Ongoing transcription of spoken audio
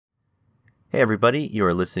Hey everybody, you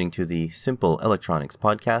are listening to the Simple Electronics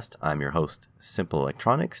podcast. I'm your host, Simple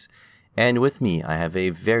Electronics, and with me I have a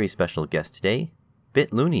very special guest today,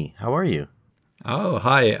 Bitluni. How are you? Oh,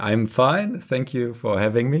 hi, I'm fine. Thank you for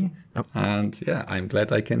having me. Oh, And yeah, I'm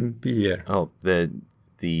glad I can be here.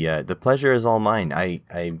 the pleasure is all mine. I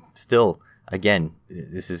still, again,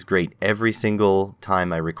 this is great. Every single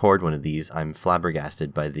time I record one of these, I'm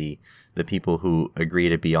flabbergasted by the people who agree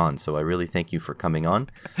to be on. So I really thank you for coming on.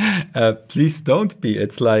 Please don't be.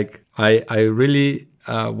 It's like I really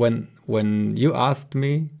when you asked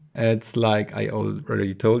me, it's like I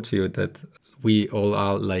already told you that we all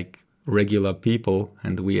are like regular people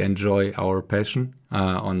and we enjoy our passion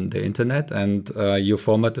on the internet. And your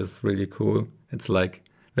format is really cool. It's like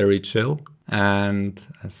very chill. And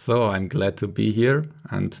so I'm glad to be here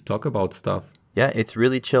and talk about stuff. Yeah, it's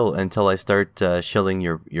really chill until I start shilling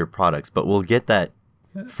your products, but we'll get that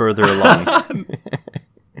further along.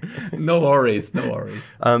 No worries, no worries.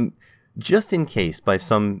 Just in case, by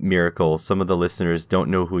some miracle, some of the listeners don't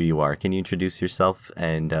know who you are, can you introduce yourself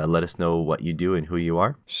and let us know what you do and who you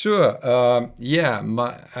are? Sure. Yeah.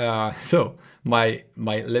 My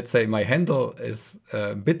let's say my handle is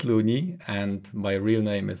Bitluni, and my real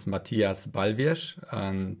name is Matthias Balviersch,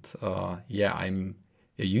 and yeah, I'm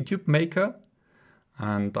a YouTube maker,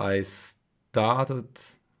 and I started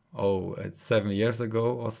it's 7 years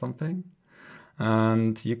ago or something,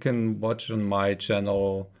 and you can watch on my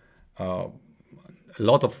channel a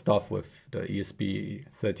lot of stuff with the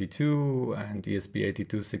ESP32 and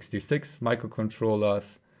ESP8266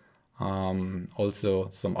 microcontrollers. Also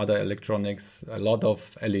some other electronics, a lot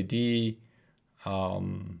of LED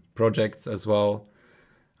projects as well.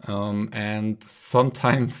 And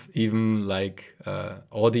sometimes even like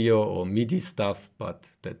audio or MIDI stuff, but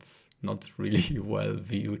that's not really well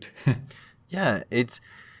viewed. Yeah,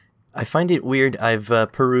 I find it weird. I've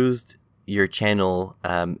perused your channel.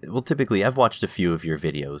 Well, typically I've watched a few of your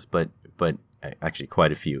videos, but actually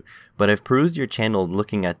quite a few. But I've perused your channel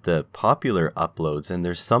looking at the popular uploads, and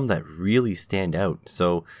there's some that really stand out.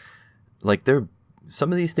 So, like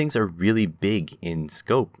some of these things are really big in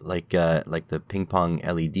scope, like the ping pong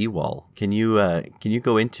LED wall. Can you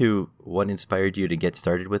go into what inspired you to get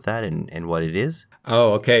started with that and what it is?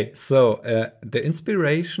 Oh, okay. So the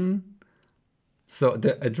inspiration. So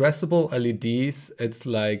the addressable LEDs, it's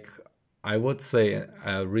like, I would say,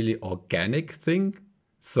 a really organic thing.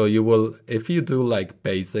 So you will, if you do like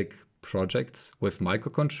basic projects with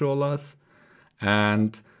microcontrollers,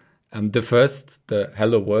 and the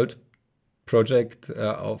Hello World project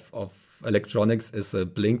of electronics is a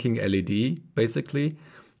blinking LED basically,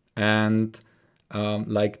 and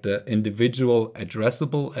like the individual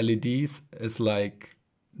addressable LEDs is like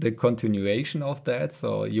the continuation of that.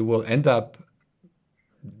 So you will end up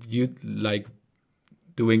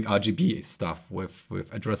doing RGB stuff with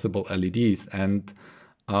addressable LEDs, and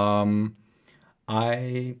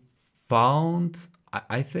I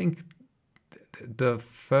think the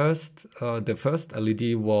first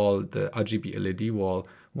LED wall, the RGB LED wall,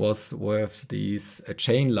 was with these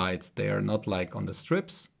chain lights. They are not like on the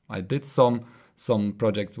strips. I did some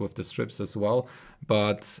projects with the strips as well,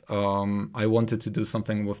 but I wanted to do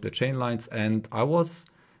something with the chain lights, and I was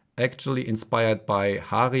actually inspired by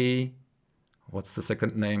Hari. What's the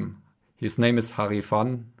second name? His name is Hari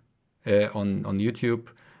Fan on YouTube.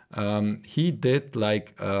 He did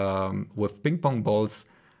like with ping pong balls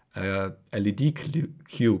LED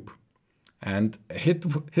cube, and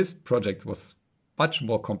his project was much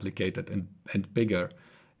more complicated and bigger.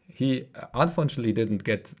 He unfortunately didn't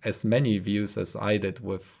get as many views as I did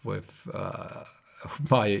with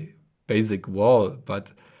my basic wall,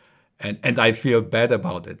 but and I feel bad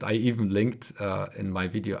about it. I even linked in my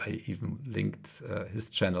video. I even linked his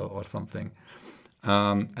channel or something,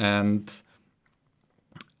 and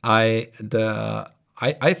I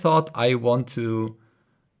thought I want to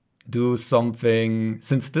do something,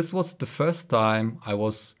 since this was the first time I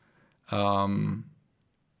was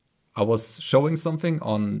showing something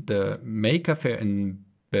on the Maker Fair in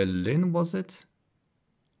Berlin. Was it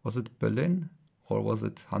Berlin or was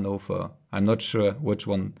it Hanover? I'm not sure which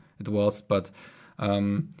one it was, but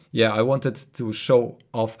yeah, I wanted to show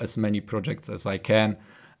off as many projects as I can.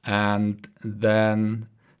 And then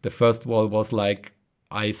the first wall was like,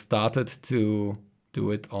 I started to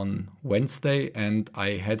do it on Wednesday, and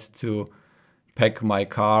I had to pack my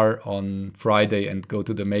car on Friday and go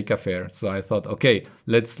to the Maker Fair. So I thought, okay,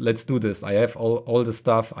 let's do this. I have all the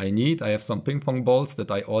stuff I need. I have some ping pong balls that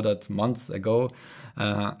I ordered months ago,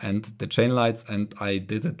 and the chain lights, and I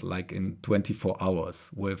did it like in 24 hours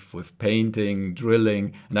with painting,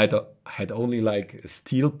 drilling, and I had only like a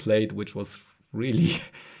steel plate, which was really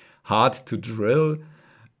hard to drill.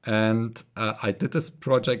 And I did this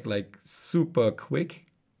project like super quick,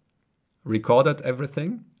 recorded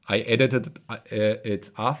everything. I edited it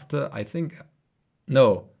after, I think,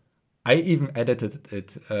 no, I even edited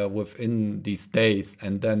it within these days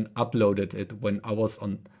and then uploaded it when I was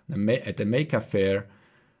on at the Maker Faire.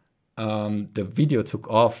 The video took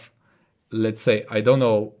off. Let's say, I don't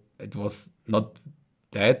know, it was not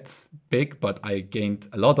that big, but I gained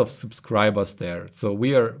a lot of subscribers there. So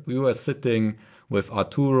we were sitting with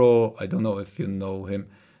Arturo. I don't know if you know him.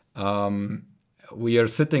 We are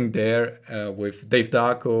sitting there with Dave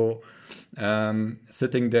Darko,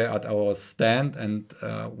 sitting there at our stand, and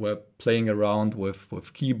we're playing around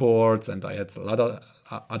with keyboards, and I had a lot of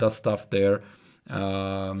other stuff there.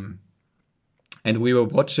 And we were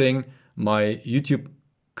watching my YouTube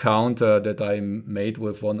counter that I made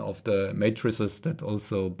with one of the matrices that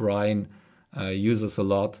also Brian uses a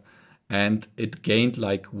lot. And it gained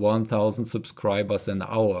like 1,000 subscribers an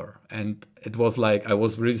hour. And it was like, I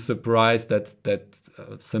was really surprised that that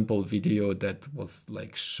simple video that was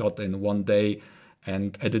like shot in one day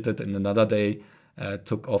and edited in another day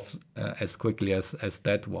took off as quickly as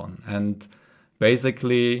that one. And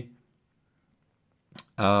basically,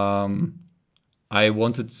 I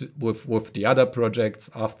wanted to, with the other projects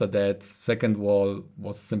after that, second wall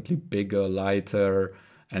was simply bigger, lighter,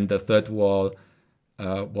 and the third wall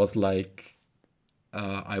was like,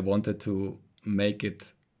 I wanted to make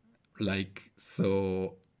it like,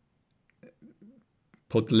 so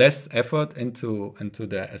put less effort into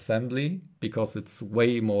the assembly, because it's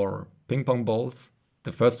way more ping pong balls.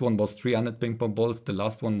 The first one was 300 ping pong balls. The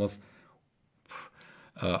last one was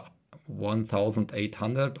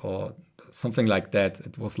 1,800 or something like that.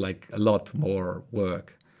 It was like a lot more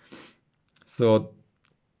work. So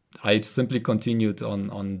I simply continued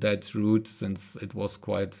on that route since it was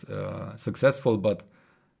quite successful, but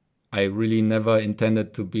I really never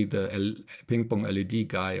intended to be the ping pong LED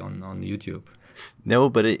guy on YouTube. No,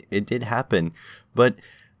 but it did happen. But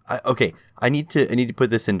okay, I need to put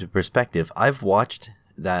this into perspective. I've watched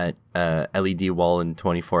that LED wall in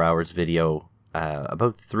 24 hours video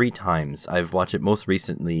about 3 times. I've watched it most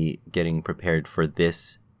recently getting prepared for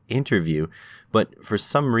this interview, but for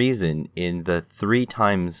some reason in the 3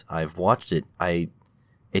 times I've watched it,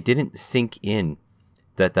 it didn't sink in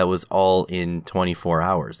that was all in 24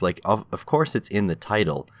 hours. Like, of course it's in the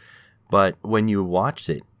title, but when you watch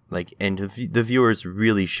it, like, and the viewers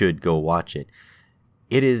really should go watch it,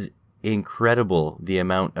 it is incredible the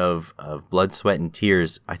amount of blood, sweat, and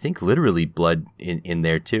tears. I think literally blood in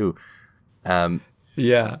there too.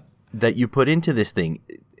 Yeah, that you put into this thing.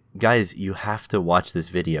 Guys, you have to watch this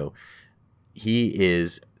video. He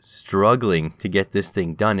is struggling to get this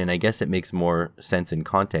thing done, and I guess it makes more sense in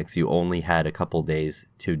context. You only had a couple days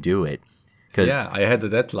to do it. Yeah, I had a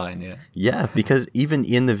deadline, yeah. Yeah, because even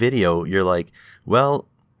in the video, you're like, well,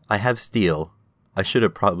 I have steel. I should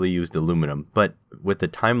have probably used aluminum. But with the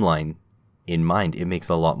timeline in mind, it makes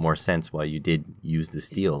a lot more sense why you did use the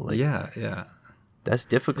steel. Like, yeah. That's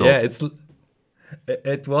difficult. Yeah,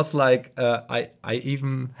 it was like, I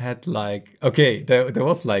even had like, okay, there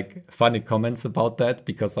was like funny comments about that,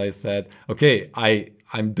 because I said, okay,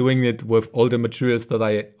 I'm doing it with all the materials that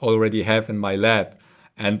I already have in my lab.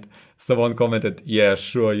 And someone commented, yeah,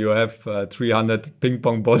 sure, you have 300 ping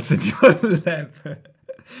pong balls in your lab.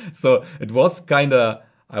 So it was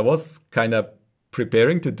I was kind of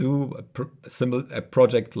preparing to do a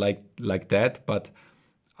project like that, but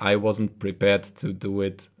I wasn't prepared to do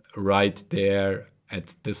it right there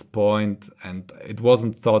at this point, and it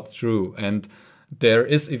wasn't thought through. And there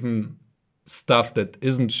is even stuff that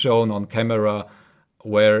isn't shown on camera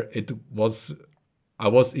where I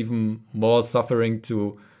was even more suffering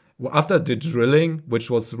after the drilling, which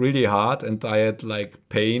was really hard, and I had like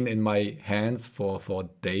pain in my hands for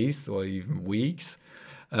days or even weeks.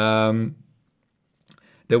 There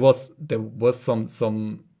was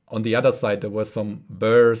some on the other side, there were some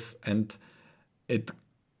burrs, and it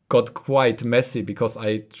got quite messy because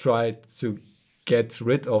I tried to get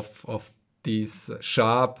rid of these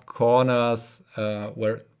sharp corners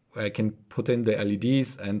where I can put in the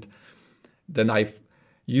LEDs, and then I've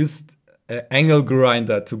used an angle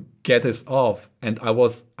grinder to get this off, and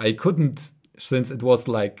I couldn't, since it was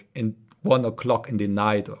like in 1 o'clock in the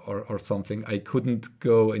night or something, I couldn't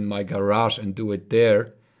go in my garage and do it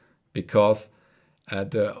there, because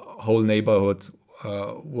the whole neighborhood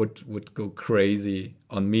would go crazy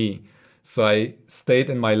on me. So I stayed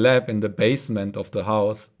in my lab in the basement of the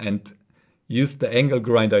house and used the angle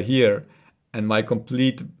grinder here, and my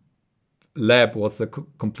complete lab was a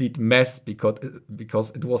complete mess because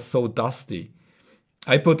it was so dusty.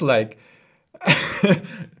 I put like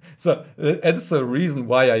So that's the reason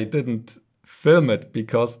why I didn't film it,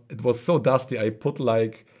 because it was so dusty.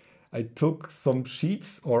 I took some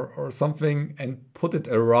sheets or something and put it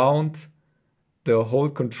around the whole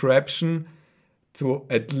contraption to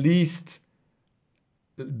at least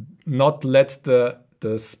not let the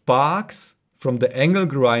sparks from the angle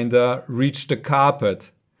grinder reach the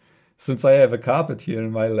carpet. Since I have a carpet here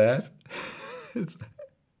in my lab,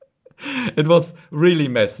 it was really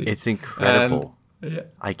messy. It's incredible. And, yeah,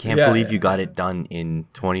 I can't believe you got it done in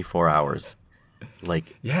 24 hours.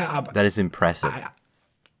 Like, that is impressive.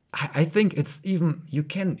 I think it's even, you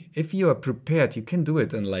can, if you are prepared, you can do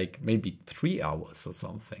it in like maybe 3 hours or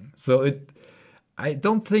something. So I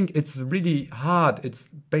don't think it's really hard. It's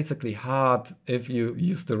basically hard if you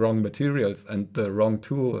use the wrong materials and the wrong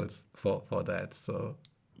tools for that. So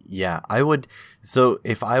yeah, I would. So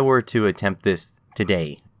if I were to attempt this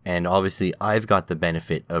today, and obviously I've got the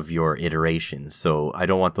benefit of your iterations, so I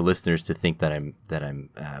don't want the listeners to think that I'm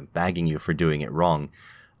bagging you for doing it wrong.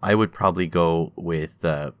 I would probably go with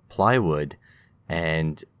plywood,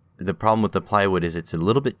 and the problem with the plywood is it's a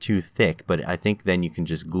little bit too thick, but I think then you can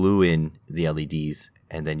just glue in the LEDs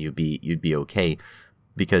and then you'd be okay.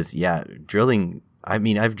 Because yeah, drilling, I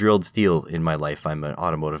mean, I've drilled steel in my life. I'm an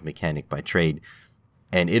automotive mechanic by trade,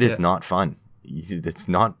 and it is not fun. It's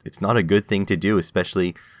not a good thing to do,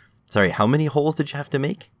 especially, sorry, how many holes did you have to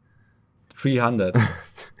make? 300.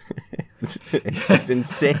 It's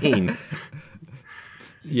insane.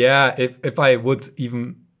 Yeah, if I would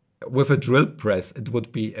even with a drill press, it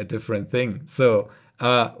would be a different thing. So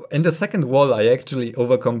in the second wall, I actually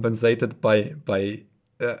overcompensated by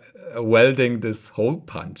welding this hole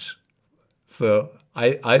punch. So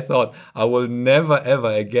I thought I will never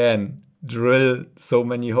ever again drill so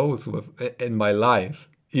many holes in my life,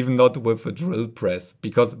 even not with a drill press,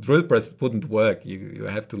 because drill press wouldn't work. You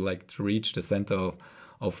have to like to reach the center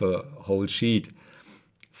of a whole sheet.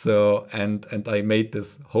 So and I made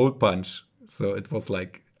this hole punch, so it was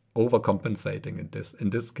like overcompensating in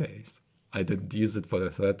this case. I didn't use it for the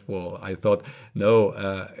third wall. I thought,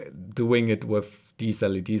 no, doing it with these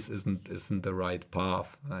LEDs isn't the right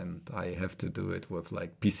path, and I have to do it with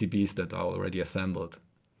like PCBs that are already assembled.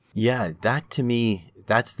 Yeah, that to me,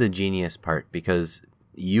 that's the genius part, because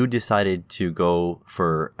you decided to go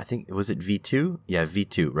for, I think, was it V2? Yeah,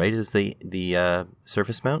 V2, right? Is the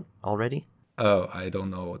surface mount already? Oh, I don't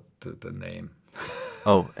know the name.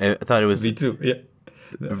 Oh, I thought it was V2. Yeah.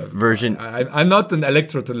 Version. I'm not an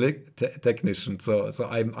technician, so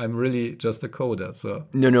I'm really just a coder. So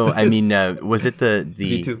no. I mean, was it the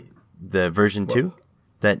V2. the version 2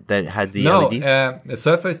 that had the no, LEDs? The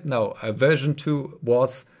Surface. No, version 2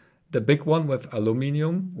 was the big one with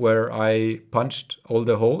aluminum, where I punched all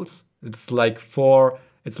the holes. It's like four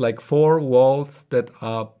walls that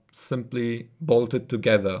are simply bolted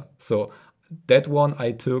together. So that one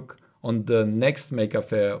I took on the next Maker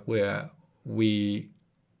Faire where we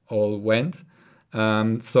all went,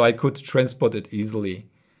 so I could transport it easily.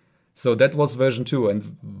 So that was version 2,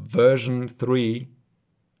 and version 3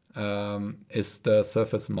 is the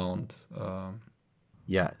surface mount.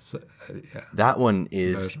 Yeah. So, yeah. That one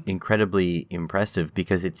is incredibly impressive,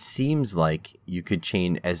 because it seems like you could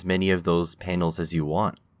chain as many of those panels as you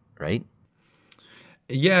want, right?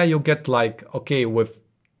 Yeah, you get like, okay, with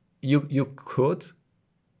you could.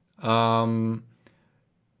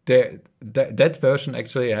 That version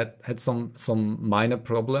actually had some minor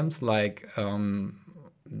problems, like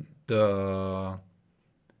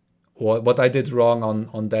what I did wrong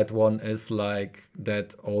on that one is like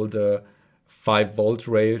that all the 5-volt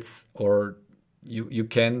rails, or you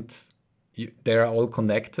can't, they're all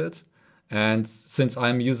connected, and since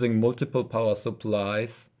I'm using multiple power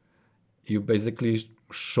supplies, you basically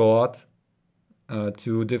short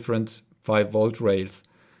 2 different 5-volt rails.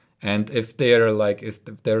 And if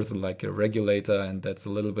there's like a regulator and that's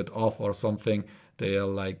a little bit off or something, they are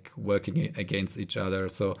like working against each other.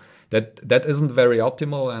 So that isn't very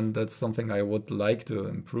optimal, and that's something I would like to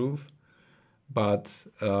improve. But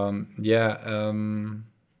Can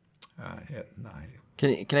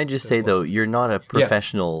I just say though, you're not a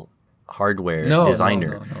professional hardware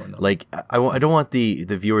designer. No. Like I don't want the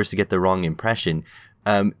viewers to get the wrong impression.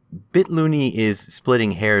 Bitluni is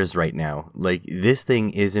splitting hairs right now. Like, this thing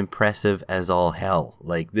is impressive as all hell.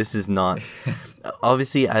 Like, this is not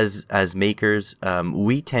obviously, as makers,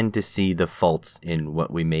 we tend to see the faults in what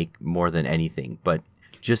we make more than anything, but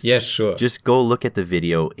just go look at the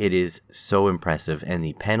video. It is so impressive, and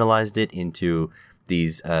he panelized it into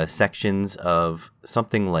these sections of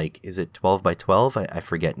something like, is it 12 by 12? I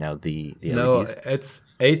forget now the LEDs. No, it's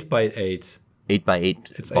 8 by 8. 8 by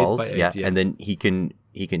 8 balls, 8 by 8, yeah, and then he can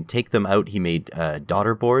take them out. He made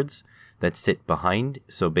daughter boards that sit behind.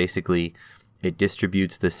 So basically, it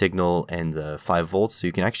distributes the signal and the 5 volts. So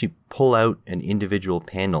you can actually pull out an individual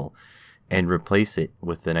panel and replace it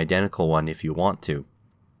with an identical one if you want to.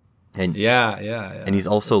 And and he's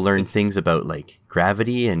also learned things about like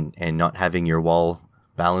gravity and not having your wall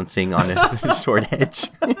balancing on a short edge.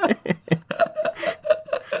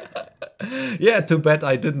 Yeah, too bad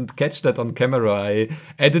I didn't catch that on camera. I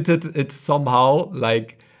edited it somehow,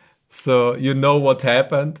 like, so you know what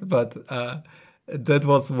happened, but that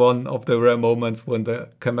was one of the rare moments when the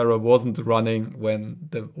camera wasn't running when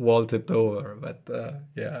the wall tipped over. But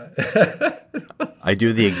yeah, I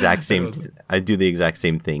do the exact same. I do the exact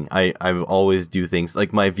same thing. I always do things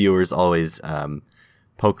like my viewers always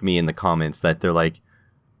poke me in the comments that they're like,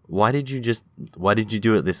 why did you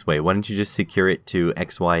do it this way? Why didn't you just secure it to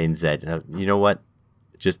X, Y, and Z? You know what?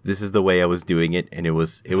 Just this is the way I was doing it, and it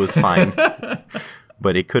was fine.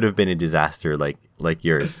 But it could have been a disaster like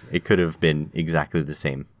yours. It could have been exactly the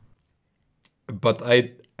same. But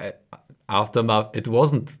I aftermath, it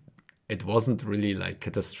wasn't really like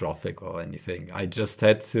catastrophic or anything. I just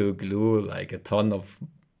had to glue like a ton of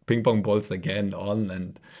ping pong balls again on,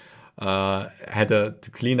 and had to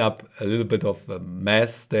clean up a little bit of a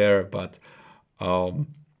mess there, but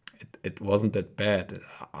it wasn't that bad.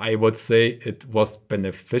 I would say it was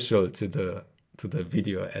beneficial to the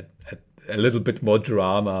video at a little bit more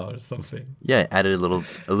drama or something. Yeah, added a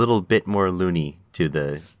little bit more loony to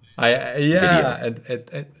the video.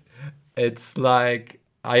 And it's like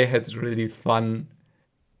I had really fun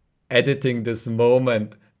editing this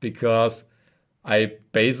moment because I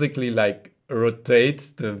basically like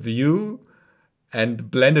rotate the view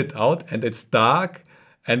and blend it out, and it's dark,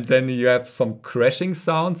 and then you have some crashing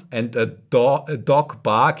sounds and a dog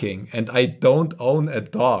barking, and I don't own a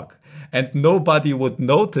dog. And nobody would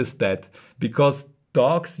notice that because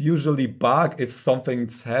dogs usually bark if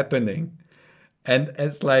something's happening. And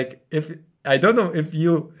it's like, I don't know if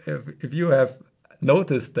you have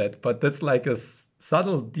noticed that, but that's like a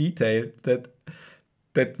subtle detail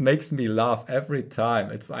that makes me laugh every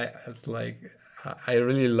time. It's like I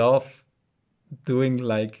really love doing,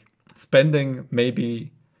 like, spending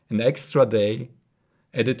maybe an extra day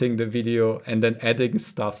editing the video and then adding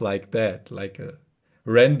stuff like that, like a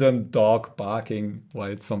random dog barking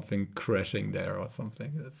while something crashing there or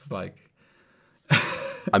something. It's like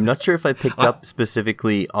I'm not sure if I picked up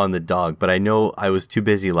specifically on the dog, but I know I was too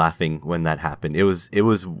busy laughing when that happened. It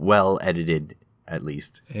was well edited, at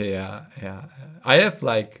least. Yeah. I have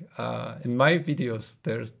like in my videos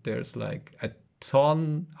there's like a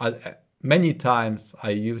ton. Many times I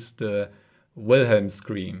use the Wilhelm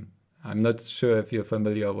scream. I'm not sure if you're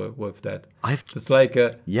familiar with that. It's like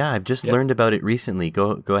I've just learned about it recently.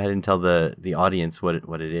 Go ahead and tell the audience what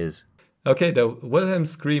it is. Okay, the Wilhelm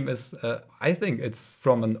scream is I think it's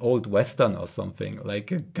from an old Western or something,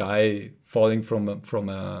 like a guy falling from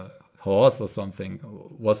a horse or something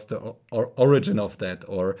was the origin of that,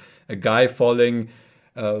 or a guy falling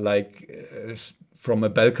from a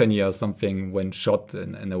balcony or something when shot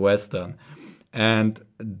in a Western. And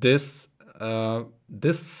this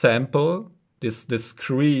sample, this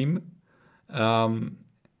scream,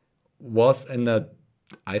 was in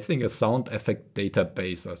I think a sound effect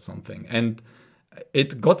database or something, and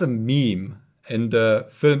it got a meme in the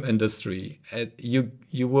film industry. You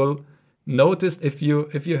will notice if you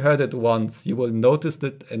heard it once, you will notice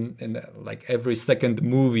it in like every second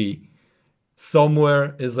movie.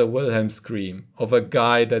 Somewhere is a Wilhelm scream of a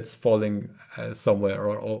guy that's falling somewhere,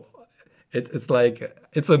 or it's like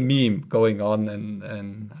it's a meme going on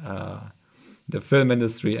in the film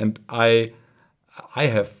industry, and I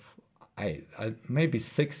have maybe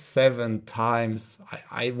 6-7 times.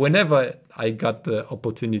 Whenever I got the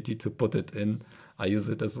opportunity to put it in, I use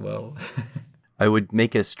it as well. I would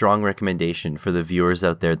make a strong recommendation for the viewers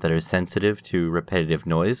out there that are sensitive to repetitive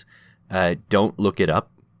noise. Don't look it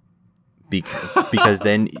up, because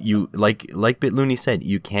then you like Bitluni said,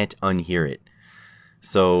 you can't unhear it.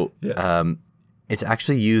 So it's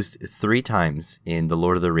actually used 3 times in the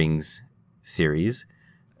Lord of the Rings series,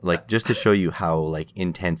 like just to show you how like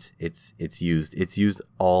intense it's used. It's used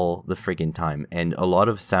all the friggin' time, and a lot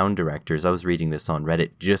of sound directors. I was reading this on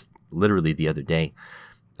Reddit just literally the other day.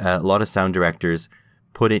 A lot of sound directors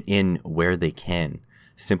put it in where they can,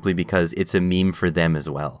 simply because it's a meme for them as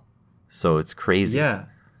well. So it's crazy. Yeah.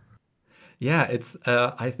 It's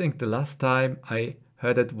I think the last time I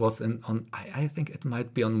heard it was I think it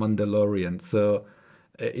might be on Mandalorian. So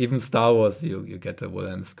even Star Wars, you get a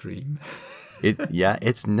Wilhelm scream.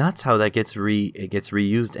 It's nuts how that gets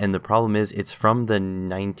reused, and the problem is it's from the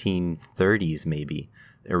 1930s maybe,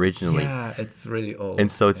 originally. Yeah, it's really And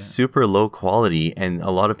old. so it's Yeah. super low quality, and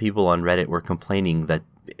a lot of people on Reddit were complaining that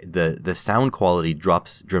the sound quality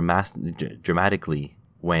drops dramatically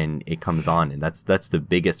when it comes on, and that's the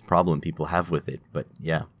biggest problem people have with it. But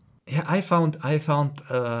yeah. Yeah, I found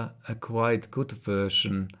a quite good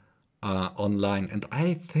version online, and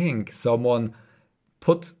I think someone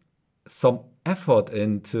put some effort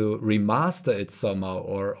into remaster it somehow,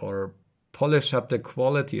 or polish up the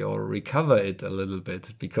quality or recover it a little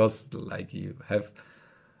bit, because like you have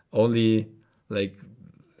only like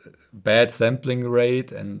bad sampling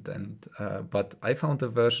rate, and but I found a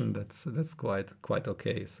version that's quite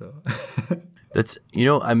okay. So That's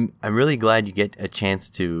I'm really glad you get a chance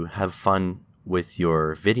to have fun with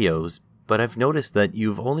your videos, but I've noticed that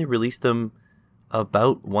you've only released them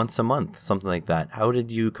about once a month, something like that. How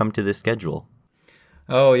did you come to this schedule?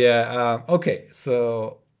 oh yeah, okay.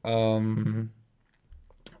 So when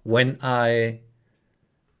when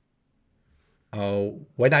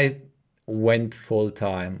I went full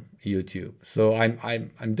time YouTube, so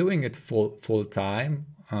I'm doing it full time.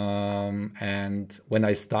 And when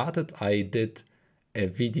I started, I did a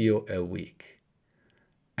video a week,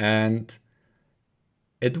 and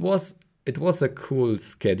it was it was a cool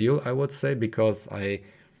schedule, I would say, because I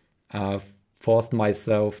uh, forced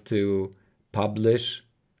myself to publish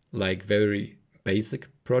like very basic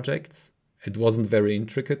projects. It wasn't very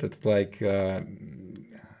intricate. It's like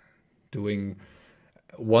doing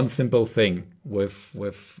one simple thing with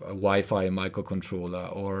a Wi-Fi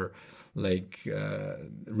microcontroller, or like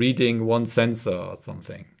reading one sensor or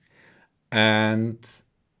something. And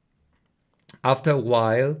after a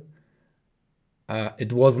while,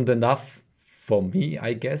 it wasn't enough for me,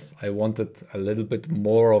 I guess. I wanted a little bit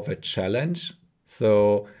more of a challenge.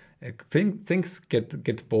 So I think things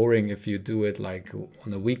get boring if you do it like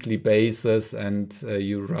on a weekly basis, and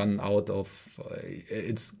you run out of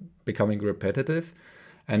it's becoming repetitive.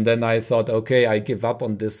 And then I thought, okay, I give up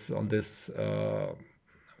on this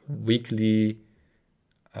weekly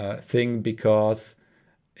thing, because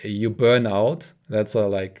you burn out. That's a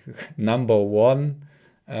like number one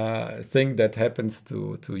thing that happens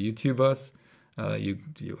to YouTubers.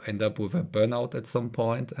 You end up with a burnout at some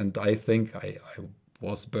point, and I think I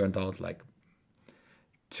was burned out like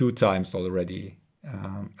 2 times already.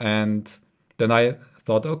 And then I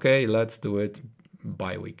thought, okay, let's do it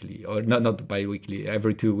bi-weekly, or not bi-weekly,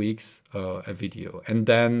 every 2 weeks, a video. And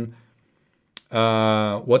then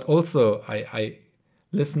what also I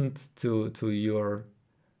listened to your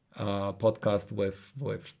podcast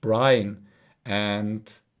with Brian,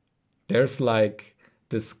 and there's like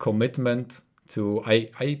this commitment to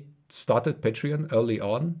I started Patreon early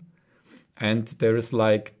on, and there is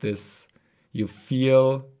like this, you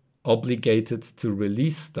feel obligated to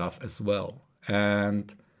release stuff as well.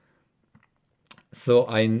 And so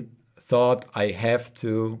I thought I have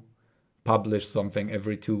to publish something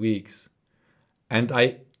every 2 weeks. And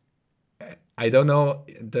I don't know,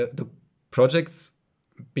 the projects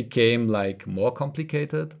became like more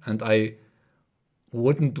complicated, and I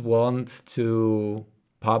wouldn't want to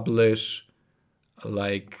publish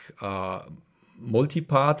like a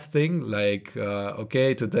multi-part thing, like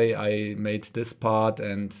okay, today I made this part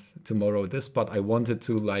and tomorrow this part. I wanted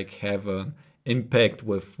to like have an impact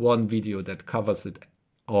with one video that covers it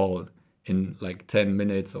all in like 10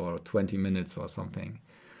 minutes or 20 minutes or something.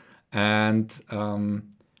 And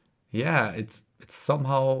yeah, it's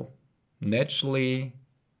somehow naturally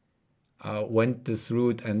went this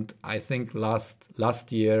route. And I think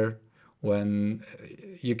last year, when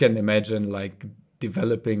you can imagine like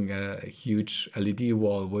developing a huge LED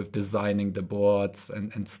wall with designing the boards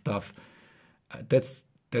and stuff, that's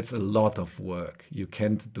a lot of work. You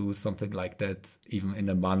can't do something like that even in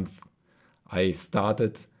a month. I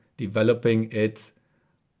started developing it.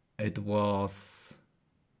 It was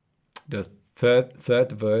the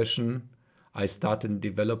third version. I started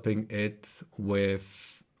developing it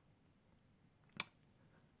with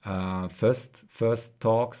first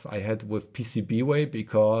talks I had with PCBWay,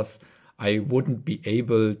 because I wouldn't be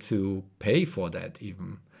able to pay for that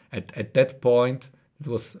even. At that point, it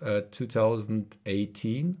was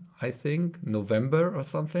 2018, I think, November or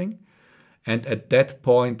something. And at that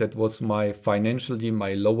point, that was my financially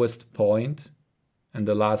my lowest point in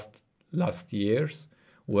the last years,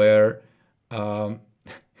 where um,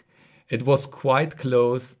 it was quite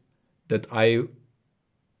close that I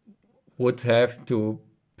would have to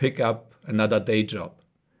pick up another day job.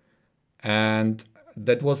 And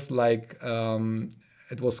that was like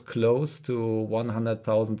it was close to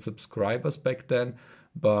 100,000 subscribers back then,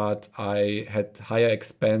 but I had higher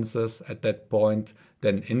expenses at that point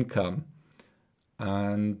than income.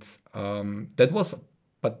 And that was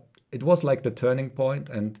it was like the turning point,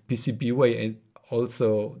 and PCBWay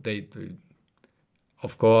also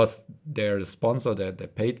of course they're the sponsor that they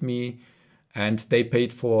paid me, and they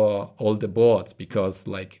paid for all the boards, because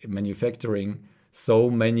like manufacturing so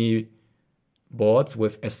many boards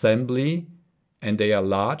with assembly, and they are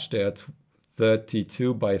large, they are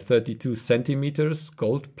 32 by 32 centimeters,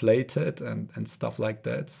 gold plated and stuff like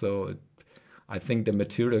that. So I think the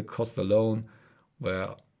material cost alone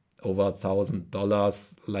were over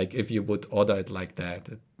 $1,000. Like if you would order it like that,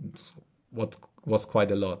 what was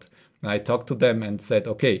quite a lot. And I talked to them and said,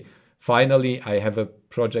 okay, finally I have a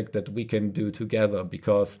project that we can do together,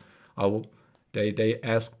 because they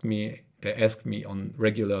asked me on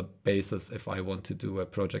regular basis if I want to do a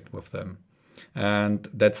project with them. And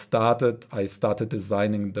I started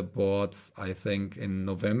designing the boards, I think in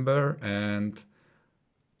November, and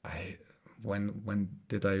when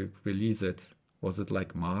did I release it? Was it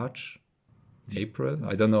like March, April?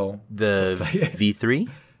 I don't know. The V3?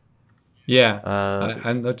 Yeah,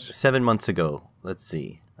 I'm not 7 months ago. Let's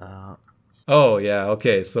see. Oh yeah,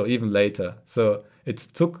 okay. So even later. So it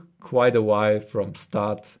took quite a while from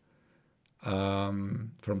start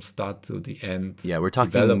to the end. Yeah, we're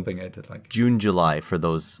talking developing it like June, July for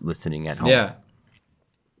those listening at home. Yeah.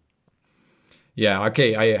 Yeah,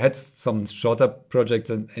 okay. I had some shorter projects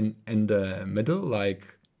in the middle,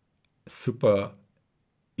 like super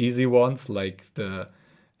easy ones, like the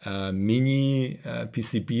mini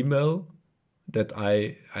PCB mill that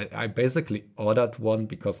I basically ordered one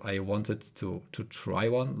because I wanted to try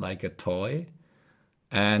one like a toy.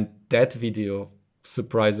 And that video,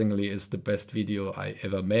 surprisingly, is the best video I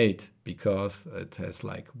ever made, because it has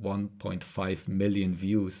like 1.5 million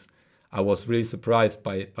views. I was really surprised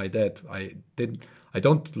by that. I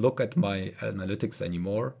don't look at my analytics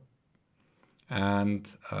anymore. And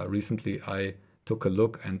recently I took a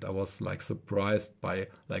look, and I was like surprised by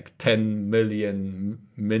like 10 million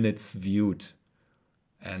minutes viewed.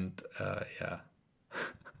 And yeah.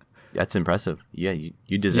 That's impressive. Yeah,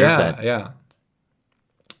 you deserve that. Yeah.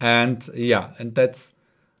 And that's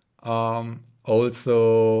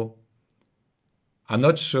also, I'm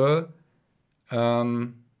not sure,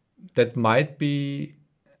 that might be,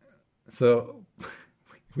 so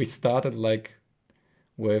we started like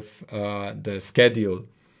with the schedule,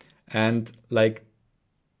 and like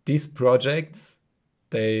these projects,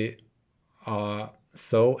 they are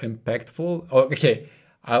so impactful. Okay,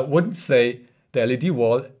 I wouldn't say the LED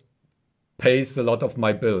wall pays a lot of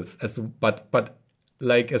my bills, but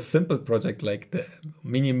like a simple project like the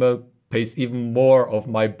minimal pays even more of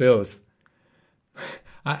my bills.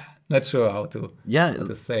 I'm not sure how to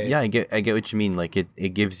say. Yeah, I get what you mean. Like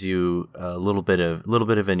it gives you a little bit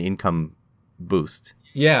of an income boost.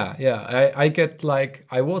 Yeah. I get like,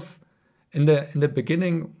 I was in the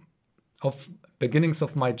beginnings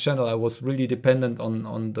of my channel, I was really dependent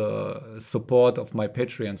on the support of my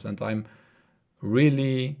Patreons, and I'm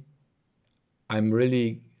really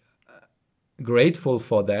grateful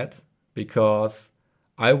for that, because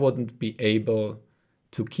I wouldn't be able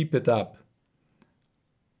to keep it up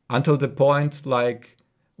until the point like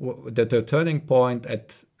the turning point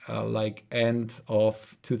at like end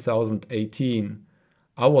of 2018.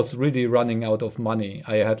 I was really running out of money.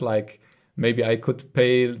 I had like, maybe I could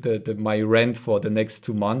pay my rent for the next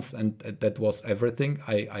 2 months, and that was everything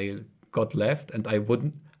I got left, and I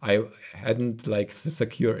hadn't like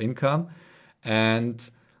secure income. And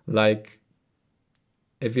like,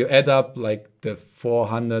 if you add up like the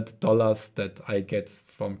 $400 that I get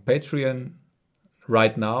from Patreon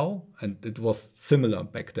right now, and it was similar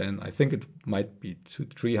back then, I think it might be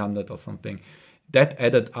 300 or something, that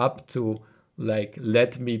added up to like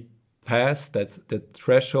let me pass the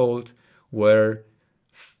threshold where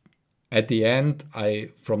at the end,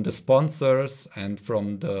 from the sponsors and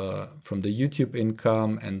from the YouTube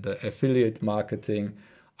income and the affiliate marketing,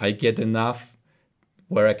 I get enough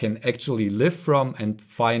where I can actually live from and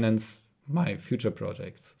finance my future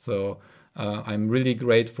projects. So I'm really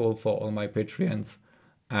grateful for all my Patreons,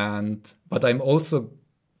 but I'm also,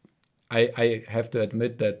 I have to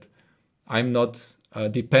admit that I'm not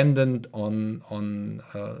dependent on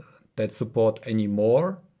that support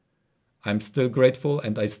anymore. I'm still grateful,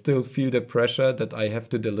 and I still feel the pressure that I have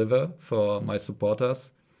to deliver for my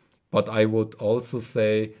supporters. But I would also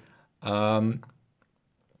say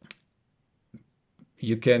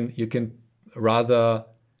you can rather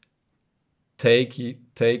take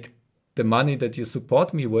the money that you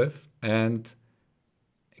support me with and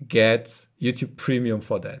get YouTube Premium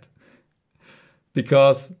for that,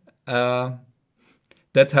 because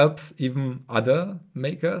that helps even other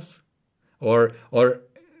makers, or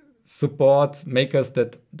support makers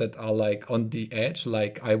that are like on the edge,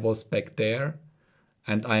 like I was back there,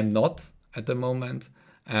 and I'm not at the moment.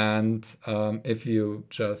 And if you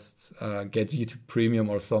just get YouTube Premium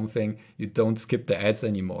or something, you don't skip the ads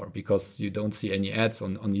anymore because you don't see any ads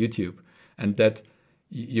on YouTube, and that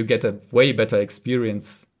you get a way better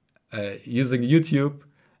experience using YouTube,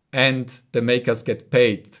 and the makers get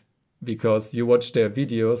paid because you watch their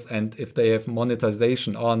videos, and if they have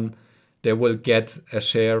monetization on, they will get a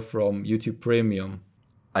share from YouTube Premium.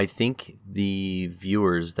 I think the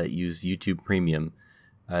viewers that use YouTube Premium,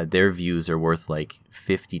 their views are worth like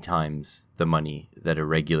 50 times the money that a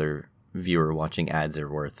regular viewer watching ads are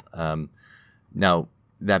worth. Now,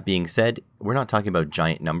 that being said, we're not talking about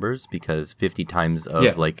giant numbers because 50 times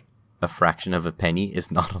of like a fraction of a penny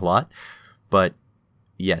is not a lot. But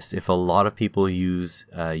yes, if a lot of people use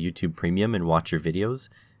YouTube Premium and watch your videos,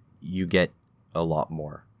 you get a lot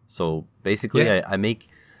more. So basically, I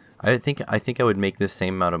think I would make the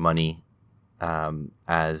same amount of money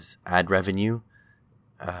as ad revenue.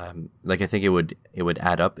 Like I think it would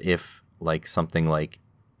add up if like something like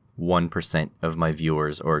 1% of my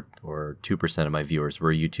viewers or 2% of my viewers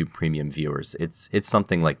were YouTube Premium viewers. It's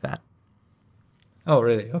something like that. Oh,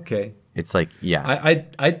 really? Okay. It's like, yeah.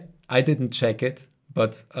 I didn't check it,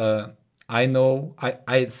 but I know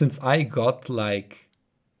I since I got like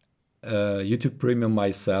YouTube Premium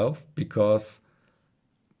myself, because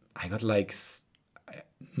I got like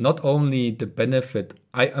not only the benefit.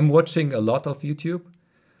 I'm watching a lot of YouTube,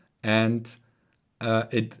 and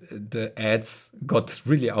the ads got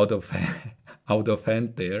really out of out of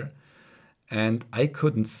hand there, and I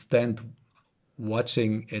couldn't stand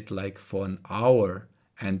watching it like for an hour,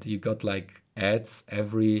 and you got like ads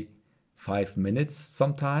every 5 minutes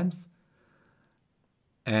sometimes,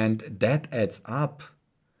 and that adds up.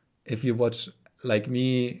 If you watch like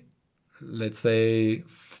me, let's say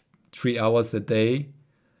 3 hours a day,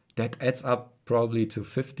 that adds up probably to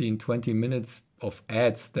 15-20 minutes of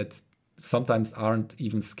ads that sometimes aren't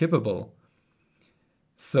even skippable.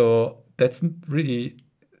 So that's really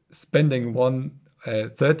spending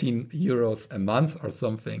 13 euros a month or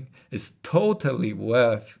something is totally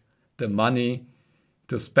worth the money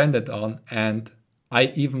to spend it on. And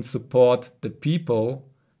I even support the people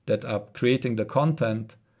that are creating the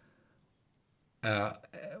content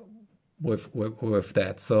with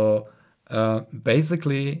that. So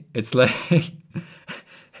basically, it's like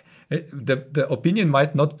the opinion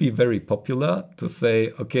might not be very popular to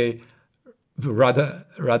say, okay, rather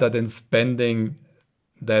than spending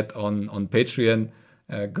that on Patreon,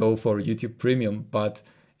 go for YouTube Premium. But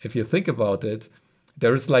if you think about it,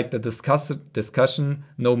 there is like the discussion,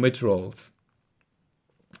 no mid-rolls.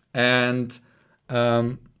 And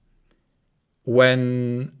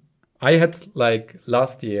when I had like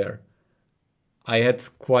last year, I had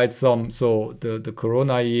quite some, so the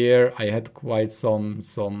Corona year, I had quite some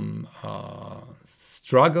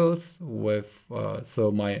struggles with,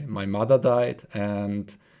 so my mother died,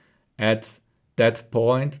 and at that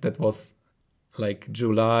point, that was like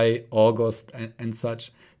July, August, and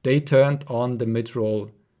such, they turned on the mid-roll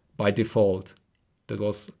by default. That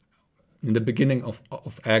was in the beginning of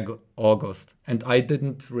August, and I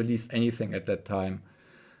didn't release anything at that time.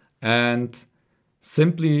 And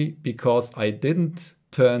simply because I didn't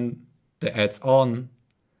turn the ads on,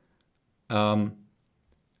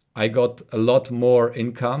 I got a lot more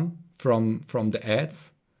income from the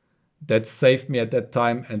ads. That saved me at that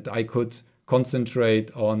time, and I could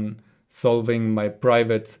concentrate on solving my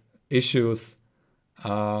private issues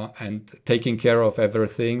and taking care of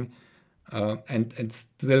everything, and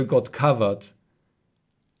still got covered.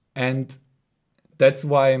 And that's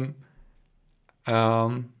why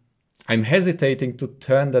I'm hesitating to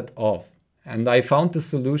turn that off. And I found the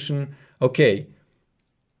solution. Okay,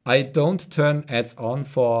 I don't turn ads on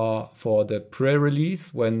for the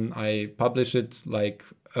pre-release when I publish it like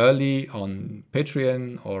early on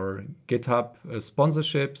Patreon or GitHub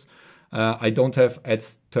sponsorships. I don't have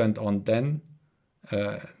ads turned on then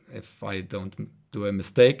if I don't do a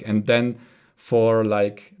mistake. And then for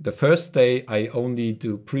like the first day, I only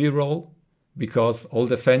do pre-roll, because all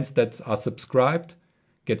the fans that are subscribed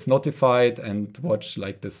gets notified and watch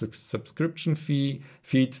like the subscription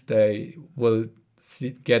feed. They will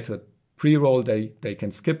get a pre-roll. They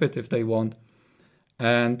can skip it if they want.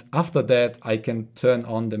 And after that, I can turn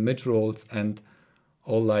on the mid-rolls, and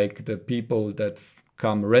all like the people that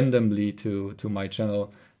come randomly to my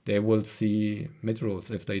channel, they will see mid-rolls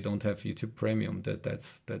if they don't have YouTube Premium.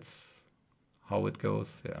 That's how it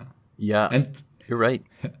goes. Yeah, and you're right.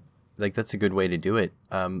 Like that's a good way to do it.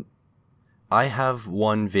 I have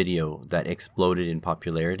one video that exploded in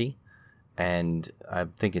popularity, and I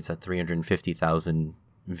think it's at 350,000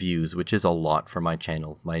 views, which is a lot for my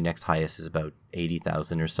channel. My next highest is about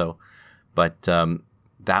 80,000 or so. But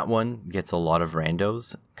that one gets a lot of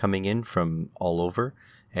randos coming in from all over.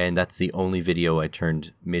 And that's the only video I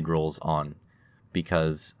turned mid-rolls on,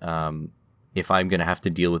 because if I'm going to have to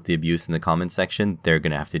deal with the abuse in the comment section, they're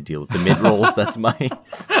going to have to deal with the mid-rolls. That's my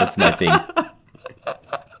thing.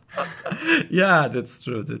 Yeah, that's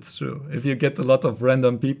true. That's true. If you get a lot of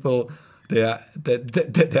random people, they're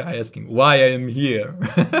asking why I am here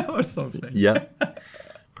or something. Yeah,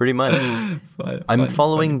 pretty much. I'm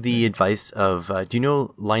following the advice of, do you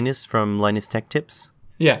know Linus from Linus Tech Tips?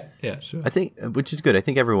 Yeah, sure. I think, which is good. I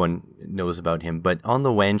think everyone knows about him. But on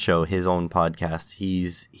the WAN Show, his own podcast,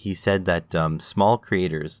 he said that small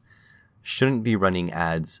creators shouldn't be running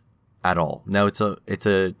ads at all. Now, it's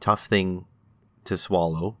a tough thing to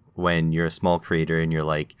swallow when you're a small creator and you're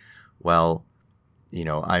like, well, you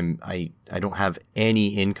know, I don't have any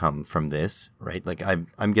income from this, right? Like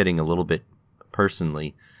I'm getting a little bit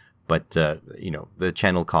personally, but you know, the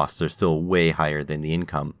channel costs are still way higher than the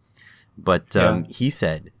income. But he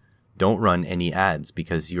said, don't run any ads,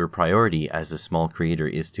 because your priority as a small creator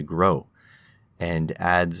is to grow. And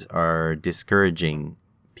ads are discouraging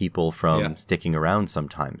people from sticking around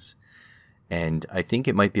sometimes. And I think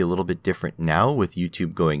it might be a little bit different now with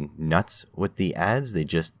YouTube going nuts with the ads.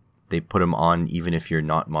 They put them on even if you're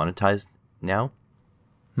not monetized now.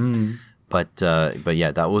 But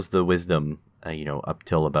yeah, that was the wisdom, you know, up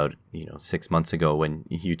till about 6 months ago when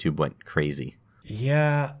YouTube went crazy.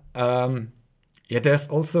 Yeah, there's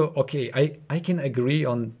also, I can agree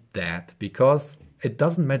on that, because it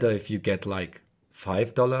doesn't matter if you get like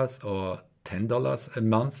 $5 or $10 a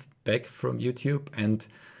month back from YouTube, and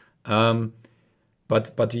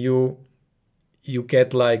but you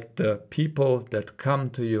get like the people that come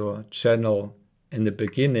to your channel in the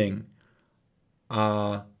beginning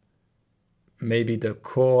are maybe the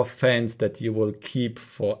core fans that you will keep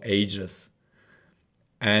for ages.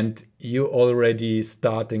 And you already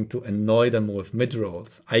starting to annoy them with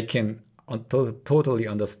mid-rolls. I can totally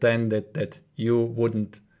understand that you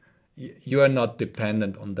are not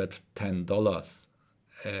dependent on that $10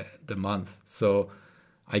 the month. So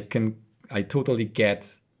I totally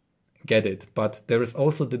get it. But there is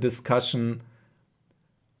also the discussion,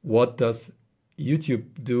 what does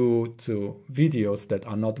YouTube do to videos that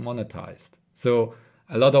are not monetized? So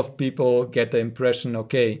a lot of people get the impression,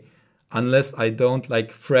 okay, unless I don't,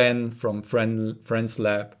 like Fran from Friends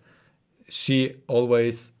Lab, she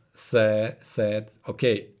always said,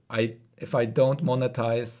 okay, if I don't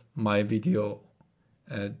monetize my video,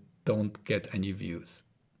 don't get any views.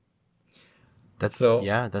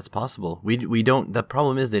 That's possible. We don't. The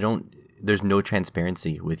problem is there's no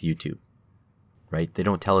transparency with YouTube, right? They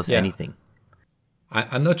don't tell us anything.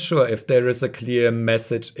 I'm not sure if there is a clear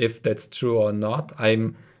message if that's true or not.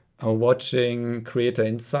 I'm watching Creator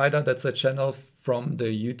Insider. That's a channel from the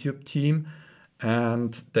YouTube team,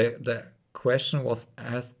 and the question was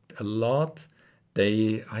asked a lot.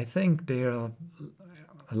 I think they're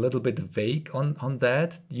a little bit vague on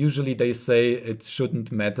that. Usually they say it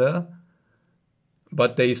shouldn't matter,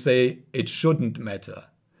 but they say it shouldn't matter,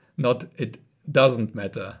 not it doesn't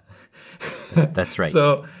matter. That's right.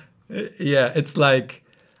 So yeah, it's like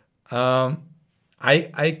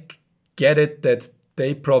I get it that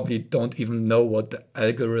they probably don't even know what the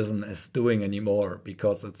algorithm is doing anymore,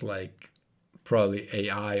 because it's like probably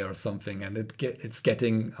AI or something, and it's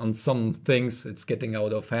getting on some things, it's getting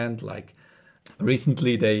out of hand. Like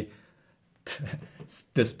recently the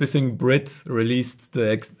Spiffing Brit released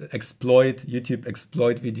the YouTube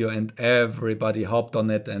exploit video, and everybody hopped on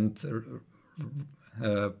it and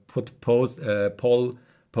put poll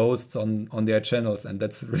posts on their channels, and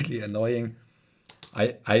that's really annoying.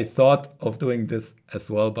 I thought of doing this as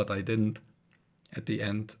well, but I didn't at the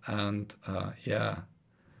end. And yeah,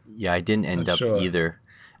 I didn't end up either.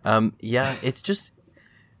 It's just,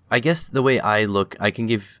 I guess the way I look, I can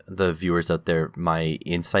give the viewers out there my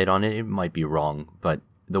insight on it. It might be wrong, but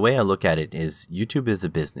the way I look at it is YouTube is a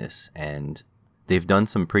business, and they've done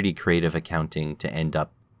some pretty creative accounting to end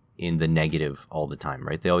up in the negative all the time,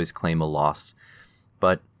 right? They always claim a loss.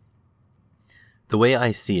 But the way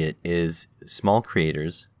I see it is, small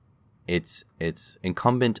creators, it's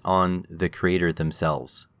incumbent on the creator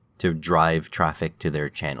themselves to drive traffic to their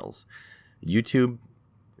channels. YouTube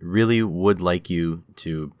really would like you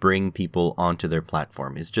to bring people onto their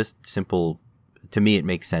platform. It's just simple. To me, it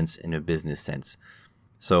makes sense in a business sense.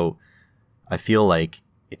 So I feel like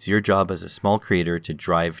it's your job as a small creator to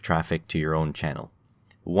drive traffic to your own channel.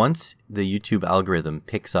 Once the YouTube algorithm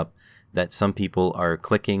picks up that some people are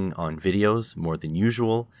clicking on videos more than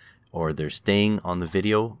usual, or they're staying on the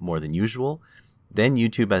video more than usual, then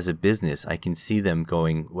YouTube as a business, I can see them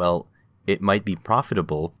going, well, it might be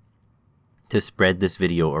profitable to spread this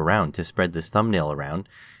video around, to spread this thumbnail around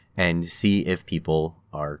and see if people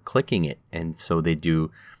are clicking it. And so they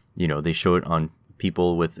do, they show it on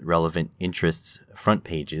people with relevant interests front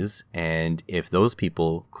pages. And if those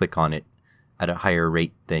people click on it at a higher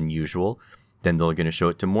rate than usual, then they're going to show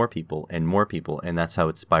it to more people and more people. And that's how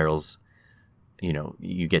it spirals.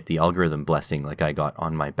 You get the algorithm blessing like I got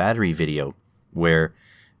on my battery video, where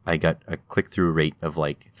I got a click-through rate of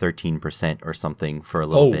like 13% or something for a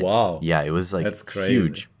little bit. Oh, wow. Yeah, it was like That's crazy.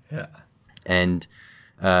 Huge. Yeah. And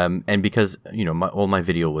because, my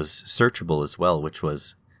video was searchable as well, which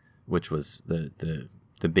was the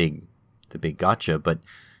big gotcha. But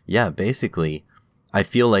yeah, basically, I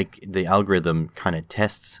feel like the algorithm kind of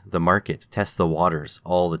tests the markets, tests the waters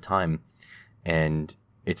all the time. And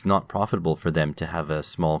it's not profitable for them to have a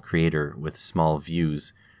small creator with small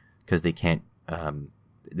views, because they can't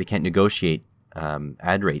negotiate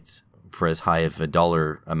ad rates for as high of a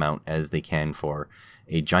dollar amount as they can for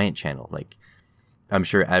a giant channel. Like, I'm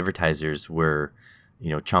sure advertisers were,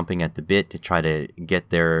 chomping at the bit to try to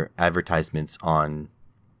get their advertisements on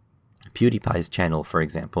PewDiePie's channel, for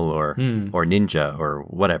example, or Ninja or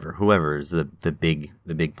whatever, whoever is the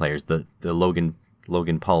big players, the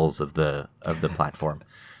Logan Pauls of the platform.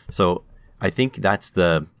 So I think that's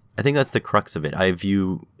the crux of it. I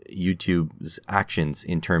view YouTube's actions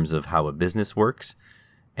in terms of how a business works,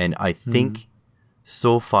 and I think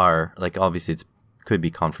so far, like obviously it could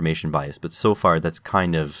be confirmation bias, but so far that's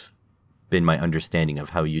kind of been my understanding of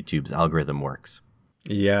how YouTube's algorithm works.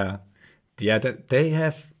 Yeah, they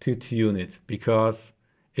have to tune it, because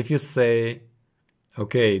if you say,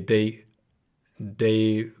 okay, they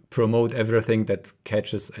promote everything that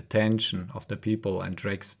catches attention of the people and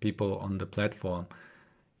drags people on the platform,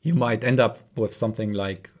 you might end up with something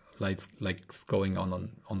like going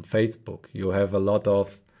on Facebook. You have a lot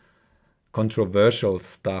of controversial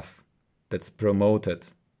stuff that's promoted.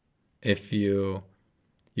 If you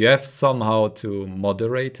have somehow to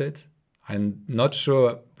moderate it, I'm not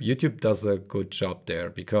sure YouTube does a good job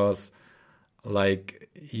there, because like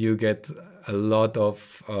you get a lot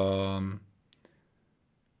of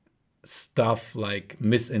stuff like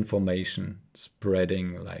misinformation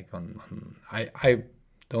spreading, like on I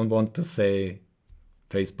don't want to say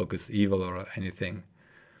Facebook is evil or anything,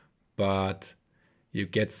 but you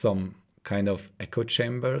get some kind of echo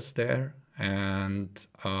chambers there, and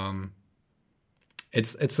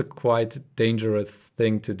it's a quite dangerous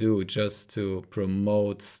thing to do, just to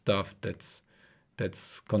promote stuff that's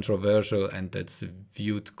controversial and that's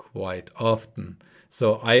viewed quite often.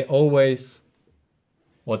 So I always,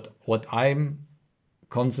 what I'm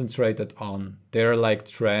concentrated on, they're like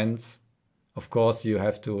trends. Of course, you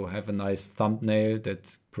have to have a nice thumbnail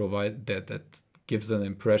that gives an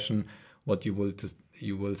impression what you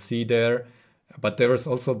will see there. But there is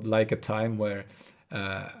also like a time where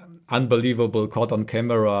unbelievable caught on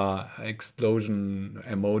camera explosion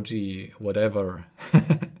emoji, whatever,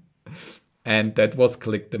 and that was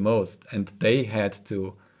clicked the most, and they had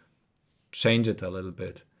to change it a little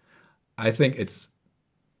bit. I think it's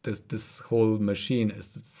this whole machine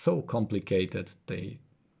is so complicated. They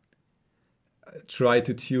try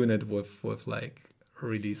to tune it with like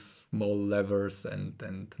really small levers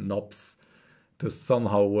and knobs to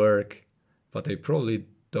somehow work, but they probably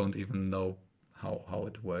don't even know how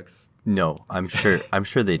it works. No, I'm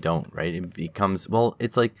sure they don't, right? It becomes, well,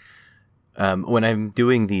 it's like when I'm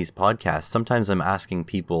doing these podcasts, sometimes I'm asking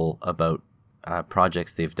people about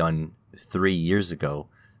projects they've done 3 years ago,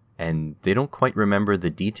 and they don't quite remember the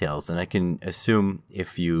details. And I can assume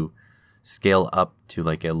if you scale up to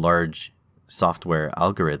like a large software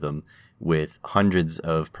algorithm with hundreds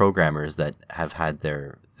of programmers that have had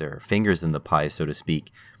their fingers in the pie, so to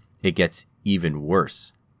speak, it gets even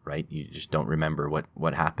worse, right? You just don't remember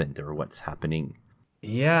what happened or what's happening.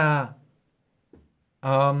 Yeah.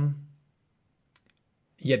 Yeah,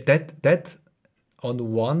 that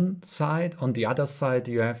on one side. On the other side,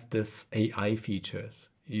 you have this AI features.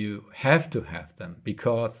 You have to have them,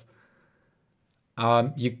 because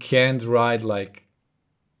you can't write like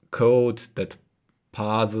code that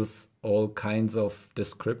parses all kinds of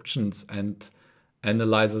descriptions and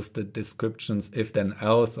analyzes the descriptions if then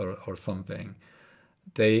else or something.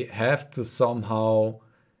 They have to somehow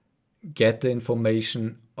get the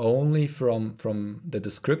information only from the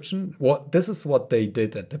description. This is what they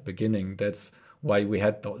did at the beginning. That's why we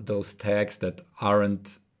had those tags that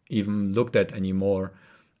aren't even looked at anymore,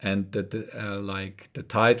 and like the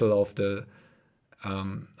title of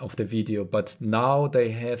the video. But now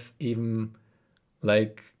they have even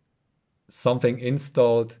like something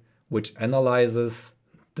installed which analyzes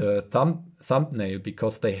the thumbnail,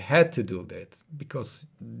 because they had to do that, because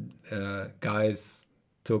guys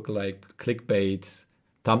took like clickbait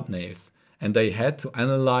thumbnails, and they had to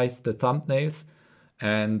analyze the thumbnails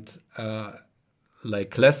and like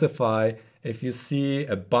classify, if you see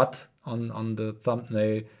a butt on the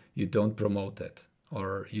thumbnail, you don't promote it,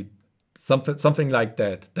 or you something like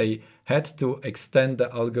that. They had to extend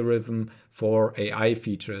the algorithm for AI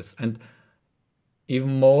features, and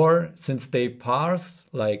even more, since they parse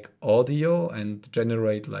like audio and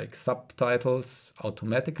generate like subtitles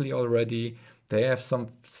automatically already, they have some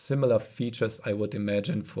similar features, I would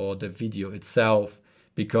imagine, for the video itself,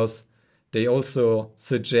 because they also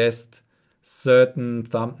suggest certain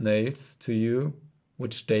thumbnails to you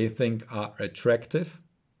which they think are attractive.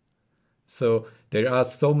 So there are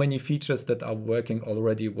so many features that are working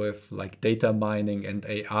already with like data mining and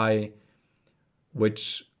AI,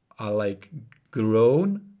 which are like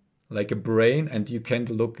grown like a brain, and you can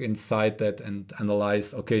look inside that and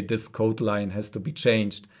analyze, okay, this code line has to be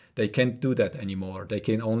changed. They can't do that anymore. They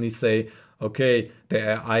can only say, okay, the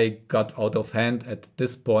AI got out of hand at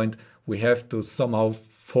this point. We have to somehow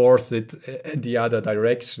force it in the other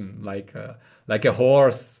direction, like a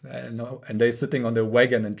horse, and they're sitting on the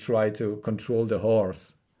wagon and try to control the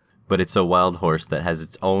horse. But it's a wild horse that has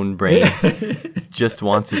its own brain, just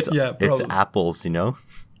wants its apples, you know?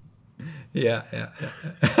 Yeah.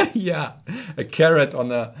 Yeah. A carrot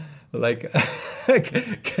on a, like,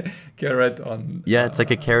 carrot on... Yeah, it's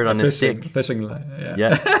like a carrot on a stick. Fishing line,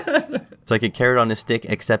 yeah. It's like a carrot on a stick,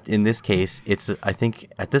 except in this case, I think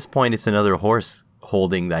at this point, it's another horse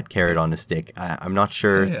holding that carrot on a stick. I'm not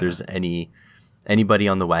sure there's anybody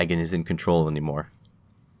on the wagon is in control anymore.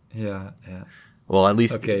 Yeah. Well, at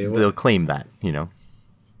least they'll claim that, you know.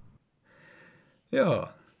 Yeah.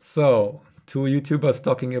 So, two YouTubers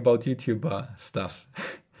talking about YouTuber stuff.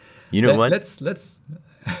 You know what? Let's.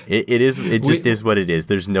 It just is what it is.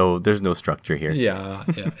 There's no structure here. Yeah.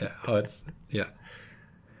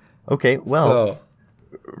 Okay. Well. So,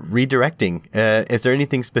 redirecting. Is there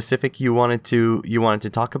anything specific you wanted to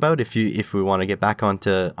talk about? If we want to get back on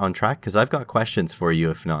track, because I've got questions for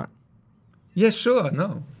you. If not. Yeah. Sure.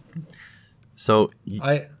 No. So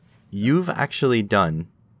you've actually done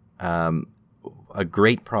a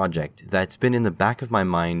great project that's been in the back of my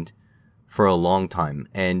mind for a long time.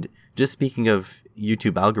 And just speaking of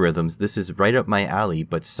YouTube algorithms, this is right up my alley,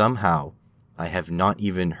 but somehow I have not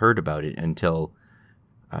even heard about it until,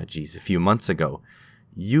 a few months ago.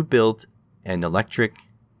 You built an electric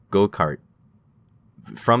go-kart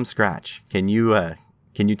from scratch. Can you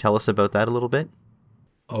tell us about that a little bit?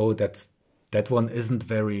 Oh, that one isn't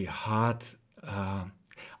very hard.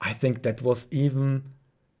 I think that was even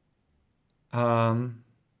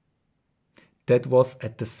that was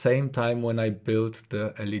at the same time when I built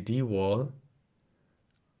the LED wall.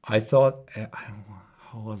 I thought,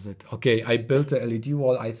 how was it? Okay, I built the LED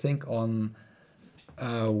wall, I think, on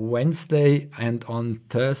Wednesday, and on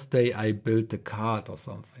Thursday I built the card or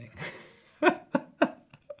something.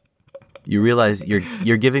 You realize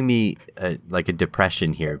you're giving me like a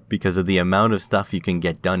depression here, because of the amount of stuff you can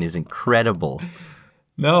get done is incredible.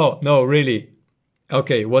 No, really.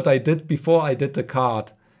 Okay, what I did before I did the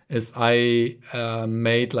card is I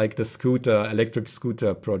made like the electric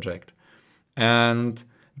scooter project. And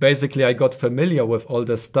basically I got familiar with all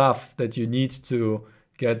the stuff that you need to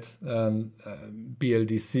get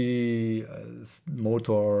BLDC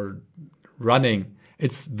motor running.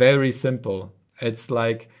 It's very simple. It's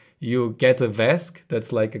like you get a VESC,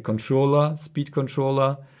 that's like a controller, speed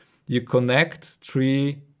controller. You connect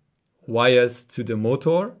 3 wires to the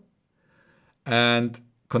motor and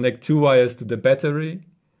connect 2 wires to the battery.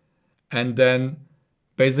 And then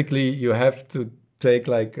basically you have to take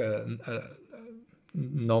like a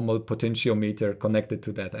normal potentiometer connected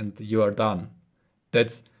to that, and you are done.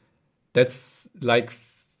 That's like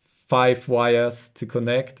 5 wires to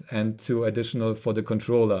connect and 2 additional for the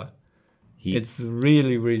controller. It's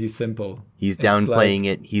really, really simple. He's downplaying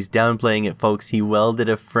it. He's downplaying it, folks. He welded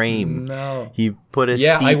a frame. No. He put a seat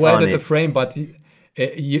on it. Yeah, I welded a frame, but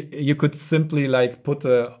you could simply like put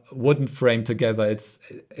a wooden frame together. It's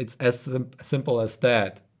as simple as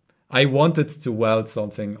that. I wanted to weld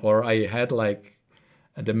something, or I had like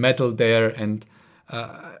the metal there, and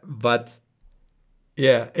but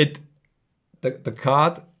yeah, the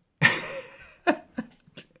card.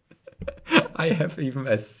 I have even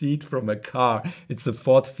a seat from a car. It's a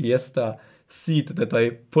Ford Fiesta seat that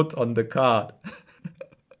I put on the card.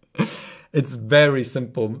 It's very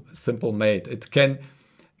simple made.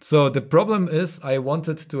 So the problem is I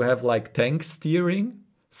wanted to have like tank steering.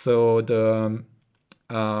 So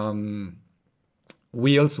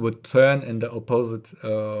wheels would turn in the opposite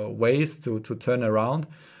ways to turn around.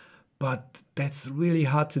 But that's really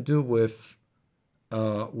hard to do with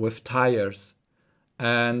tires,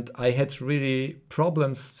 and I had really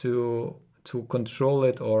problems to control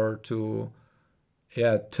it or to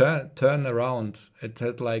turn around. It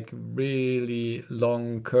had like really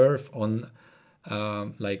long curve on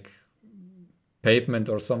like pavement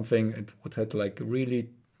or something. It would have like really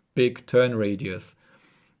big turn radius.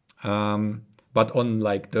 But on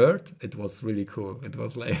like dirt, it was really cool. It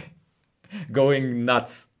was like going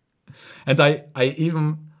nuts. And I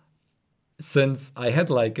even, since I had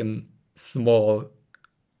like a small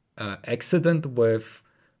accident with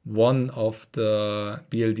one of the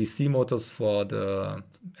BLDC motors for the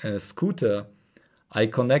scooter, I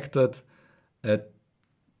connected a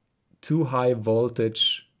too high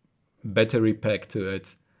voltage battery pack to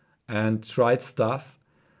it and tried stuff,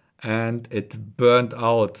 and it burned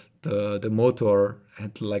out. The motor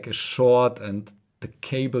had like a short and the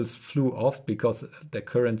cables flew off because the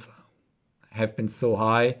currents have been so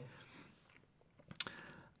high.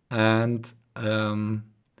 And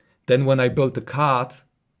then when I built the cart,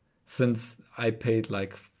 since I paid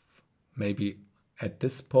like maybe at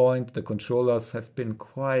this point, the controllers have been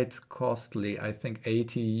quite costly. I think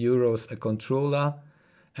 80 euros a controller,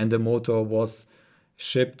 and the motor was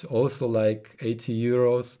shipped also like 80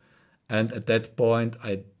 euros. And at that point,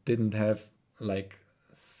 I didn't have like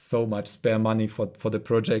so much spare money for the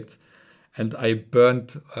project. And I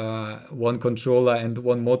burned one controller and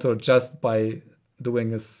one motor just by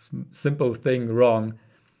doing a simple thing wrong.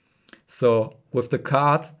 So with the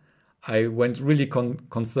cart, I went really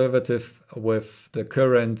conservative with the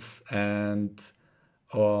currents and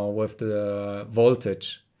with the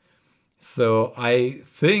voltage. So I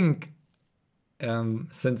think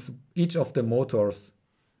since each of the motors,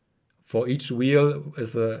 for each wheel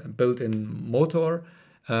is a built-in motor,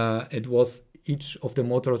 each of the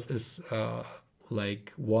motors is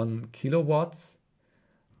like 1 kilowatts.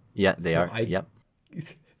 Yeah, they are. Yep.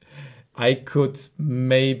 I could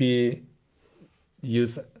maybe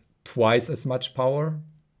use twice as much power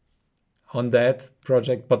on that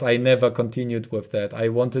project, but I never continued with that. I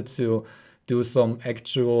wanted to do some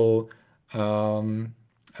actual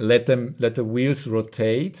let the wheels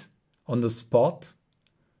rotate on the spot,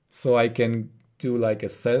 so I can do like a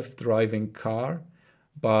self-driving car,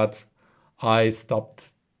 but I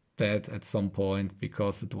stopped that at some point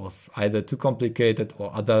because it was either too complicated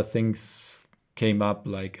or other things came up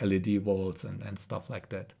like LED walls and stuff like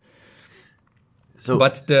that. So,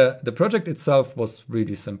 but the project itself was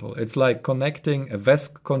really simple. It's like connecting a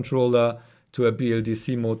VESC controller to a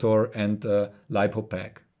BLDC motor and a LiPo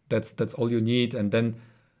pack. That's all you need, and then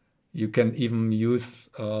you can even use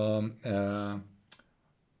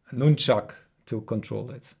nunchuck to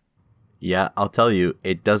control it. Yeah, I'll tell you,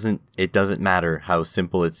 it doesn't matter how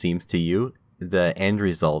simple it seems to you. The end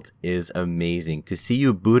result is amazing. To see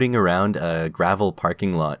you booting around a gravel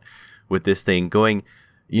parking lot with this thing going,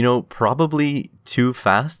 probably too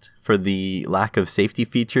fast for the lack of safety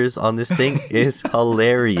features on this thing is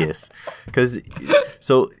hilarious.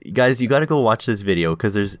 So guys, you got to go watch this video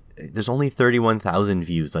because there's only 31,000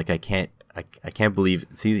 views. Like I can't believe,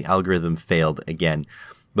 see, the algorithm failed again.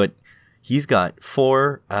 But he's got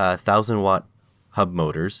 4 1,000-watt hub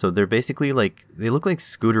motors. So they're basically they look like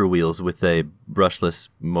scooter wheels with a brushless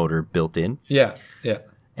motor built in. Yeah.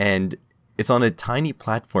 And it's on a tiny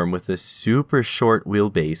platform with a super short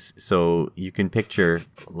wheelbase. So you can picture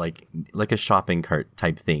like a shopping cart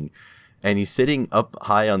type thing. And he's sitting up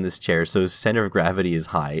high on this chair, so his center of gravity is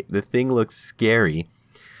high. The thing looks scary.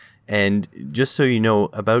 And just so you know,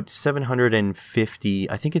 about 750,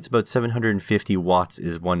 I think it's about 750 watts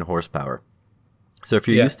is 1 horsepower. So if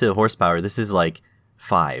you're used to horsepower, this is like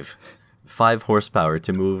 5 horsepower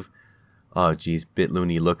to move. Oh, geez,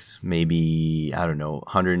 Bitluni looks maybe, I don't know,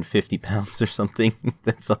 150 pounds or something.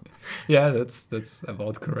 That's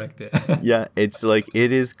about correct. Yeah. Yeah, it's like,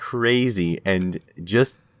 it is crazy. And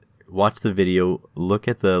just watch the video, look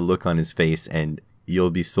at the look on his face, and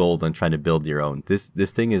you'll be sold on trying to build your own. This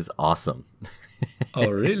thing is awesome. Oh,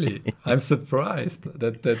 really? I'm surprised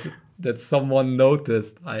that someone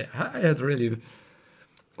noticed. I had really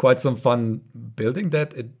quite some fun building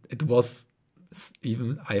that. It was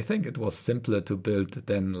even, I think it was simpler to build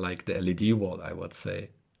than like the LED wall, I would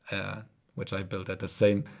say, which I built at the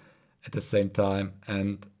same time.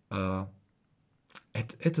 And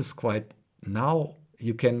it is quite, now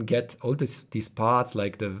you can get all these parts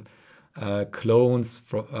like the clones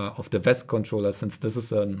of the VESC controller. Since this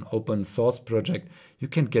is an open source project, you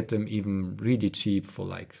can get them even really cheap for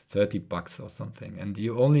like $30 or something, and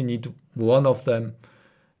you only need one of them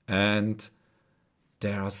And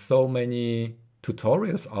there are so many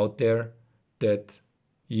tutorials out there that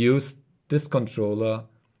use this controller,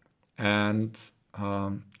 and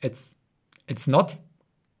it's not.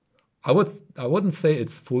 I wouldn't say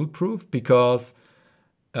it's foolproof, because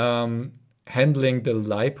handling the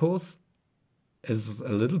lipos is a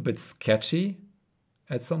little bit sketchy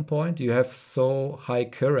at some point. You have so high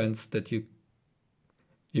currents that you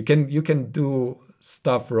can do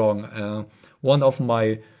stuff wrong. One of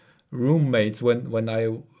my roommates, when I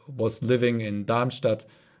was living in Darmstadt,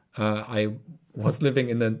 I was living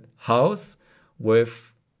in a house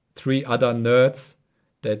with 3 other nerds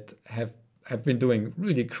that have been doing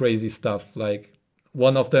really crazy stuff. Like,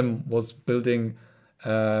 one of them was building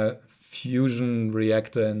a fusion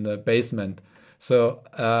reactor in the basement. So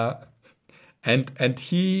and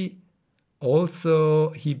he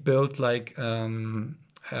built like an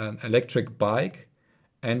electric bike,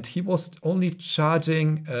 and he was only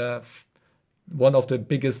charging one of the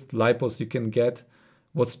biggest lipos you can get,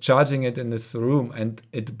 was charging it in his room, and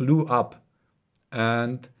it blew up.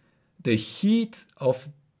 And the heat of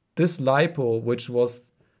this lipo, which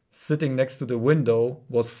was sitting next to the window,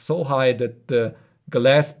 was so high that the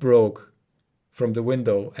glass broke from the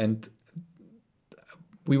window. And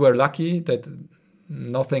we were lucky that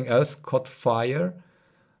nothing else caught fire,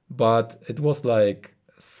 but it was like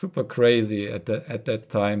super crazy at that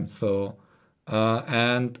time. So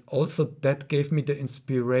and also that gave me the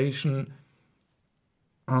inspiration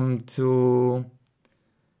to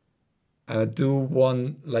do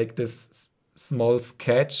one like this small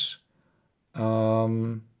sketch.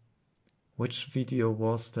 Which video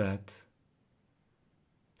was that?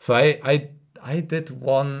 So I did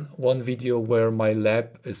one video where my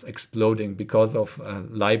lab is exploding because of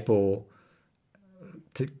lipo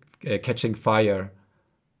catching fire.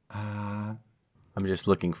 I'm just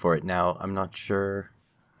looking for it now. I'm not sure.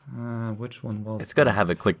 Which one was It's got to have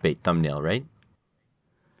a clickbait thumbnail, right?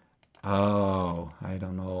 Oh, I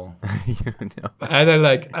don't know. You know. And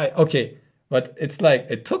okay, but it's like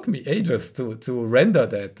it took me ages to render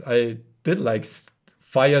that. I did like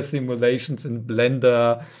fire simulations in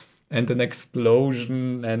Blender and an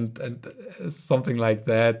explosion and something like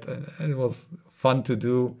that. It was fun to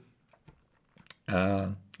do.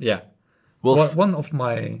 Yeah. One of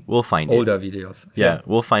my we'll find older videos. Yeah,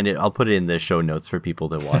 we'll find it. I'll put it in the show notes for people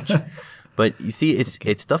to watch. But you see, it's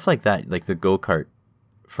stuff like that, like the go-kart,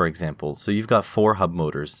 for example. So you've got 4 hub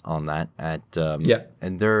motors on that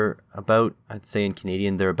and they're about, I'd say in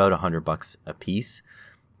Canadian, they're about $100 a piece.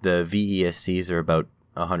 The VESCs are about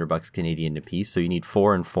 $100 Canadian a piece. So you need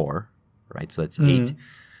 4 and 4, right? So that's 8.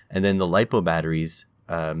 And then the lipo batteries,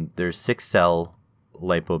 there's 6-cell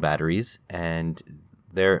lipo batteries, and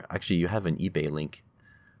they're actually, you have an eBay link.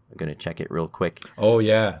 I'm going to check it real quick. Oh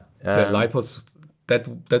yeah. The lipos,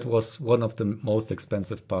 that was one of the most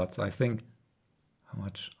expensive parts, I think. How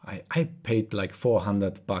much? I paid like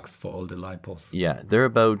 $400 for all the lipos. Yeah, they're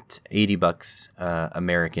about $80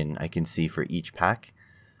 American, I can see, for each pack.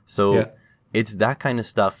 So it's that kind of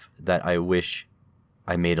stuff that I wish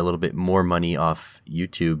I made a little bit more money off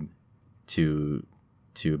YouTube to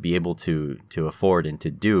be able to afford and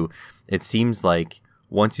to do. It seems like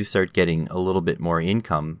once you start getting a little bit more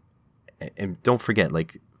income, and don't forget,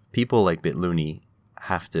 like, people like Bitluni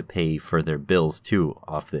have to pay for their bills too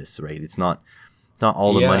off this, right? It's not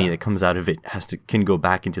all the money that comes out of it can go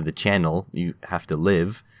back into the channel. You have to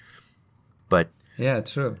live. But yeah,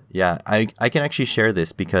 true. Yeah, I can actually share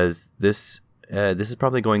this because this is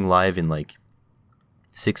probably going live in like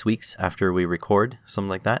 6 weeks after we record, something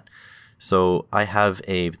like that. So I have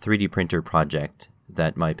a 3D printer project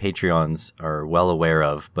that my Patreons are well aware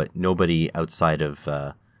of, but nobody outside of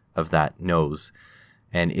that knows.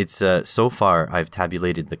 And it's so far I've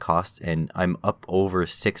tabulated the cost, and I'm up over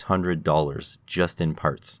 $600 just in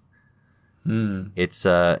parts. It's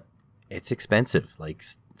expensive. Like,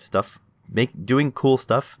 stuff, doing cool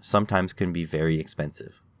stuff sometimes can be very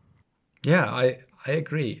expensive. Yeah, I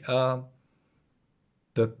agree.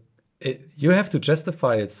 You have to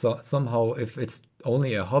justify it somehow if it's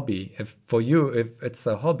only a hobby. If it's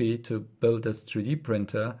a hobby to build this 3D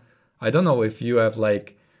printer, I don't know if you have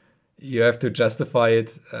you have to justify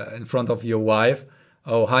it in front of your wife.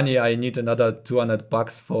 Oh, honey, I need another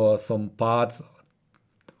 $200 for some parts,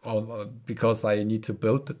 or because I need to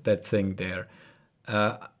build that thing there.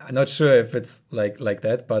 I'm not sure if it's like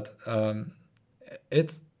that, but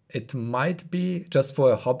it might be just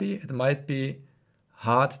for a hobby. It might be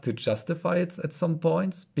hard to justify it at some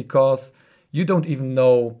points because you don't even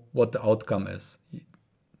know what the outcome is.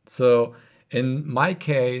 So in my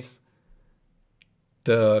case,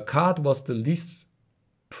 the card was the least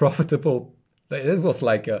profitable It was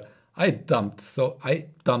like I dumped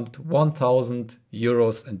 1,000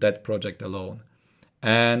 euros in that project alone,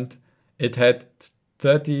 and it had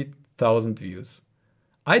 30,000 views.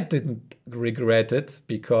 I didn't regret it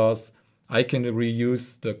because I can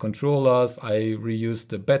reuse the controllers, I reuse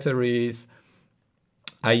the batteries,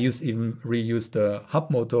 I even reuse the hub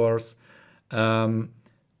motors.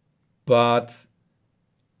 But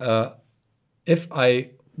if I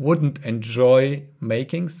wouldn't enjoy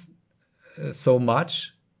making so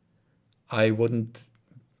much, I wouldn't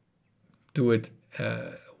do it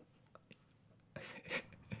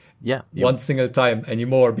one single time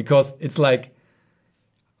anymore, because it's like,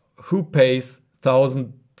 who pays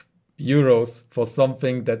 1,000 euros for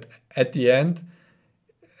something that at the end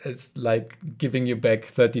it's like giving you back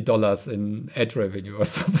 $30 in ad revenue or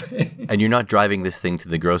something? And you're not driving this thing to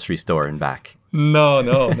the grocery store and back. No.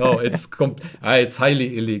 It's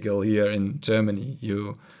highly illegal here in Germany.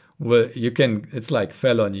 You can. It's like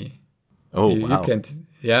felony. Oh, you, wow. You can't.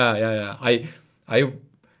 Yeah. I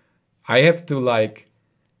have to like.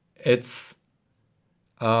 It's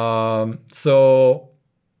so.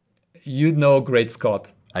 You know Great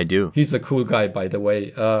Scott. I do. He's a cool guy, by the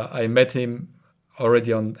way. I met him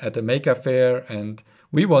already at the Maker Fair, and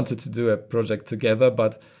we wanted to do a project together,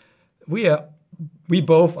 but we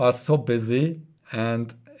both are so busy,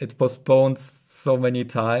 and it postponed so many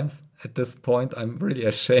times. At this point, I'm really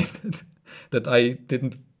ashamed that I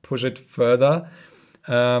didn't push it further.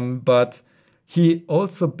 But he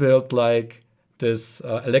also built like this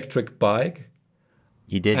electric bike.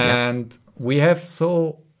 He did, and we have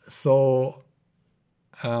so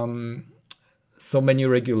many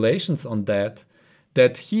regulations on that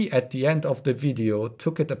he, at the end of the video,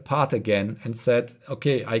 took it apart again and said,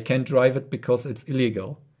 okay, I can't drive it because it's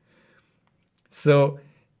illegal. So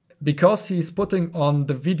because he's putting on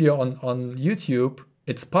the video on YouTube,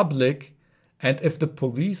 it's public, and if the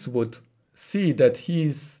police would see that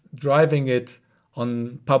he's driving it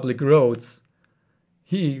on public roads,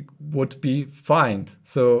 he would be fined.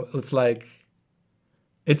 So it's like,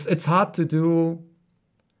 it's hard to do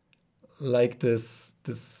like this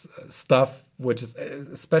stuff, which is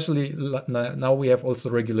especially now we have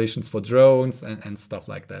also regulations for drones and stuff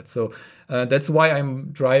like that. So that's why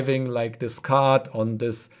I'm driving like this cart on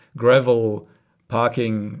this gravel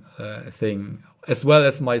parking thing, as well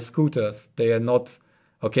as my scooters. They are not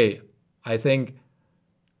okay. I think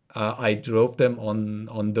I drove them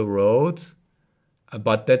on the road,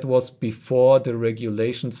 but that was before the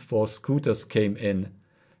regulations for scooters came in.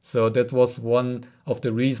 So that was one of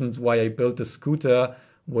the reasons why I built a scooter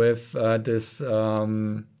with this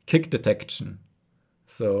kick detection.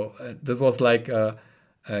 So that was like a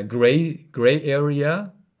gray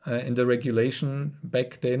area in the regulation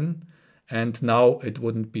back then, and now it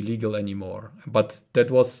wouldn't be legal anymore. But that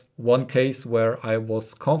was one case where I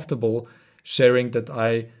was comfortable sharing that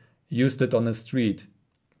I used it on the street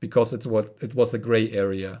because it was a gray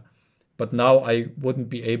area. But now I wouldn't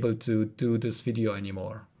be able to do this video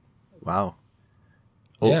anymore. Wow.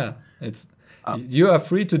 Oh. Yeah, you are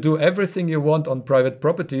free to do everything you want on private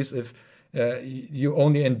properties if you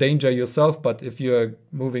only endanger yourself. But if you are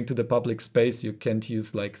moving to the public space, you can't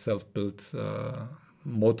use like self-built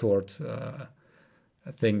motored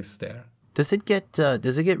things there. Does it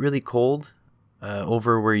get really cold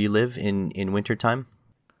over where you live in wintertime?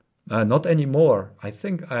 Not anymore. I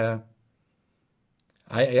think I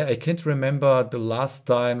can't remember the last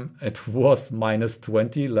time it was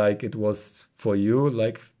 -20 like it was for you,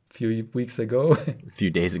 like a few weeks ago. A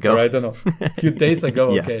few days ago. Or I don't know. A few days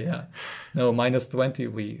ago. Yeah. Okay, yeah. No, -20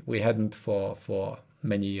 we hadn't for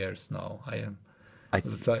many years now.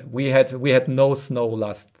 We had no snow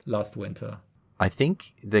last winter. I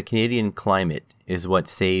think the Canadian climate is what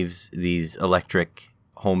saves these electric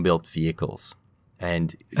home-built vehicles.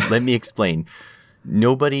 And let me explain.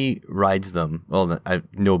 Nobody rides them. Well,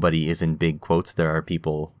 nobody is in big quotes. There are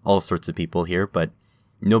people, all sorts of people here, but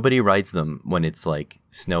nobody rides them when it's like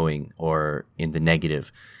snowing or in the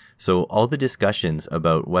negative. So all the discussions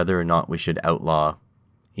about whether or not we should outlaw,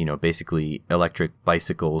 basically electric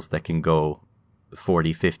bicycles that can go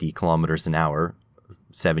 40, 50 kilometers an hour,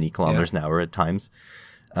 70 kilometers an hour at times,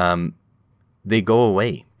 they go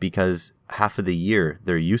away because half of the year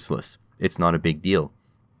they're useless. It's not a big deal.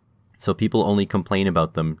 So people only complain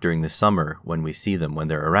about them during the summer when we see them, when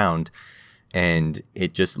they're around, and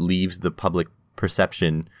it just leaves the public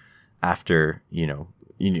perception after,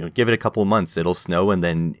 give it a couple of months, it'll snow and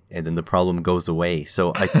then the problem goes away.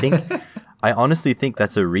 So I honestly think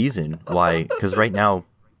that's a reason why, because right now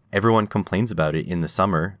everyone complains about it in the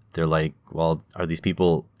summer. They're like, well, are these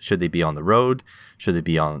people, should they be on the road? Should they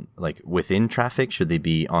be on, like, within traffic? Should they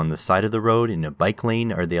be on the side of the road in a bike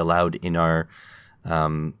lane? Are they allowed in our,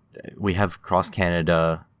 we have cross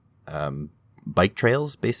Canada bike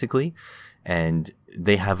trails, basically, and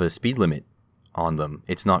they have a speed limit on them.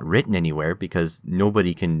 It's not written anywhere because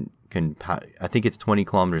nobody can I think it's 20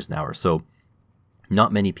 kilometers an hour. So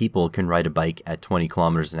not many people can ride a bike at 20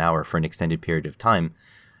 kilometers an hour for an extended period of time,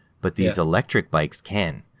 but these electric bikes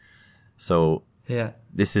can. So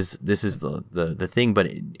this is the thing, but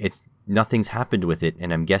it's nothing's happened with it,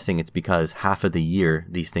 and I'm guessing it's because half of the year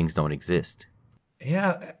these things don't exist.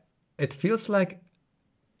 Yeah, it feels like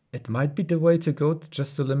it might be the way to go,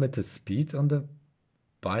 just to limit the speed on the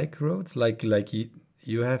bike roads, like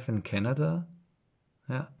you have in Canada.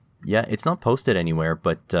 Yeah, it's not posted anywhere,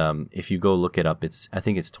 but if you go look it up, I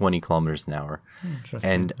think it's 20 kilometers an hour.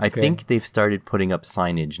 And I think they've started putting up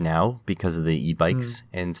signage now because of the e-bikes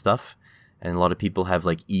and stuff. And a lot of people have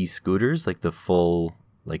like e-scooters, like the full,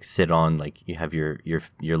 like sit on, like you have your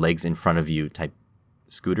legs in front of you type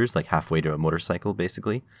scooters, like halfway to a motorcycle,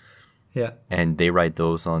 basically. Yeah. And they ride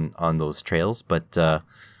those on those trails. But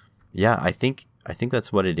yeah, I think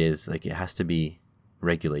that's what it is. Like, it has to be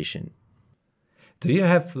regulation. Do you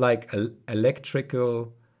have like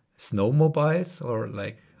electrical snowmobiles, or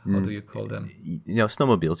like, how do you call them?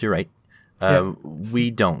 Snowmobiles, you're right.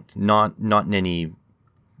 We don't. Not in any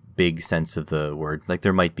big sense of the word. Like,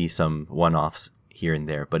 there might be some one-offs here and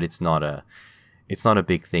there, but it's not a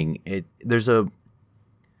big thing. There's a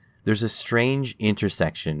strange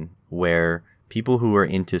intersection where people who are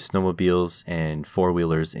into snowmobiles and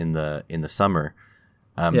four-wheelers in the summer,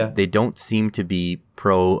 they don't seem to be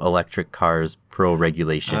pro-electric cars,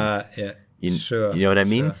 pro-regulation. Sure. You know what I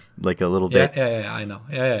mean? Sure. Like a little bit. Yeah, I know.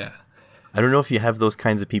 Yeah. I don't know if you have those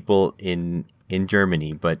kinds of people in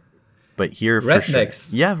Germany, but here rednecks. For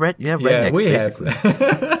sure. Yeah, rednecks, we basically.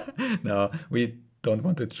 Have. No, we don't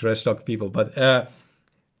want to trash talk people, but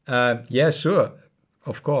yeah, sure.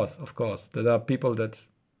 Of course. There are people that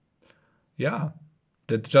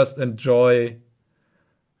just enjoy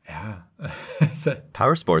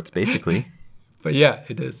power sports, basically. But yeah,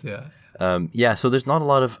 it is, so there's not a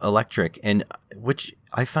lot of electric, and which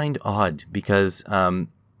I find odd because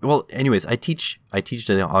anyways, I teach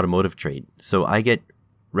the automotive trade, so I get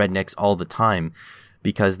rednecks all the time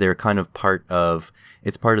because they're kind of part of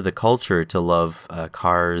the culture to love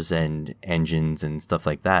cars and engines and stuff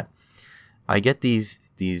like that. I get these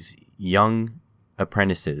young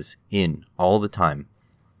apprentices in all the time,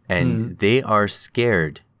 and they are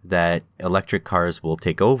scared that electric cars will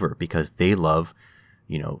take over because they love,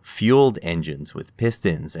 fueled engines with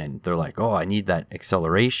pistons, and they're like, oh, I need that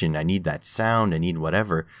acceleration, I need that sound, I need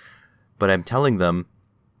whatever. But I'm telling them,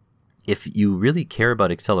 if you really care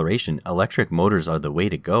about acceleration, electric motors are the way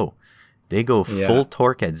to go. They go full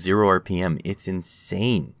torque at 0 RPM. It's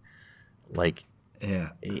insane.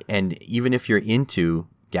 And even if you're into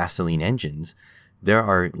gasoline engines, there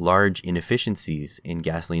are large inefficiencies in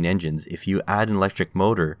gasoline engines. If you add an electric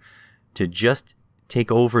motor to just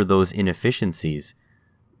take over those inefficiencies,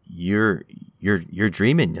 you're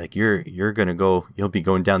dreaming. Like, you're gonna go. You'll be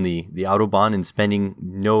going down the autobahn and spending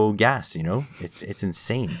no gas. It's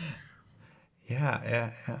insane.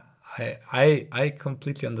 Yeah. I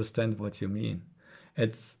completely understand what you mean.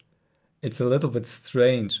 It's a little bit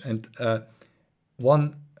strange, and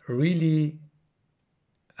one really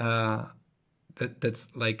that's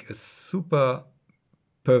like a super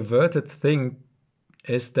perverted thing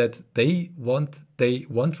is that they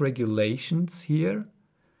want regulations here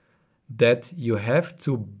that you have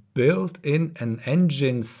to build in an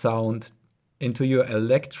engine sound into your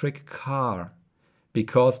electric car,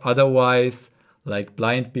 because otherwise, like,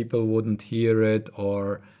 blind people wouldn't hear it,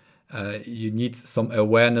 or you need some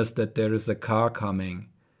awareness that there is a car coming.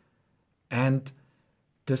 And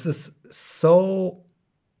this is so,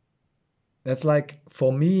 that's like,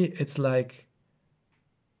 for me, it's like,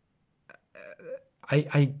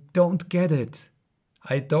 I don't get it.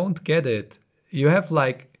 You have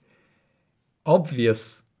like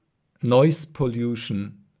obvious noise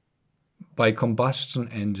pollution by combustion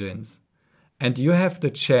engines, and you have the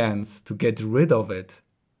chance to get rid of it.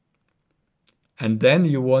 And then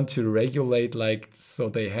you want to regulate, like, so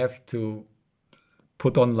they have to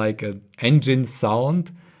put on like an engine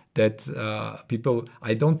sound that people,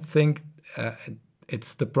 I don't think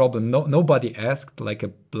it's the problem. Nobody asked like a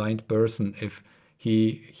blind person if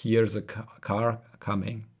he hears a car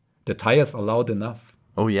coming. The tires are loud enough.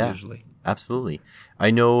 Oh yeah, usually. Absolutely.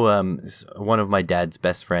 I know one of my dad's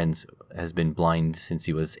best friends has been blind since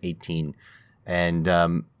he was 18,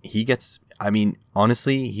 and he gets I mean,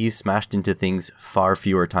 honestly, he's smashed into things far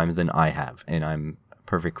fewer times than I have, and I'm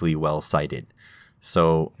perfectly well sighted.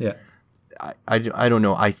 So Yeah. I don't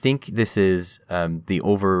know. I think this is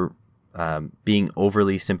being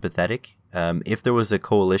overly sympathetic. If there was a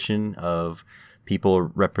coalition of people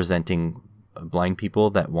representing blind people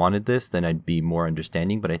that wanted this, then I'd be more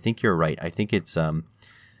understanding. But I think you're right. I think it's the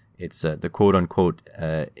quote unquote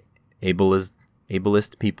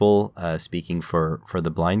ableist people speaking for the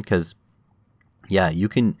blind, because yeah, you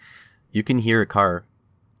can hear a car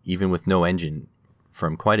even with no engine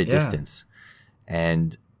from quite a distance.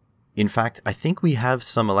 And in fact, I think we have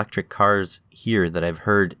some electric cars here that I've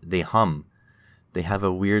heard they hum. They have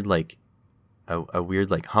a weird like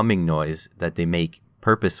humming noise that they make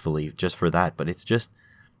purposefully just for that, but it's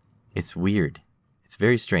weird. It's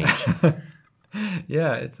very strange.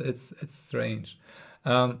 Yeah, it's strange.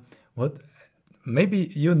 What maybe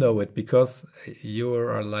you know it because you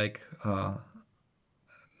are like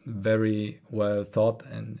very well thought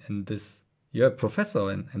in this. You're a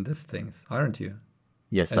professor in these things, aren't you?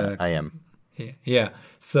 Yes, I am. Yeah.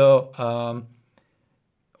 So,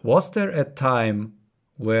 was there a time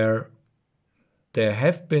where there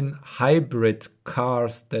have been hybrid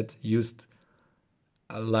cars that used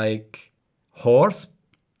like horses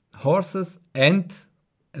and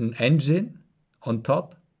an engine on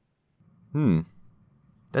top?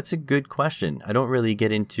 That's a good question. I don't really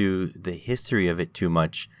get into the history of it too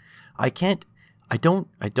much. I don't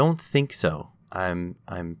think so. I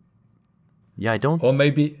don't. Or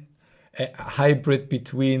maybe a hybrid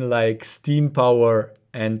between like steam power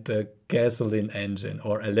and a gasoline engine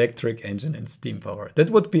or electric engine and steam power. That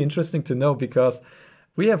would be interesting to know because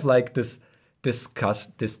we have like this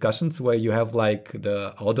discussions where you have like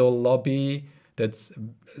the auto lobby that's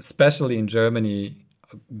especially in Germany.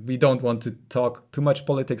 We don't want to talk too much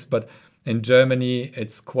politics, but in Germany,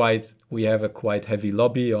 we have a quite heavy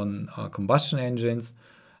lobby on combustion engines.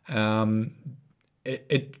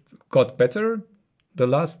 It got better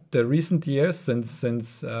the recent years since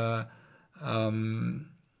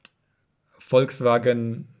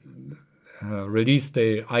Volkswagen released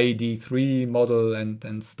their ID.3 model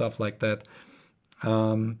and stuff like that.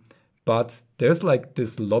 But there's like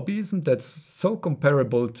this lobbyism that's so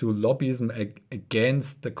comparable to lobbyism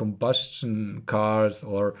against the combustion cars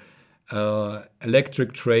or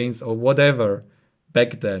electric trains or whatever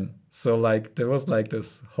back then. So like there was like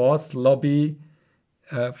this horse lobby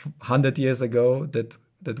 100 years ago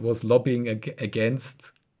that was lobbying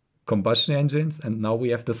against combustion engines, and now we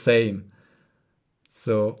have the same.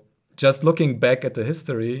 So just looking back at the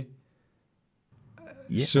history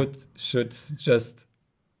should just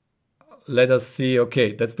let us see,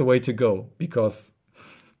 okay, that's the way to go, because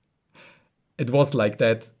it was like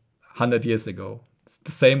that 100 years ago. It's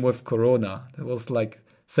the same with Corona. There was like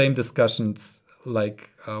same discussions like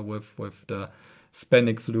with the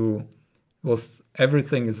Hispanic flu.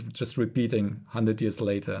 Everything is just repeating 100 years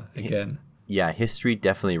later again. Yeah, history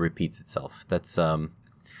definitely repeats itself. That's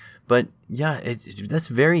but yeah, that's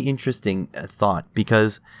very interesting thought,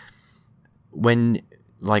 because when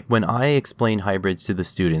I explain hybrids to the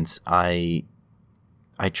students, I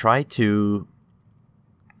try to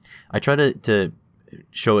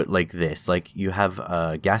show it like this. Like you have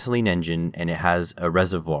a gasoline engine and it has a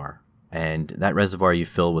reservoir, and that reservoir you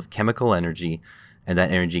fill with chemical energy, and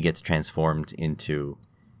that energy gets transformed into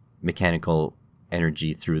mechanical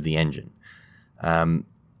energy through the engine.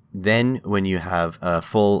 Then when you have a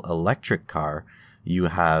full electric car, you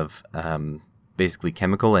have basically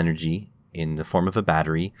chemical energy in the form of a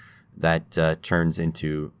battery that turns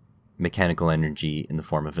into mechanical energy in the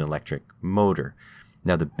form of an electric motor.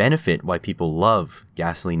 Now, the benefit why people love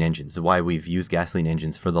gasoline engines, why we've used gasoline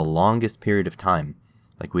engines for the longest period of time,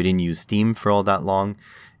 like we didn't use steam for all that long,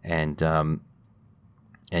 and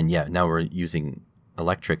yeah, now we're using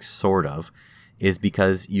electric sort of, is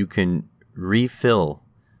because you can refill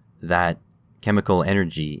that chemical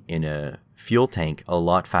energy in a fuel tank a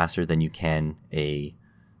lot faster than you can a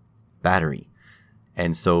battery.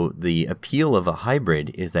 And so the appeal of a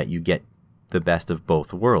hybrid is that you get the best of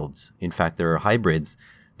both worlds. In fact, there are hybrids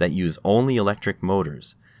that use only electric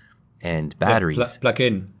motors and batteries.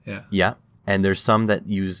 Plug-in, yeah. Yeah, and there's some that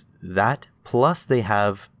use that, plus they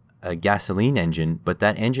have a gasoline engine, but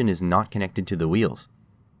that engine is not connected to the wheels.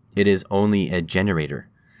 It is only a generator.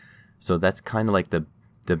 So that's kind of like the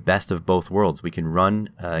best of both worlds. We can run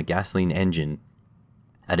a gasoline engine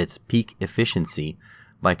at its peak efficiency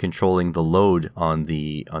by controlling the load on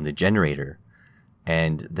the generator,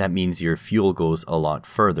 and that means your fuel goes a lot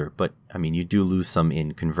further. But I mean, you do lose some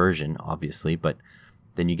in conversion, obviously, but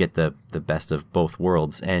then you get the best of both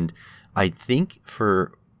worlds. And I think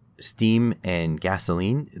for steam and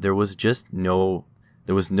gasoline, there was no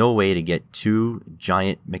way to get two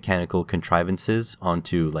giant mechanical contrivances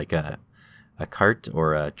onto like a cart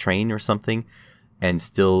or a train or something and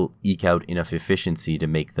still eke out enough efficiency to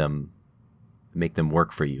make them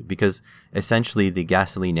work for you, because essentially the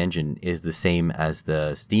gasoline engine is the same as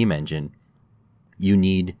the steam engine. You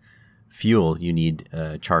need fuel, you need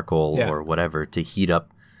charcoal or whatever to heat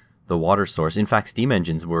up the water source. In fact, steam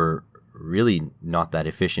engines were really not that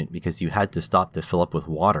efficient because you had to stop to fill up with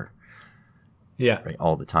water. Yeah. Right,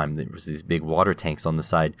 all the time. There was these big water tanks on the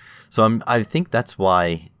side. So I think that's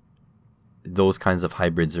why those kinds of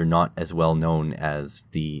hybrids are not as well known as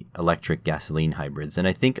the electric gasoline hybrids. And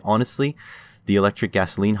I think, honestly, the electric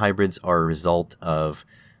gasoline hybrids are a result of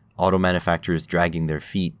auto manufacturers dragging their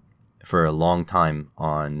feet for a long time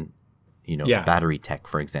on, battery tech,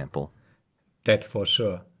 for example. That for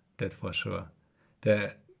sure. It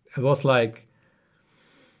was like,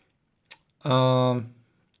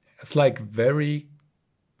 it's like very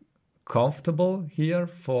comfortable here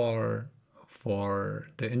for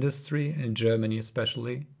the industry in Germany,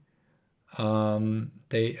 especially.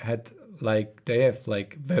 They have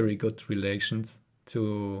very good relations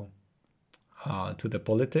to the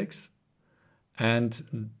politics,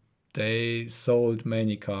 and they sold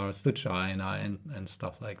many cars to China and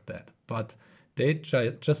stuff like that. But they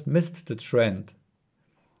just missed the trend.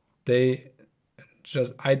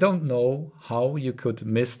 I don't know how you could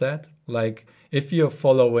miss that. Like, if you're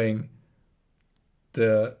following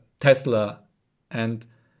the Tesla, and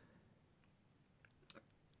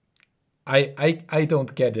I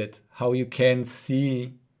don't get it, how you can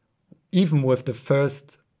see, even with the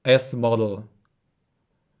first S model,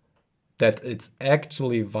 that it's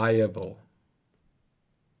actually viable.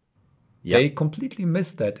 Yep. They completely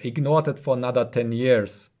missed that, ignored it for another 10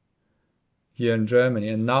 years here in Germany.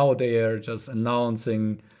 And now they are just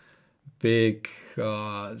announcing big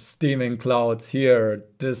steaming clouds here.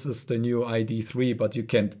 This is the new ID3, but you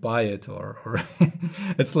can't buy it. Or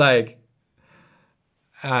it's like,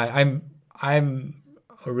 I'm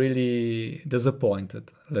really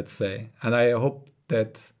disappointed, let's say. And I hope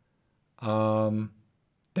that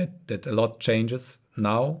that a lot changes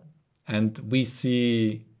now, and we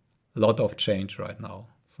see a lot of change right now.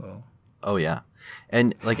 So. Oh yeah,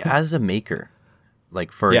 and like as a maker,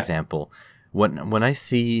 like for example, when I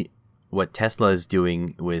see what Tesla is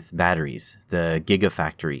doing with batteries, the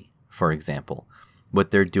Gigafactory, for example,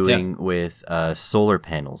 what they're doing with solar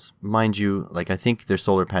panels, mind you, like I think their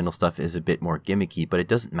solar panel stuff is a bit more gimmicky, but it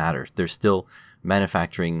doesn't matter. They're still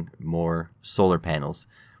manufacturing more solar panels.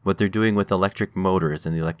 What they're doing with electric motors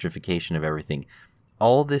and the electrification of everything,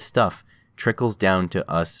 all this stuff trickles down to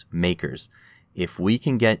us makers. If we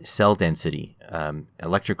can get cell density,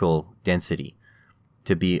 electrical density,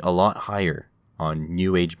 to be a lot higher on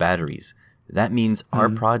new age batteries, that means our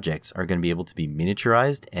projects are going to be able to be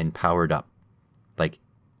miniaturized and powered up, like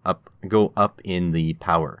go up in the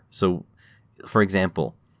power. So, for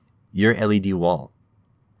example, your LED wall,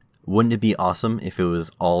 wouldn't it be awesome if it was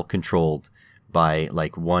all controlled by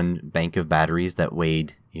like one bank of batteries that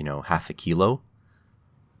weighed, half a kilo?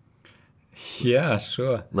 Yeah,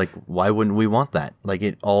 sure. Like, why wouldn't we want that? Like,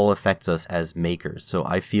 it all affects us as makers. So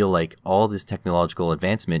I feel like all this technological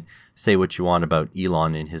advancement, say what you want about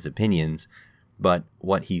Elon and his opinions, but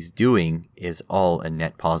what he's doing is all a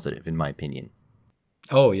net positive, in my opinion.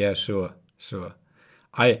 Oh yeah, sure.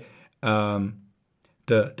 I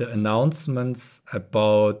the announcements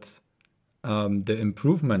about the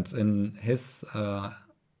improvements in his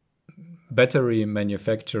battery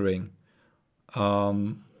manufacturing,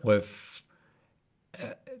 with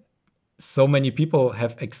so many people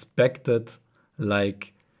have expected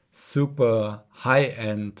like super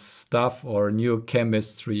high-end stuff or new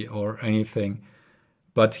chemistry or anything,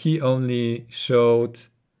 but he only showed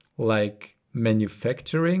like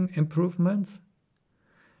manufacturing improvements.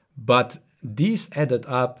 But these added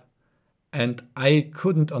up, and I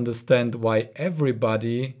couldn't understand why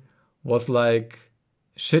everybody was like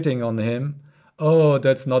shitting on him. Oh,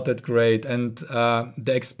 that's not that great, and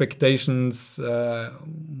the expectations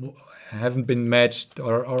haven't been matched,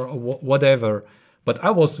 or whatever. But I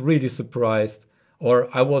was really surprised, or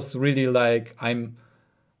I was really like,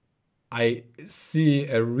 I see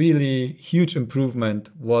a really huge improvement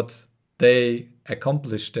what they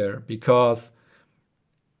accomplished there, because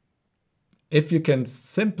if you can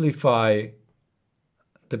simplify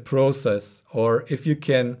the process, or if you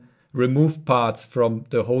can remove parts from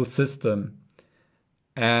the whole system,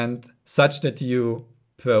 and such that you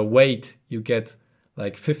per weight you get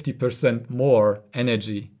like 50% more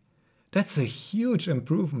energy, that's a huge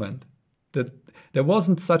improvement. that there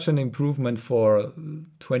wasn't such an improvement for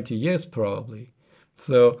 20 years probably.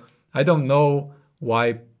 So I don't know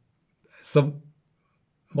why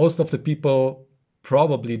most of the people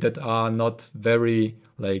probably that are not very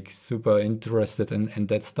like super interested in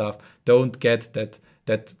that stuff don't get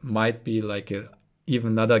that might be like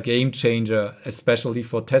even another game changer, especially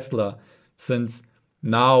for Tesla, since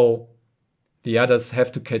now the others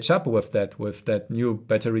have to catch up with that new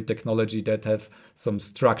battery technology that have some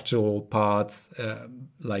structural parts,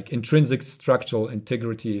 like intrinsic structural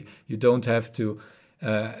integrity. You don't have to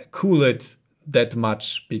cool it that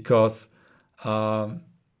much because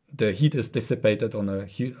the heat is dissipated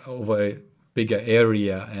over a bigger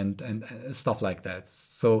area and stuff like that.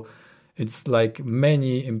 So it's like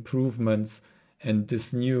many improvements in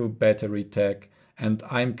this new battery tech. And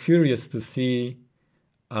I'm curious to see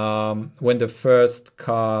when the first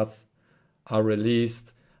cars are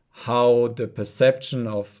released, how the perception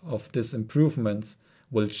of these improvements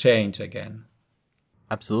will change again.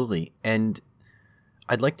 Absolutely. And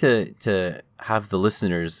I'd like to have the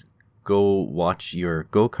listeners go watch your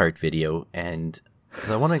go-kart video, and because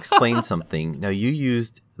I want to explain something. Now, you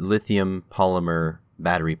used lithium polymer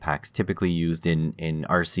battery packs typically used in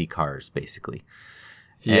RC cars, basically.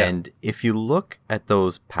 Yeah. And if you look at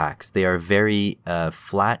those packs, they are very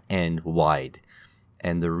flat and wide.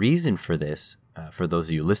 And the reason for this, for those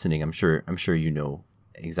of you listening, I'm sure you know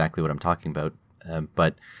exactly what I'm talking about.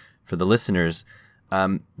 But for the listeners,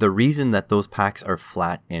 the reason that those packs are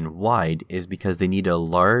flat and wide is because they need a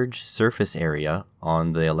large surface area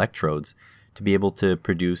on the electrodes to be able to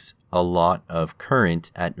produce a lot of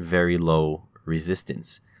current at very low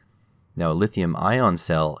resistance. Now, a lithium ion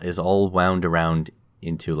cell is all wound around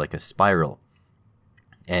into like a spiral.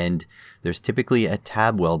 And there's typically a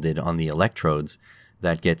tab welded on the electrodes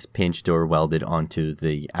that gets pinched or welded onto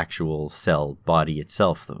the actual cell body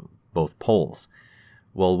itself, both poles.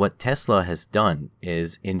 Well, what Tesla has done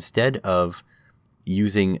is instead of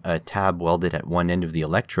using a tab welded at one end of the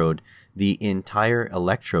electrode, the entire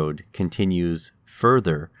electrode continues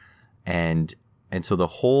further, and so the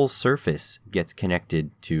whole surface gets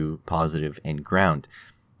connected to positive and ground.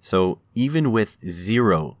 So even with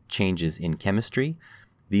zero changes in chemistry,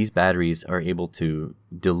 these batteries are able to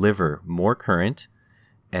deliver more current,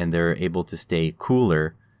 and they're able to stay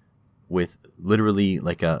cooler with literally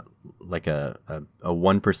like a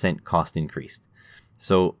 1% cost increase.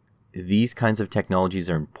 So these kinds of technologies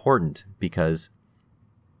are important because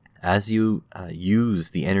as you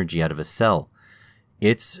use the energy out of a cell,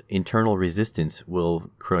 its internal resistance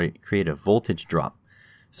will create a voltage drop.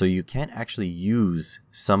 So you can't actually use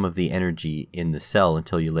some of the energy in the cell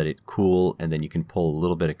until you let it cool, and then you can pull a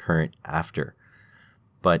little bit of current after.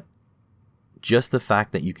 But just the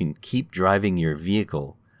fact that you can keep driving your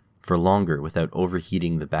vehicle for longer without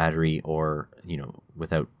overheating the battery, or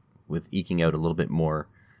with eking out a little bit more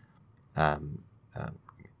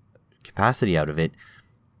capacity out of it,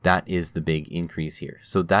 that is the big increase here.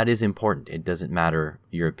 So that is important. It doesn't matter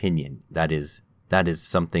your opinion. That is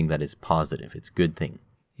something that is positive. It's a good thing.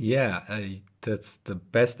 Yeah, that's the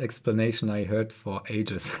best explanation I heard for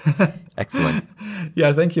ages. Excellent.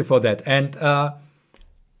 Yeah, thank you for that. And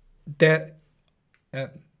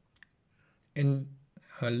in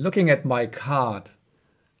looking at my card,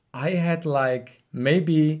 I had like,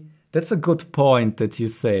 maybe that's a good point that you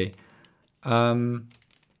say. There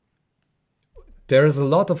is a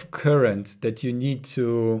lot of current that you need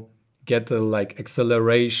to get a like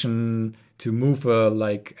acceleration to move a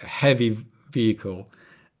like heavy vehicle.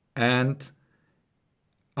 And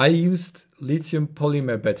I used lithium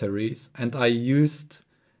polymer batteries, and I used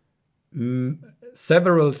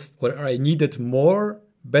several where I needed more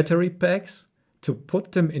battery packs to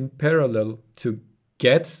put them in parallel to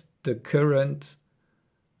get the current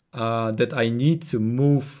that I need to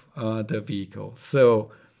move the vehicle.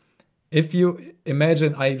 So if you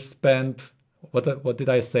imagine I spent, what did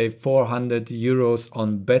I say, 400 euros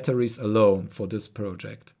on batteries alone for this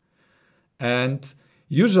project. And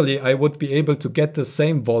usually I would be able to get the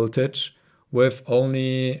same voltage with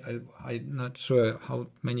only, I'm not sure how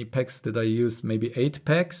many packs did I use, maybe 8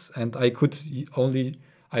 packs. And I could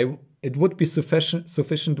it would be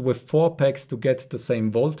sufficient with 4 packs to get the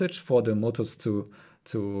same voltage for the motors to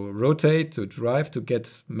rotate, to drive, to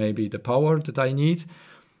get maybe the power that I need.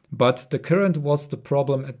 But the current was the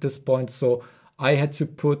problem at this point. So I had to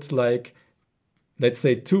put like, let's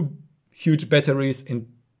say 2 huge batteries in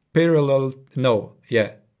parallel to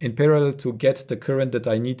get the current that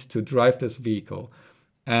I need to drive this vehicle.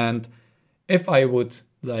 And if I would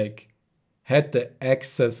like had the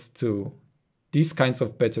access to these kinds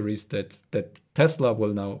of batteries that Tesla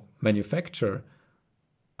will now manufacture,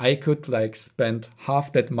 I could like spend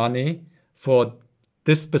half that money for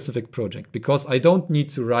this specific project, because I don't need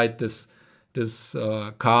to write this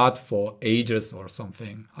card for ages or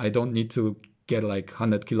something. I don't need to get like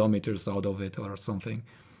 100 kilometers out of it or something.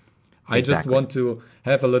 I just Exactly. want to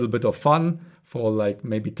have a little bit of fun for like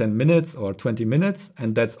maybe 10 minutes or 20 minutes,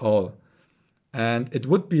 and that's all. And it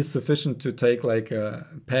would be sufficient to take like a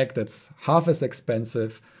pack that's half as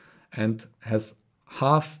expensive and has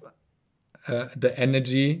half the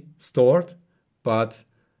energy stored, but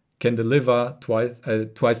can deliver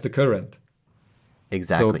twice the current. So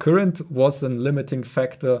Exactly. current was a limiting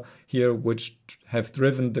factor here, which have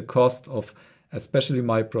driven the cost of especially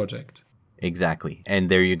my project. Exactly. And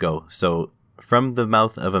there you go. So from the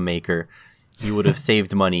mouth of a maker, he would have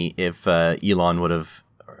saved money if Elon would have,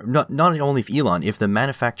 not only if Elon, if the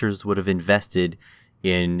manufacturers would have invested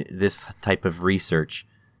in this type of research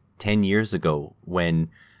 10 years ago, when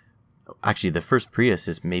actually the first Prius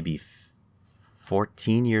is maybe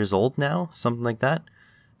 14 years old now, something like that.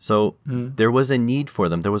 So there was a need for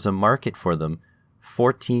them. There was a market for them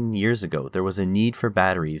 14 years ago. There was a need for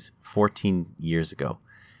batteries 14 years ago.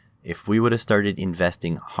 If we would have started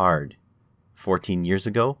investing hard 14 years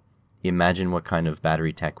ago, imagine what kind of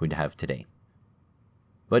battery tech we'd have today.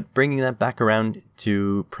 But bringing that back around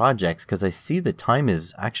to projects, because I see the time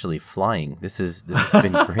is actually flying. This has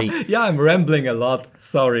been great. Yeah, I'm rambling a lot.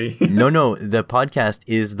 Sorry. No, the podcast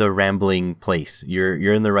is the rambling place.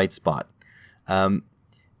 You're in the right spot. I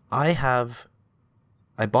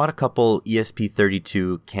bought a couple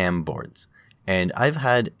ESP32 cam boards, and I've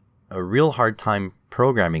had a real hard time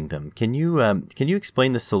programming them. Can you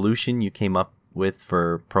explain the solution you came up with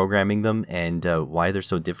for programming them, and why they're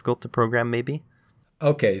so difficult to program, maybe?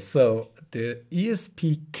 Okay, so the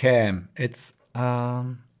ESP cam, it's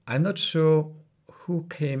I'm not sure who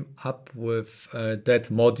came up with that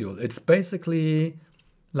module. It's basically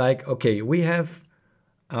like, okay, we have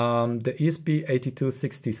the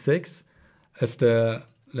ESP8266 as the,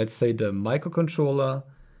 let's say, the microcontroller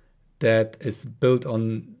that is built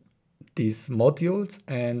on these modules,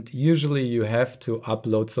 and usually you have to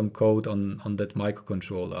upload some code on that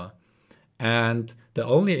microcontroller. And the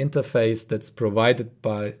only interface that's provided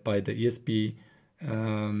by the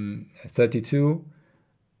ESP32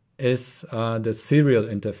 is the serial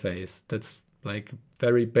interface. That's like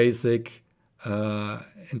very basic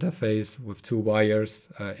interface with two wires,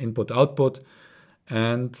 input-output.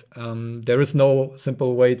 And there is no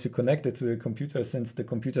simple way to connect it to the computer, since the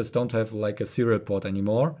computers don't have like a serial port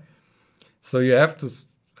anymore. So you have to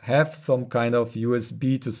have some kind of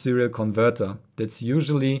USB to serial converter that's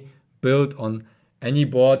usually built on any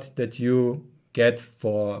board that you get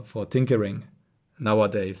for tinkering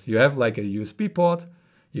nowadays. You have like a USB port,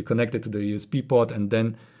 you connect it to the USB port, and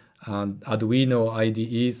then Arduino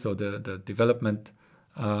IDE, so the development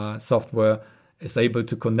software, is able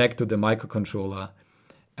to connect to the microcontroller.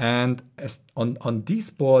 And on these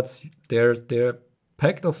boards, they're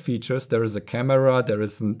packed of features. There is a camera, there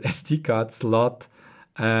is an SD card slot,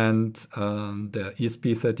 and the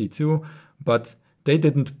ESP32, but they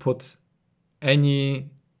didn't put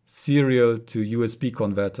any serial to USB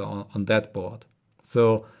converter on that board.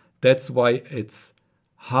 So that's why it's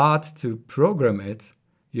hard to program it.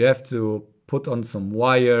 You have to put on some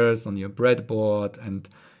wires on your breadboard and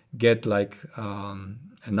get like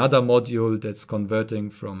another module that's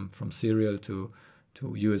converting from serial to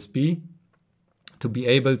USB to be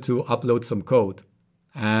able to upload some code.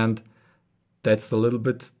 And that's a little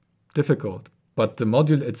bit difficult. But the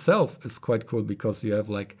module itself is quite cool, because you have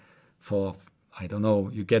like for, I don't know,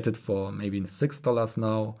 you get it for maybe $6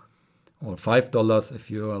 now or $5 if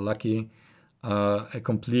you are lucky, a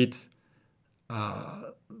complete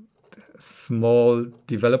small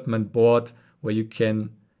development board where you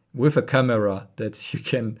can, with a camera, that you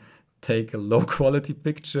can take a low quality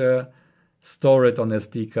picture, store it on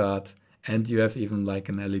SD card, and you have even like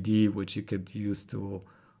an LED which you could use to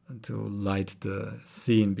light the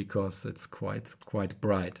scene, because it's quite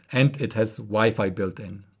bright, and it has Wi-Fi built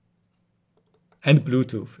in and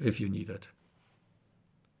Bluetooth if you need it.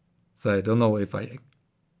 So I don't know if I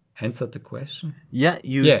answered the question. Yeah,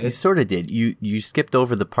 you sort of did. You skipped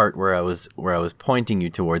over the part where I was pointing you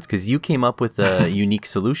towards, because you came up with a unique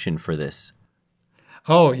solution for this.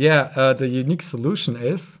 Oh yeah, the unique solution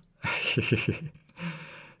is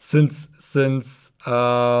since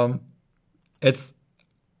it's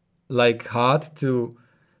like hard to,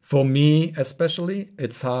 for me especially,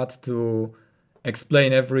 it's hard to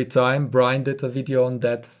explain every time. Brian did a video on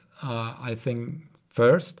that, I think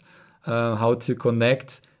first, how to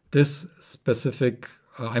connect this specific,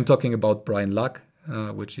 I'm talking about Brian Luck,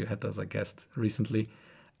 which you had as a guest recently.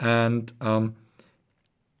 And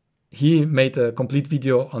he made a complete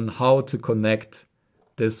video on how to connect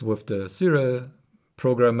this with the serial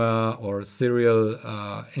programmer or serial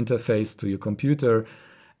interface to your computer.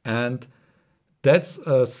 And that's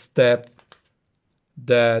a step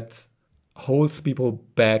that holds people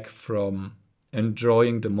back from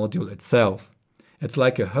enjoying the module itself. It's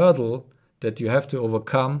like a hurdle that you have to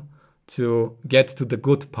overcome to get to the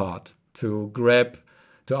good part, to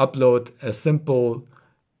upload a simple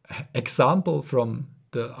example from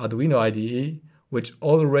the Arduino IDE, which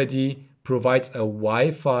already provides a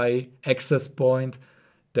Wi-Fi access point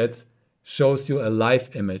that shows you a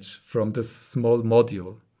live image from this small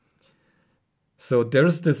module. So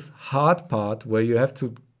there's this hard part where you have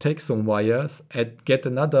to take some wires and get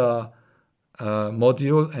another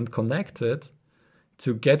module and connect it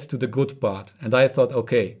to get to the good part. And I thought,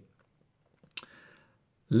 okay,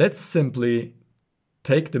 let's simply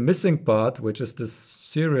take the missing part, which is this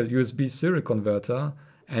serial USB serial converter,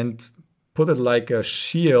 and put it like a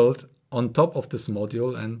shield on top of this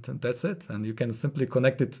module, and that's it. And you can simply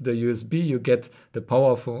connect it to the USB. You get the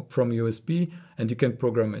power from USB, and you can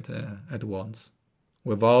program it at once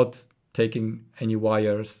without taking any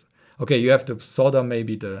wires. Okay, you have to solder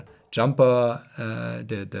maybe the jumper,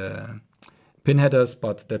 the pin headers,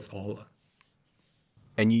 but that's all.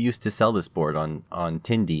 And you used to sell this board on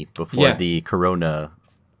Tindy before the Corona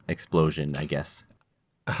explosion, I guess.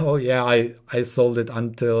 Oh yeah, I sold it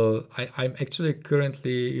until I'm actually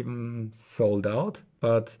currently even sold out,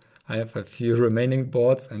 but I have a few remaining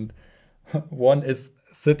boards, and one is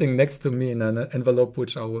sitting next to me in an envelope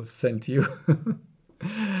which I will send you.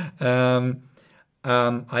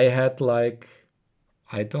 I had like,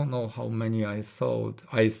 I don't know how many I sold.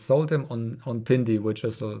 I sold them on Tindy, which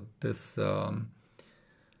is this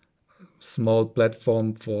small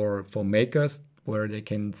platform for makers where they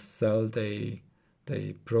can sell the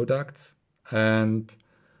products. And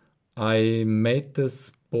I made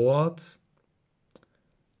this board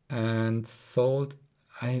and sold,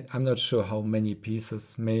 I'm not sure how many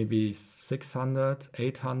pieces, maybe 600,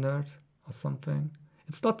 800 or something.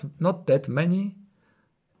 It's not that many,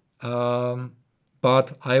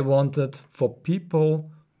 but I wanted for people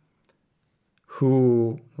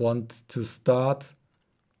who want to start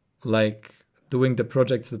like doing the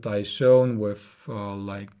projects that I shown with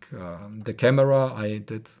the camera. I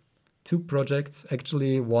did 2 projects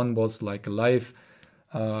actually. One was like a live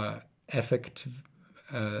effect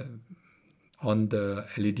on the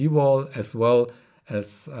LED wall, as well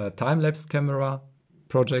as a time-lapse camera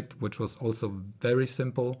project, which was also very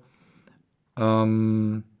simple.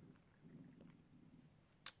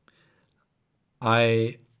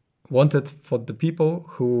 I wanted for the people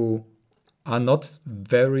who are not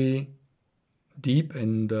very deep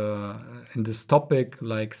in this topic,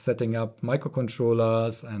 like setting up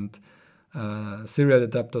microcontrollers and serial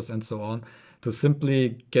adapters and so on, to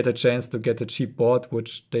simply get a chance to get a cheap board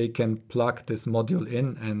which they can plug this module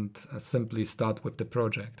in and simply start with the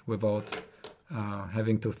project without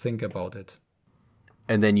having to think about it.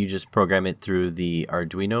 And then you just program it through the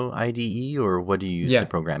Arduino IDE, or what do you use to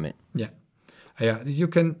program it? Yeah, you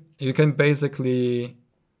can basically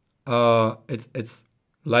it's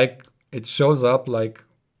like it shows up like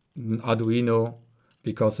an Arduino,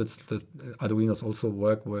 because it's the Arduinos also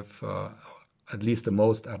work with at least the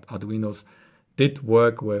most Arduinos did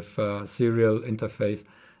work with serial interface.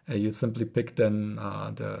 You simply pick then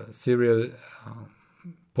the serial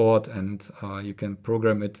port, and you can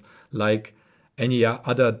program it like any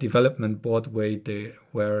other development board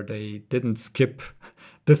where they didn't skip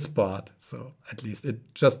this part. So at least it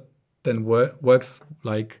just then works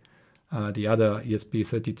like the other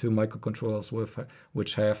ESP32 microcontrollers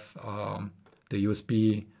which have the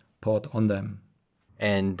USB port on them.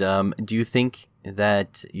 And do you think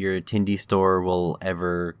that your Tindy store will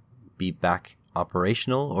ever be back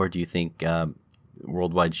operational, or do you think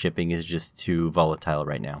worldwide shipping is just too volatile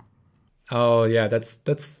right now? Oh yeah, that's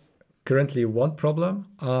currently one problem.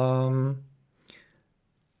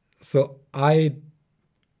 So I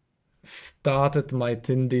started my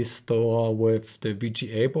Tindy store with the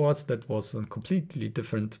VGA boards. That was a completely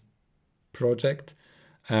different project,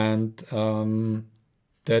 and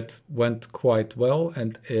that went quite well.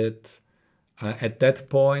 And it at that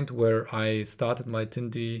point where I started my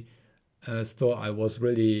Tindy store, I was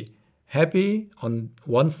really happy on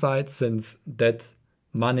one side, since that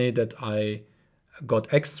money that I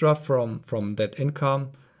got extra from that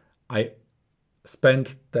income, I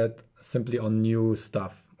spent that simply on new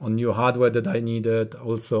stuff, on new hardware that I needed,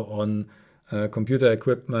 also on computer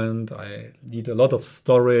equipment. I need a lot of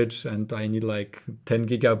storage, and I need like 10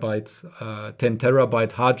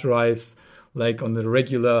 terabyte hard drives, like on the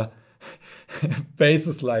regular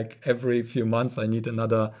basis. Like every few months, I need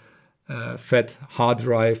another fat hard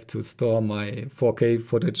drive to store my 4K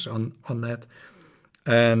footage on that.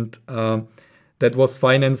 And that was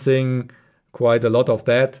financing quite a lot of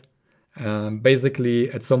that. Basically,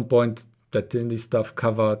 at some point, that indie stuff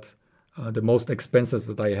covered the most expenses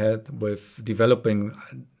that I had with developing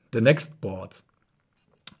the next board.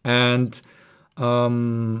 And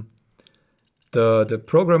the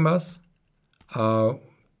programmers, I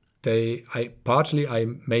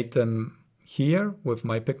made them here with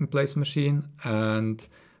my pick and place machine, and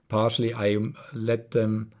partially I let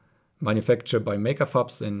them manufacture by maker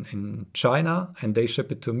fabs in China, and they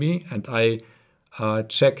ship it to me, and I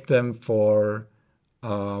check them for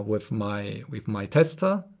with my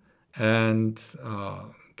tester, and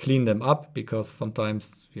clean them up, because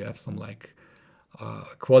sometimes you have some like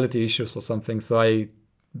quality issues or something. So I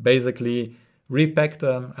basically repack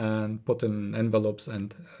them and put them in envelopes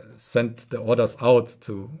and sent the orders out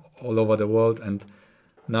to all over the world. And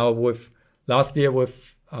now with last year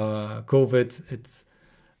with COVID, it's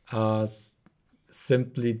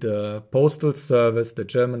simply the postal service, the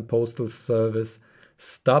German postal service,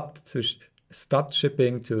 stopped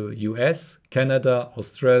shipping to US, Canada,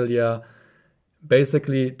 Australia.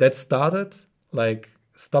 Basically, that started like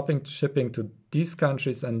stopping shipping to these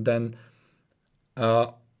countries, and then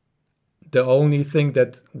the only thing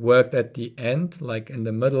that worked at the end, like in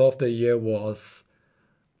the middle of the year, was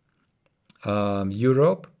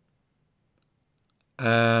Europe,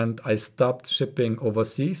 and I stopped shipping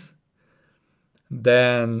overseas.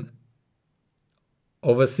 Then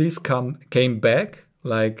overseas came back.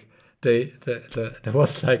 Like there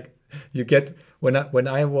was like, you get, when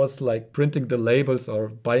I was like printing the labels or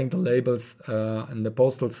buying the labels in the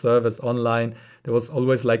postal service online, there was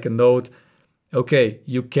always like a note, okay,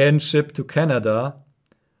 you can ship to Canada,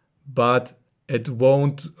 but it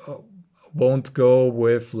won't go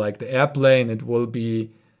with like the airplane. It will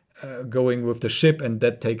be going with the ship, and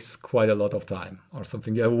that takes quite a lot of time or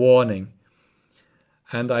something, a warning.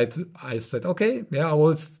 And I said, okay, yeah, I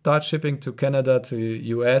will start shipping to Canada, to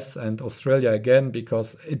US and Australia again,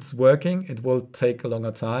 because it's working. It will take a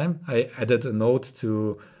longer time. I added a note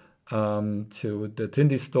to the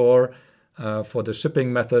Tindy store for the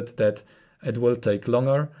shipping method that it will take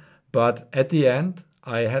longer. But at the end,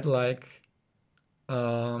 I had like,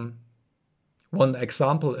 one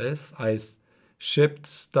example is I shipped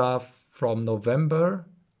stuff from November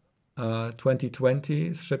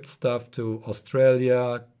 2020, shipped stuff to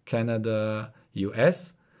Australia, Canada,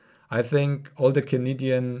 US. I think all the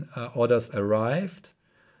Canadian orders arrived,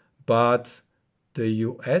 but the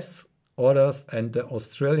US orders and the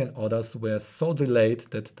Australian orders were so delayed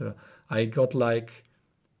that I got like,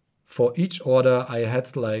 for each order, I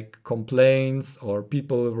had like complaints or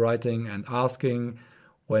people writing and asking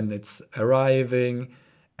when it's arriving.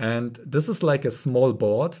 And this is like a small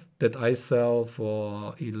board that I sell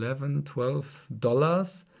for $11,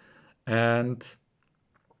 $12. And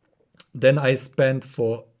then I spent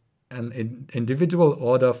for an individual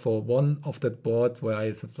order for one of that board where I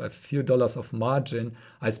have a few dollars of margin.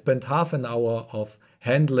 I spent half an hour of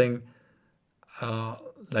handling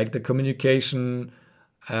like the communication.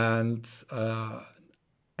 And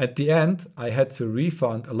at the end, I had to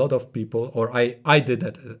refund a lot of people, or I did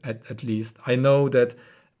that at least. I know that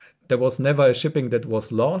there was never a shipping that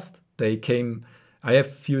was lost. I have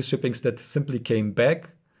few shippings that simply came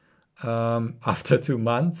back after 2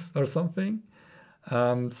 months or something.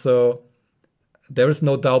 So there is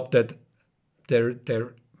no doubt that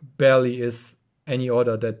there barely is any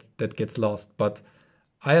order that gets lost. But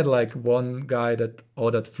I had like one guy that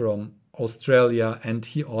ordered from Australia, and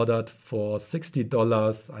he ordered for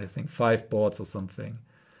 $60, I think 5 boards or something.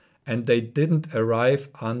 And they didn't arrive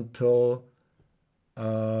until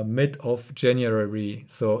mid of January.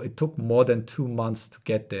 So it took more than 2 months to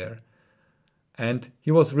get there. And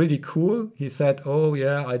he was really cool. He said, oh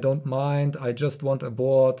yeah, I don't mind. I just want a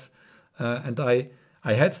board. And I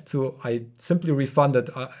simply refunded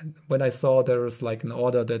when I saw there was like an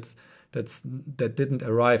order that didn't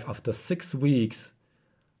arrive after 6 weeks.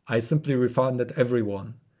 I simply refunded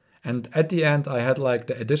everyone. And at the end, I had like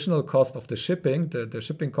the additional cost of the shipping, the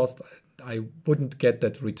shipping cost. I wouldn't get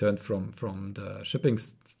that returned from the shipping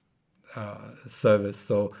service.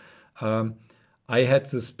 So I had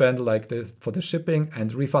to spend like this for the shipping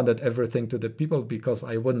and refunded everything to the people, because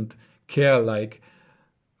I wouldn't care like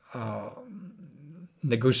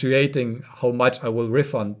negotiating how much I will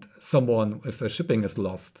refund someone if a shipping is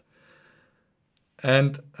lost.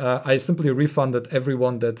 And I simply refunded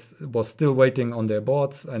everyone that was still waiting on their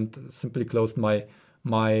boards, and simply closed my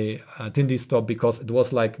Tindy store, because it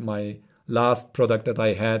was like my last product that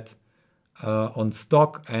I had on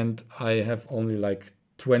stock and I have only like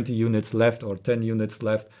 20 units left or 10 units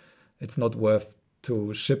left, it's not worth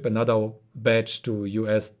to ship another batch to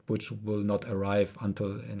US, which will not arrive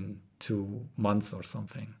until in 2 months or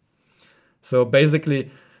something. So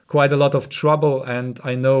basically quite a lot of trouble. And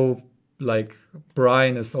I know like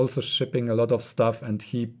Brian is also shipping a lot of stuff and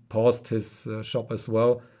he paused his shop as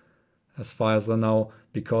well, as far as I know,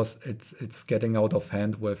 because it's getting out of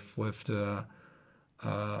hand with the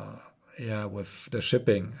with the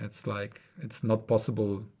shipping. It's like it's not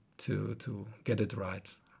possible to get it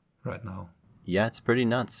right now. Yeah, it's pretty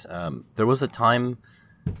nuts. There was a time,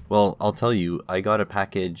 well, I'll tell you, I got a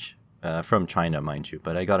package from China, mind you,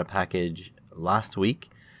 but I got a package last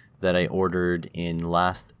week that I ordered in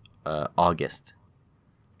last August.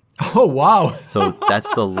 Oh, wow. So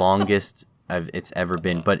that's the longest it's ever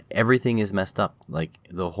been, but everything is messed up. Like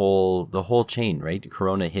the whole chain, right?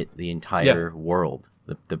 Corona hit the entire world.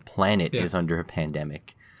 The planet is under a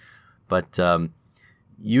pandemic. But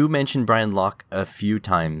you mentioned Brian Locke a few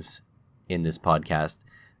times in this podcast.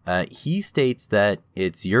 He states that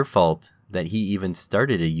it's your fault that he even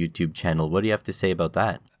started a YouTube channel. What do you have to say about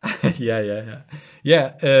that?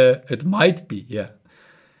 Yeah, it might be.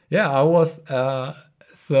 Yeah, I was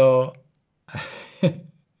so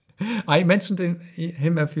I mentioned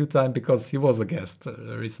him a few times because he was a guest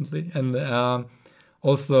recently, and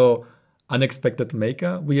also Unexpected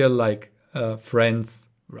Maker. We are like friends,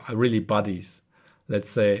 really buddies. Let's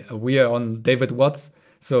say we are on David Watts.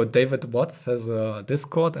 So David Watts has a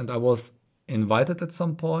Discord, and I was invited at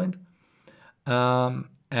some point, and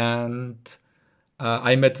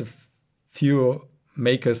I met a few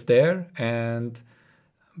makers there, and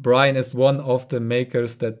Brian is one of the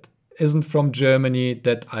makers that isn't from Germany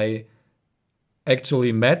that I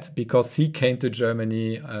actually met because he came to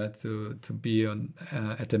Germany to be on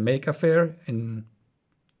at the Maker Fair in,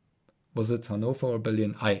 was it Hanover or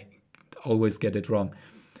Berlin? I always get it wrong.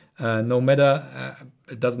 No matter,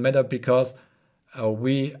 it doesn't matter because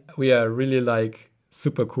we are really like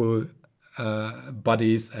super cool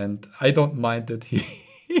buddies, and I don't mind that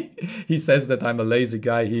he says that I'm a lazy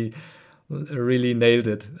guy. He really nailed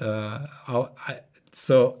it.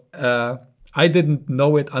 I didn't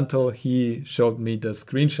know it until he showed me the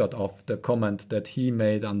screenshot of the comment that he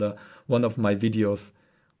made under one of my videos,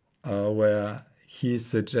 where he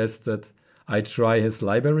suggested I try his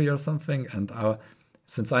library or something. And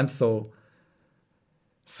since I'm so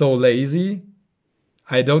lazy,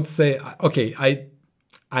 I don't say okay.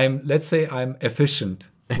 Let's say I'm efficient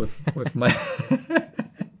with my.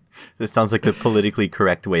 That sounds like the politically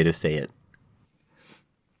correct way to say it.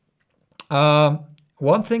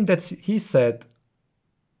 One thing that he said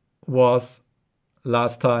was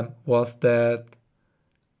last time was that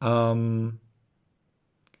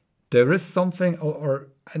there is something,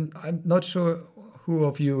 and I'm not sure who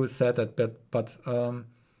of you said that, but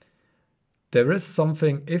there is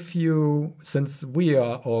something since we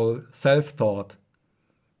are all self-taught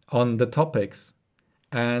on the topics,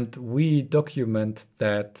 and we document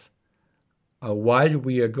that while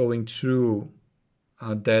we are going through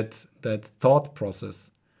that thought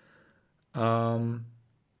process,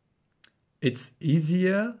 it's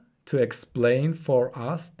easier to explain for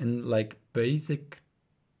us in like basic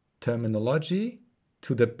terminology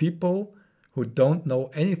to the people who don't know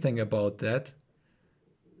anything about that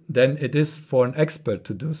than it is for an expert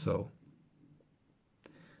to do so.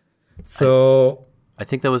 So I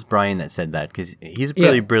think that was Brian that said that, because he's a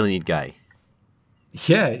really brilliant guy.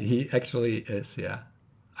 Yeah, he actually is. Yeah,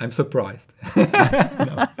 I'm surprised.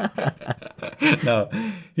 No,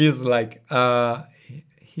 he's like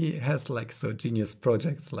he has like so genius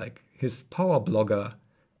projects, like his Power Blogger.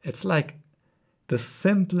 It's like the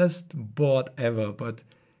simplest board ever, but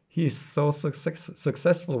he's so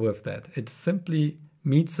successful with that. It simply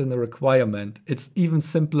meets a requirement. It's even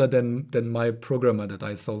simpler than my programmer that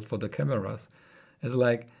I sold for the cameras. It's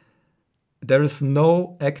like there is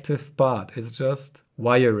no active part. It's just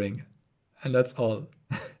wiring, and that's all.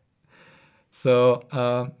 So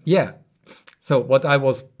yeah. So what I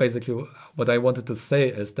wanted to say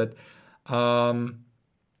is that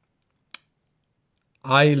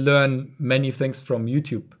I learn many things from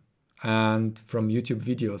YouTube and from YouTube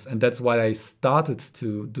videos, and that's why I started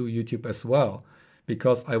to do YouTube as well,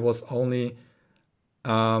 because I was only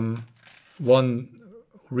one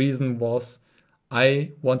reason was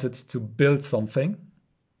I wanted to build something,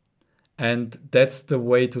 and that's the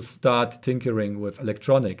way to start tinkering with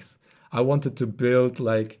electronics. I wanted to build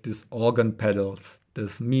like these organ pedals,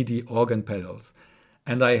 these MIDI organ pedals,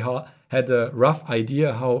 and I had a rough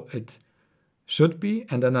idea how it should be,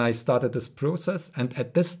 and then I started this process, and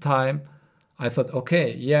at this time I thought,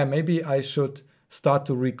 okay, yeah, maybe I should start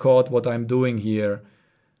to record what I'm doing here,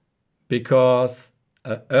 because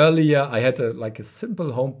earlier I had like a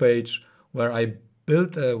simple homepage where I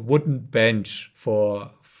built a wooden bench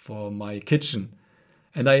for my kitchen,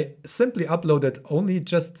 and I simply uploaded only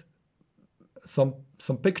just some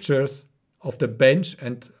pictures of the bench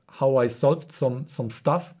and how I solved some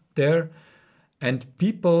stuff there, and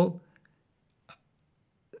people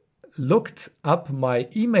looked up my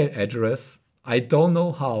email address, I don't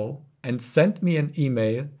know how, and sent me an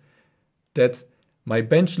email that my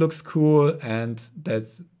bench looks cool and that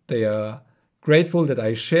they are grateful that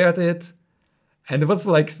I shared it. And it was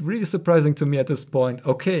like really surprising to me at this point.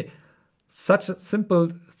 Okay, such simple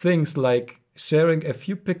things like sharing a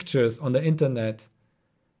few pictures on the internet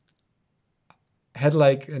had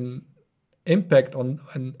like an impact on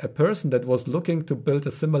a person that was looking to build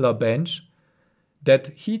a similar bench, that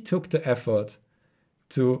he took the effort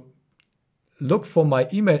to look for my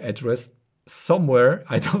email address somewhere,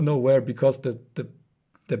 I don't know where, because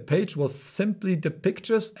the page was simply the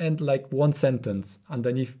pictures and like one sentence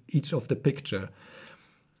underneath each of the picture.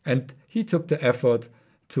 And he took the effort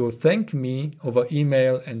to thank me over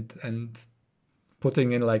email and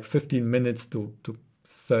putting in like 15 minutes to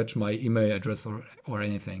search my email address or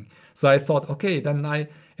anything. So I thought, okay, then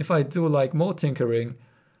if I do like more tinkering,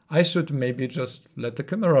 I should maybe just let the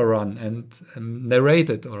camera run and narrate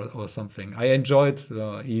it or something. I enjoyed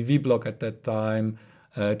EV blog at that time,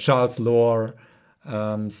 Charles Lohr.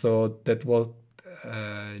 So that was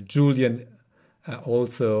Julian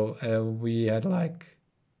also. We had like,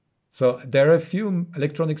 so there are a few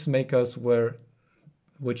electronics makers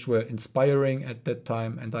which were inspiring at that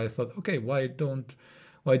time, and I thought, okay, why don't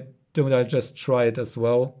I just try it as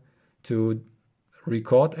well, to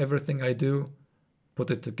record everything I do, put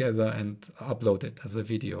it together and upload it as a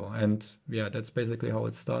video. And yeah, that's basically how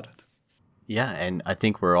it started. Yeah, and I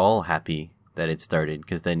think we're all happy that it started,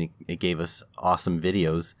 because then it gave us awesome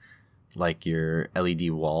videos like your LED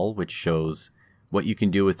wall, which shows what you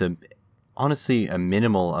can do with honestly a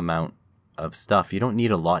minimal amount of stuff. You don't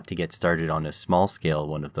need a lot to get started on a small scale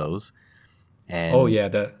one of those. And oh yeah,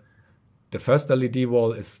 the first LED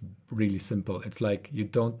wall is really simple. It's like you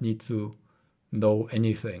don't need to know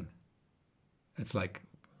anything. It's like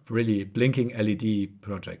really blinking LED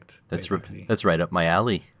project. That's right up my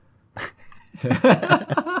alley.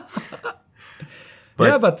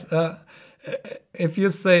 But if you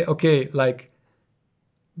say, okay, like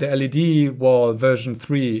the LED wall version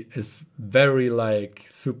 3 is very like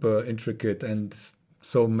super intricate and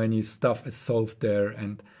so many stuff is solved there,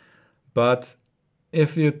 but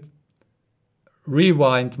if you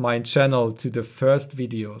rewind my channel to the first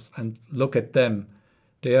videos and look at them,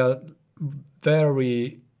 they are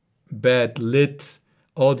very bad lit.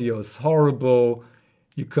 Audio is horrible.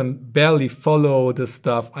 You can barely follow the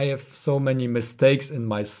stuff. I have so many mistakes in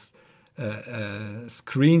my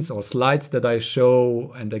screens or slides that I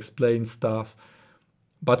show and explain stuff.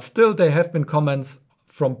 But still, there have been comments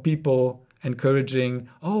from people encouraging,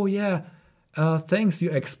 oh yeah, thanks,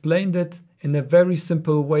 you explained it in a very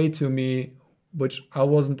simple way to me, which I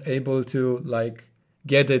wasn't able to like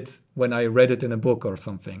get it when I read it in a book or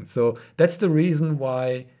something. So that's the reason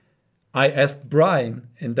why I asked Brian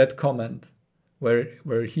in that comment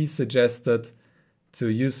where he suggested to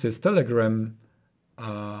use his Telegram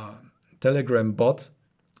bot.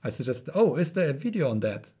 I suggested, oh, is there a video on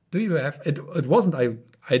that? Do you have it? It wasn't. I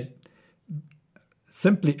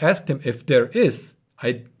simply asked him if there is.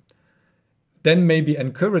 I then maybe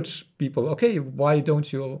encourage people, okay, why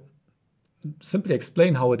don't you simply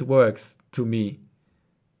explain how it works to me?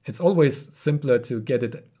 It's always simpler to get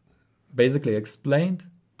it basically explained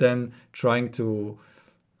than trying to,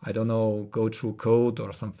 I don't know, go through code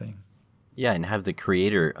or something. Yeah, and have the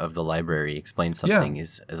creator of the library explain something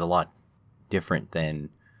is a lot different than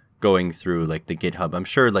going through like the GitHub. I'm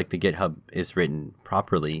sure like the GitHub is written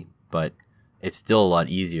properly, but it's still a lot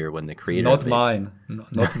easier when the creator Not mine.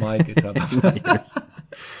 Not my GitHub.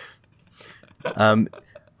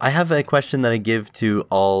 I have a question that I give to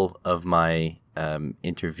all of my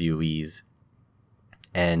interviewees,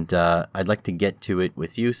 and I'd like to get to it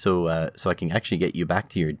with you so I can actually get you back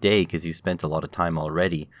to your day, because you spent a lot of time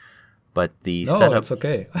already. But the setup, it's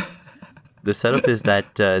okay. The setup is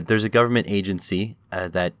that there's a government agency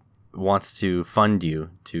that wants to fund you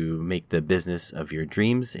to make the business of your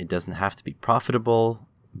dreams. It doesn't have to be profitable,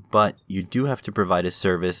 but you do have to provide a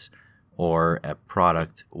service or a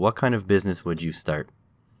product. What kind of business would you start?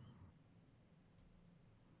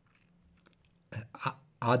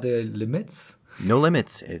 Are there limits? No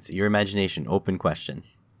limits. It's your imagination. Open question.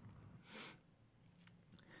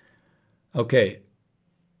 Okay.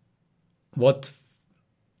 what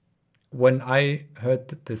when I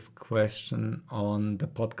heard this question on the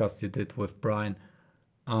podcast you did with Brian,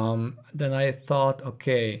 then I thought,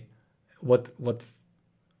 okay, what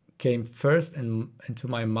came first into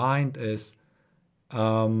my mind is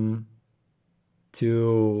to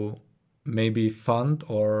maybe fund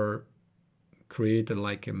or create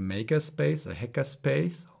like a maker space, a hacker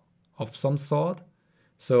space of some sort.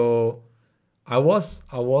 So I was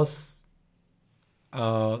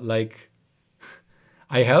like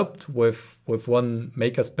I helped with one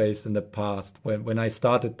makerspace in the past when I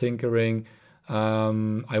started tinkering.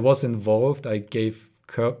 I was involved. I gave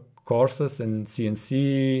courses in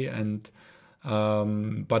CNC and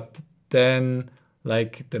but then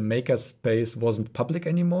like the makerspace wasn't public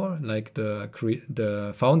anymore. Like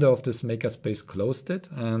the founder of this makerspace closed it,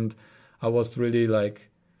 and I was really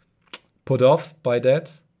like put off by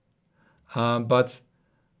that. But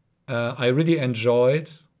I really enjoyed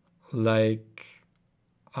like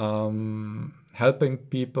helping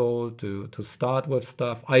people to start with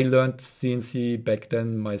stuff. I learned CNC back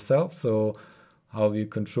then myself, so how you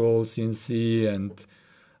control CNC and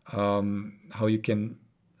how you can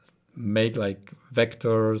make like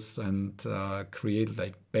vectors and create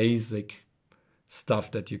like basic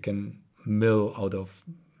stuff that you can mill out of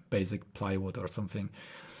basic plywood or something.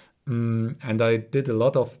 And I did a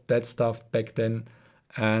lot of that stuff back then.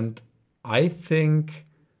 And I think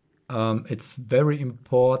it's very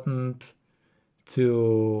important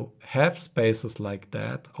to have spaces like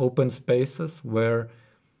that, open spaces where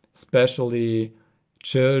especially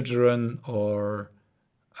children or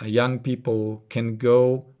young people can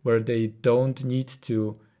go, where they don't need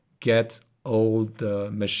to get all the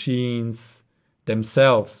machines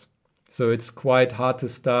themselves. So it's quite hard to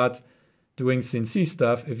start doing CNC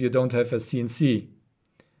stuff if you don't have a CNC.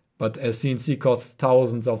 But a CNC costs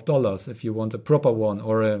thousands of dollars if you want a proper one,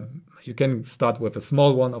 or you can start with a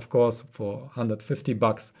small one, of course, for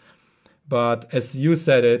 $150. But as you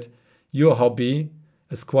said it, your hobby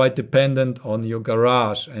is quite dependent on your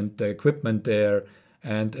garage and the equipment there,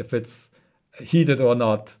 and if it's heated or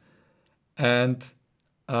not. And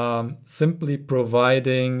simply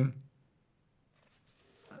providing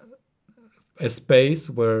a space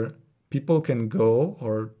where people can go,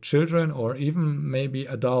 or children, or even maybe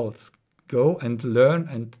adults, go and learn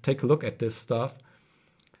and take a look at this stuff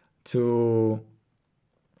to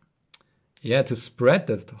spread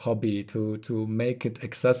that hobby, to make it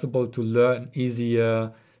accessible, to learn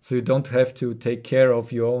easier, so you don't have to take care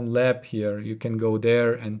of your own lab here. You can go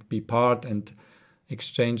there and be part and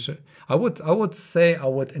exchange. I would say I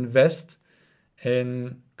would invest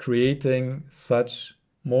in creating such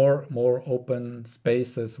more open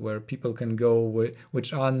spaces where people can go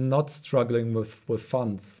which are not struggling with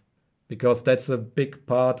funds, because that's a big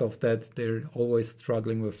part of that. They're always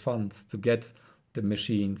struggling with funds to get the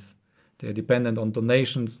machines. They're dependent on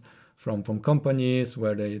donations from companies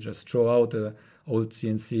where they just throw out the old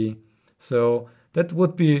CNC. So that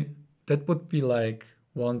would be like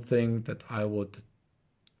one thing that I would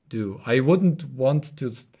do. I wouldn't want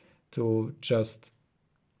to just,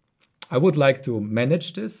 I would like to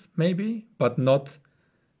manage this maybe, but not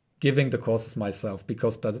giving the courses myself,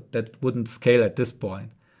 because that wouldn't scale at this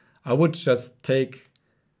point. I would just take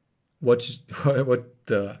what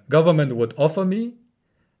the government would offer me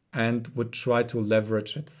and would try to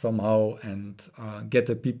leverage it somehow and get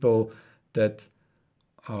the people that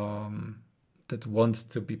want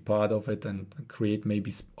to be part of it, and create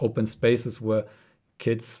maybe open spaces where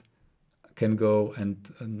kids can go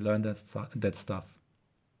and learn that stuff.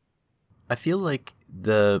 I feel like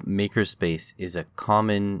the makerspace is a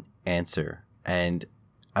common answer, and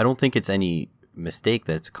I don't think it's any mistake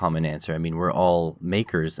that it's a common answer. I mean, we're all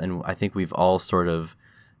makers, and I think we've all sort of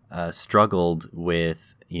struggled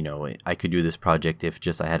with, I could do this project if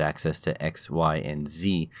just I had access to X, Y, and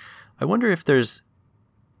Z. I wonder if there's,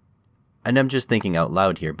 and I'm just thinking out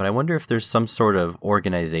loud here, but I wonder if there's some sort of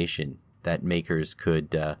organization that makers could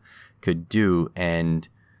do, and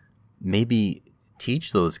maybe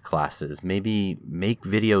teach those classes, maybe make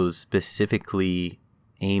videos specifically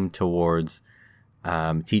aimed towards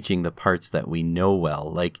teaching the parts that we know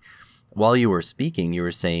well. Like, while you were speaking, you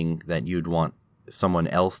were saying that you'd want someone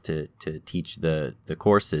else to teach the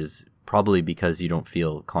courses, probably because you don't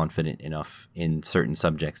feel confident enough in certain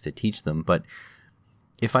subjects to teach them. But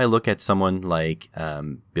if I look at someone like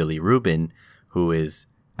Billy Rubin, who is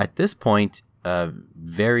at this point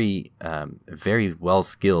very well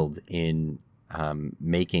skilled in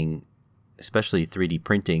making, especially 3D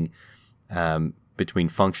printing, between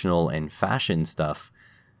functional and fashion stuff,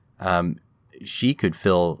 she could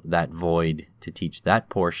fill that void to teach that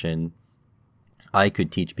portion. I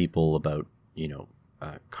could teach people about,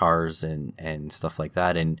 cars and stuff like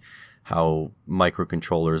that, and how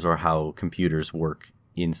microcontrollers or how computers work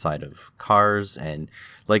inside of cars. And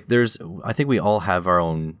like, I think we all have our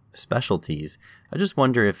own specialties. I just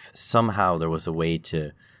wonder if somehow there was a way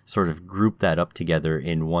to sort of group that up together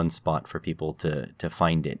in one spot for people to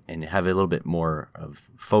find it and have a little bit more of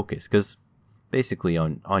focus. Because basically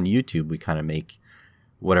on YouTube, we kind of make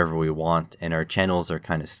whatever we want, and our channels are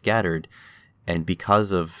kind of scattered. And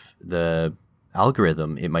because of the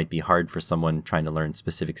algorithm, it might be hard for someone trying to learn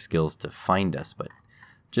specific skills to find us. But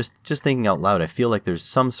just thinking out loud, I feel like there's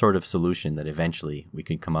some sort of solution that eventually we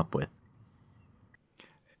could come up with.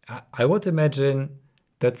 I would imagine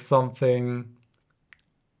that's something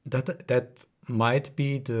that might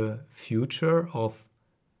be the future of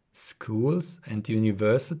schools and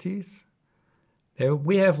universities.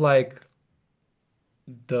 We have like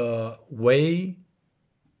the way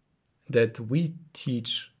that we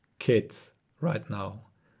teach kids right now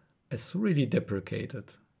is really deprecated.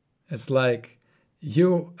 It's like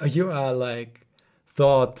you are like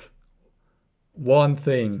taught one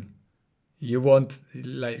thing. You want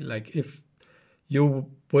like if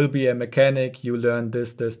you will be a mechanic, you learn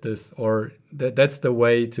this, or that's the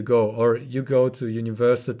way to go. Or you go to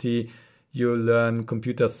university, you learn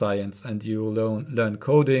computer science and you learn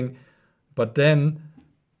coding, but then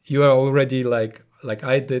you are already like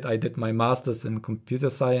I did my master's in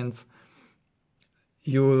computer science.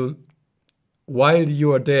 While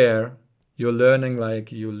you are there, you're learning,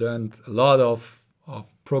 like you learned a lot of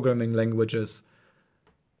programming languages.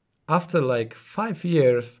 After like 5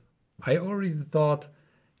 years, I already thought,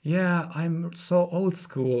 yeah, I'm so old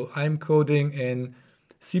school. I'm coding in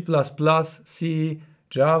C++, C,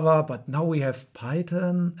 Java, but now we have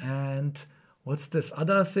Python and what's this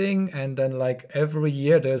other thing? And then like every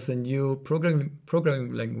year there's a new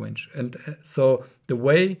programming language. And so the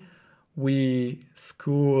way we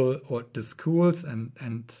school, or the schools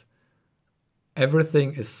and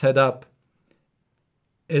everything is set up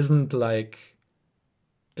isn't like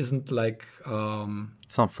It's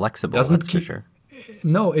not flexible, that's for sure.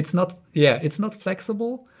 No, it's not. Yeah, it's not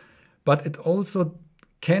flexible, but it also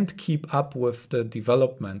can't keep up with the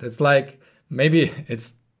development. It's like maybe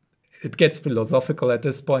it gets philosophical at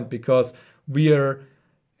this point, because we are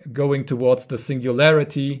going towards the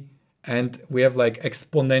singularity and we have like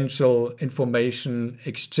exponential information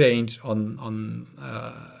exchange on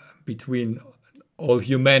between all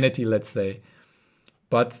humanity, let's say.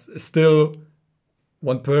 But still,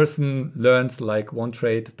 one person learns like one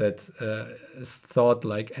trait that is thought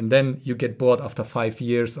like, and then you get bored after 5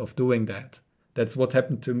 years of doing that. That's what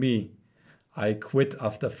happened to me. I quit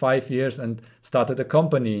after 5 years and started a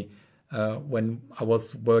company when I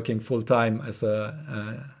was working full time as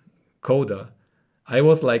a coder. I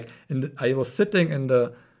was like, I was sitting at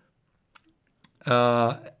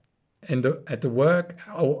the work.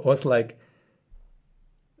 I was like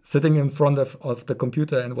sitting in front of the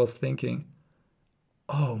computer and was thinking,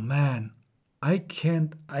 oh man, I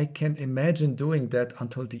can't imagine doing that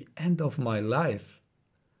until the end of my life.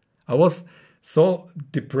 I was so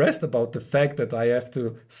depressed about the fact that I have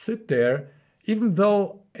to sit there, even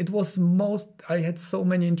though I had so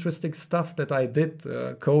many interesting stuff that I did,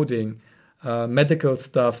 coding, medical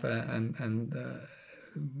stuff, and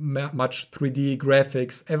much 3D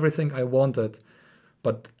graphics, everything I wanted.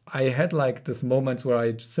 But I had like this moments where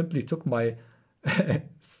I simply took my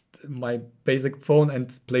my basic phone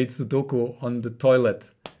and played Sudoku on the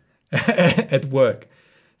toilet at work.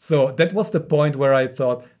 So that was the point where I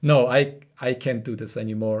thought, no, I can't do this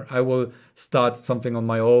anymore. I will start something on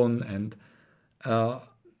my own. And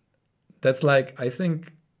that's like, I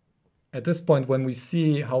think at this point, when we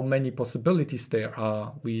see how many possibilities there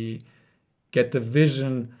are, we get the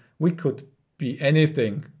vision. We could be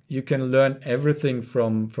anything. You can learn everything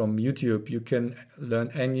from YouTube. You can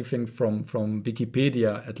learn anything from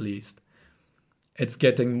Wikipedia, at least. It's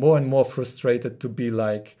getting more and more frustrated to be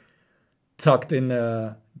like tucked in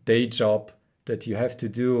a day job that you have to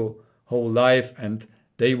do whole life, and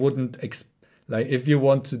they wouldn't like if you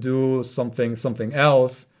want to do something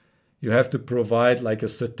else, you have to provide like a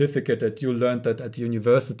certificate that you learned that at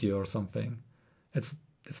university or something.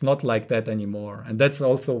 It's not like that anymore. And that's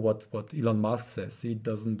also what Elon Musk says. He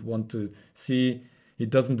doesn't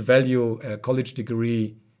value a college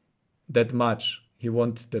degree that much. He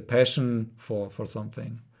wants the passion for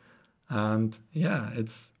something. And yeah,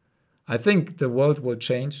 I think the world will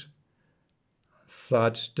change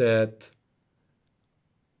such that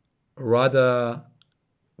rather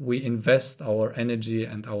we invest our energy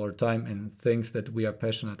and our time in things that we are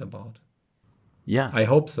passionate about. Yeah. I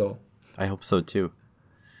hope so. I hope so too.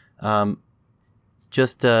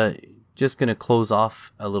 just gonna close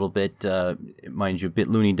off a little bit. Mind you,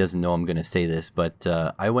 Bitluni doesn't know I'm gonna say this, but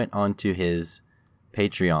I went onto his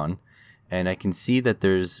Patreon, and I can see that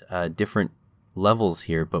there's different levels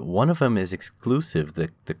here, but one of them is exclusive.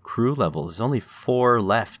 The crew level. There's only 4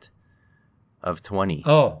 left of 20.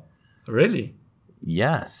 Oh, really?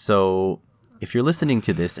 Yeah. So if you're listening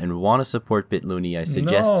to this and want to support Bitluni, I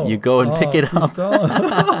suggest you go and pick it up.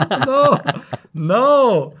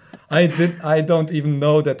 No. I don't even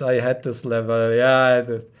know that I had this level.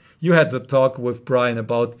 Yeah, you had the talk with Brian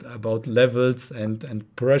about levels and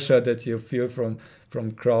pressure that you feel from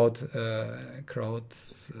crowd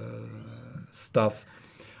stuff.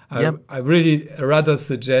 Yep. I really rather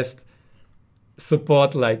suggest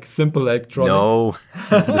support like Simple Electronics. No,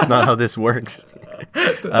 that's not how this works.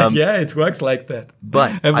 Yeah, it works like that.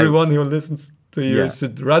 But everyone who listens to you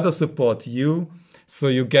should rather support you, so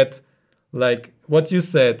you get like what you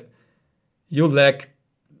said. You lack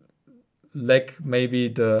maybe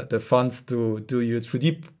the funds to do your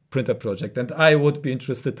 3D printer project, and I would be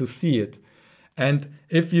interested to see it. And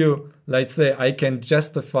if you, let's say, I can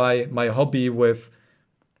justify my hobby with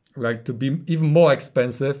like to be even more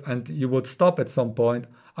expensive, and you would stop at some point,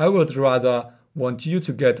 I would rather want you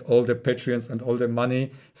to get all the Patreons and all the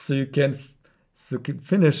money so you can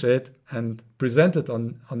finish it and present it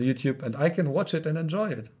on YouTube, and I can watch it and enjoy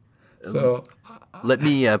it. So let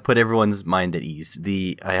me put everyone's mind at ease.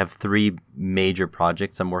 I have 3 major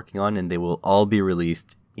projects I'm working on, and they will all be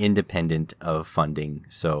released independent of funding.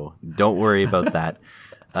 So don't worry about that.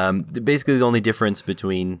 Basically, the only difference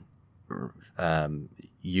between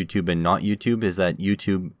YouTube and not YouTube is that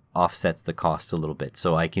YouTube offsets the cost a little bit.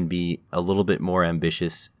 So I can be a little bit more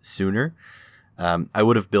ambitious sooner. I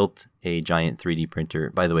would have built a giant 3D printer.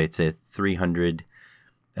 By the way, it's a 300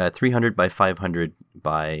 by 500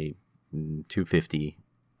 by 250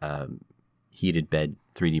 heated bed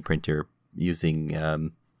 3D printer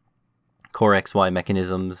using Core XY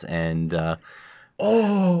mechanisms and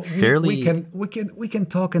fairly. We can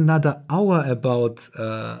talk another hour about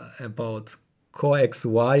Core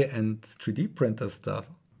XY and 3D printer stuff.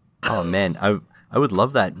 Oh man, I would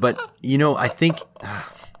love that, but I think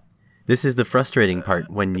this is the frustrating part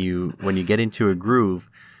when you get into a groove.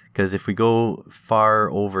 Because if we go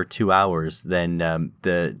far over 2 hours, then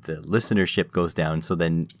the listenership goes down. So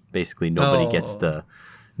then basically nobody gets the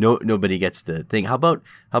thing. How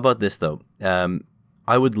about this though?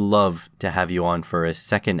 I would love to have you on for a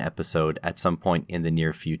second episode at some point in the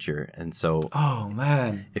near future. And so, oh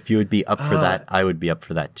man, if you would be up for that, I would be up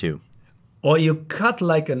for that too. Or you cut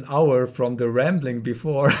like an hour from the rambling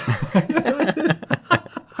before.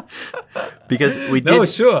 Because we did. No,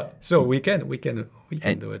 sure, we can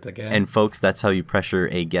do it again. And folks, that's how you pressure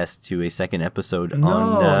a guest to a second episode.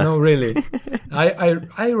 No, really.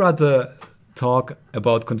 I rather talk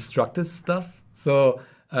about constructive stuff. So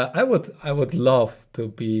I would love to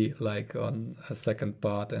be like on a second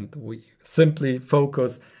part, and we simply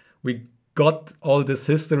focus. We got all this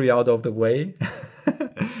history out of the way,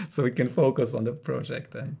 so we can focus on the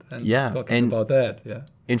project and talking about that. Yeah.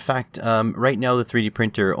 In fact, right now the 3D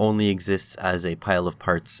printer only exists as a pile of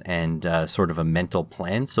parts and sort of a mental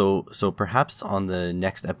plan. So perhaps on the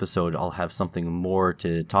next episode, I'll have something more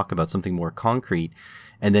to talk about, something more concrete,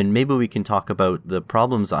 and then maybe we can talk about the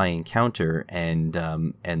problems I encounter and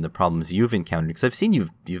the problems you've encountered. Because I've seen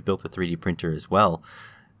you've built a 3D printer as well.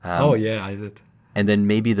 Oh yeah, I did. And then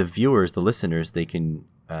maybe the viewers, the listeners, they can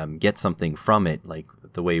get something from it, like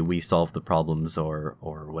the way we solve the problems or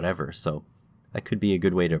whatever. So that could be a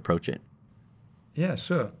good way to approach it. Yeah,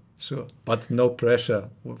 sure. But no pressure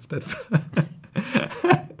with that.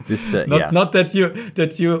 Not that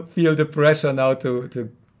you feel the pressure now to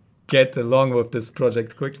get along with this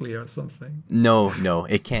project quickly or something. No,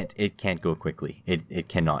 it can't go quickly. It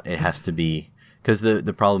cannot. It has to be, because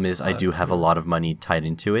the problem is I do have a lot of money tied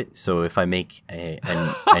into it. So if I make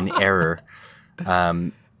an error,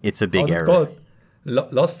 it's a big error. Called?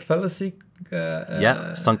 Lost fallacy.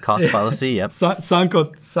 Sunk cost fallacy. Yep. Sunk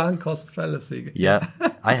cost fallacy. Yeah,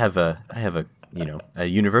 I have a a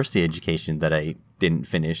university education that I didn't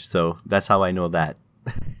finish, so that's how I know that.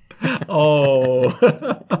 Oh,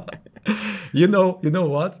 you know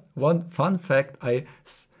what? One fun fact: I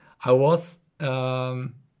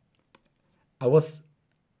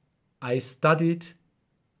studied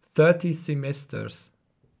 30 semesters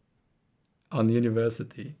on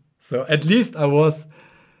university, so at least I was.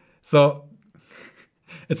 So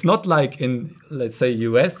it's not like in, let's say,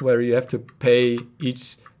 US, where you have to pay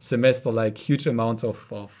each semester like huge amounts of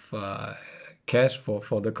cash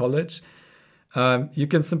for the college. You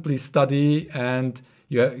can simply study and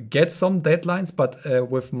you get some deadlines, but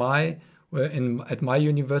with my at my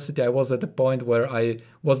university, I was at the point where I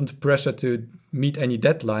wasn't pressured to meet any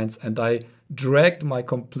deadlines, and I dragged my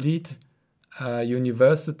complete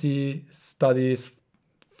university studies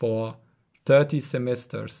for 30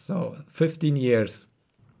 semesters, so 15 years.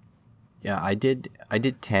 Yeah, I did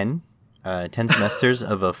 10 semesters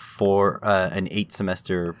of an 8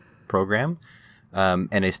 semester program.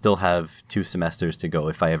 And I still have 2 semesters to go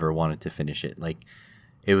if I ever wanted to finish it. Like,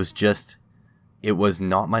 it was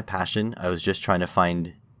not my passion. I was just trying to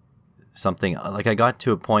find something. Like, I got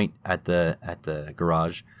to a point at the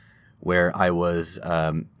garage where I was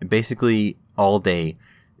basically all day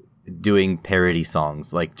doing parody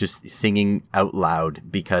songs, like just singing out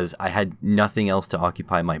loud, because I had nothing else to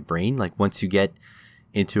occupy my brain. Like, once you get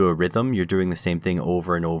into a rhythm, you're doing the same thing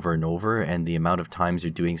over and over and over, and the amount of times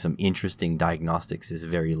you're doing some interesting diagnostics is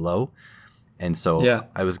very low. And so Yeah.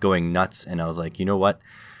 I was going nuts, and I was like, you know what?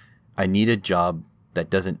 I need a job that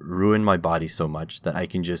doesn't ruin my body so much that I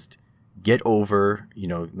can just get over,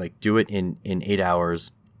 like do it in 8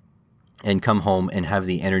 hours and come home and have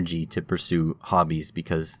the energy to pursue hobbies,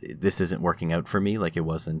 because this isn't working out for me. Like, it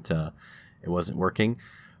wasn't working.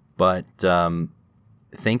 But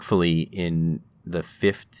thankfully, in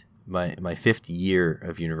my fifth year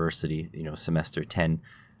of university, semester 10,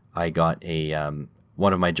 I got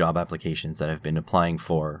one of my job applications that I've been applying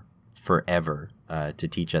for forever to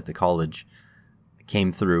teach at the college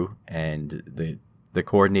came through. And the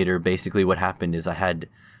coordinator, basically what happened is I had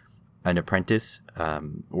an apprentice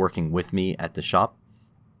working with me at the shop,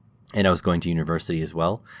 and I was going to university as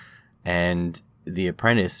well. And the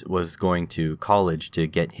apprentice was going to college to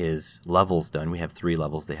get his levels done. We have 3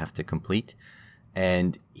 levels they have to complete.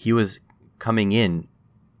 And he was coming in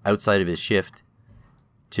outside of his shift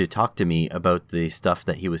to talk to me about the stuff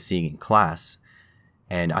that he was seeing in class.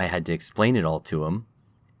 And I had to explain it all to him.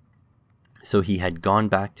 So he had gone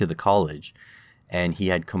back to the college, and he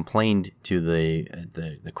had complained to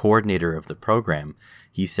the coordinator of the program.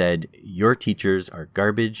 He said, "Your teachers are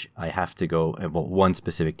garbage. I have to go." Well, one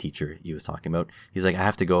specific teacher he was talking about. He's like, "I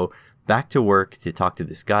have to go back to work to talk to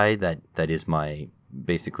this guy that is my..."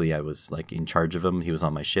 Basically, I was like in charge of him. He was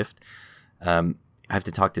on my shift. I have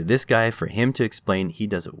to talk to this guy for him to explain. He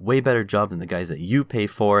does a way better job than the guys that you pay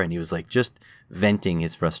for. And he was like just venting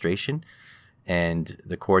his frustration. And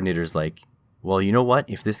the coordinator's like, "Well, you know what?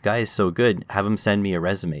 If this guy is so good, have him send me a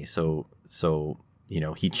resume." So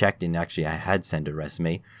he checked, and actually I had sent a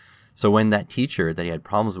resume. So when that teacher that he had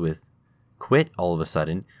problems with quit all of a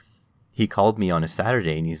sudden, he called me on a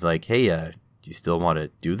Saturday, and he's like, "Hey, do you still want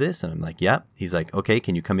to do this?" And I'm like, "Yeah." He's like, "Okay,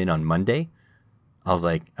 can you come in on Monday?" I was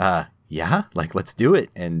like, yeah, like, let's do it.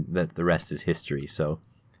 And the rest is history. So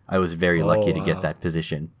I was very lucky to get that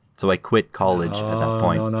position. So I quit college at that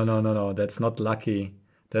point. No. That's not lucky.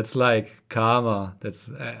 That's like karma. That's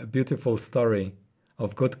a beautiful story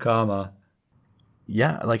of good karma.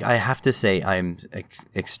 Yeah, like, I have to say I'm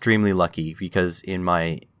extremely lucky, because in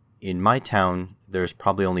my town, there's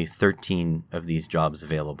probably only 13 of these jobs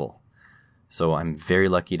available. So I'm very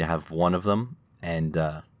lucky to have one of them. And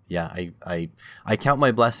I count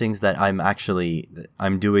my blessings that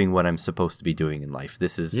I'm doing what I'm supposed to be doing in life.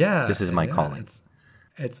 This is my calling.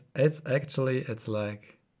 It's actually, it's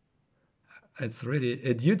like, it's really,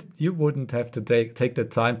 you wouldn't have to take the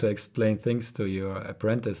time to explain things to your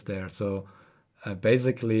apprentice there. So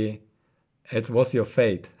basically, it was your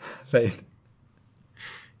fate.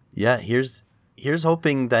 Yeah, here's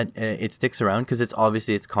hoping that it sticks around, because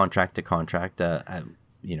it's contract to contract.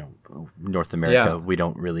 North America, we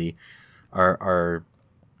don't really, our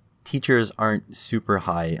teachers aren't super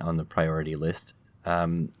high on the priority list.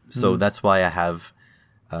 So that's why I have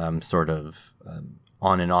sort of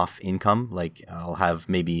on and off income. Like, I'll have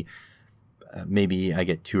maybe I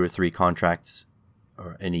get 2 or 3 contracts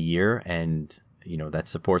in a year, and that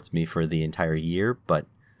supports me for the entire year. But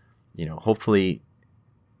hopefully,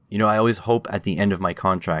 I always hope at the end of my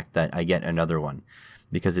contract that I get another one,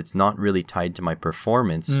 because it's not really tied to my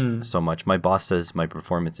performance so much. My boss says my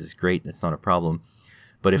performance is great. That's not a problem.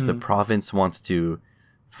 But if the province wants to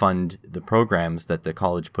fund the programs that the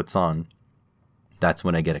college puts on, that's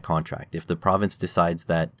when I get a contract. If the province decides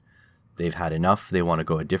that they've had enough, they want to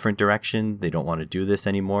go a different direction, they don't want to do this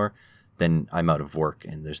anymore, then I'm out of work,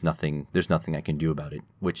 and there's nothing I can do about it,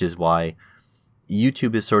 which is why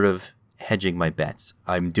YouTube is sort of hedging my bets.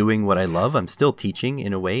 I'm doing what I love. I'm still teaching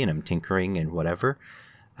in a way, and I'm tinkering and whatever.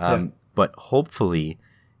 But hopefully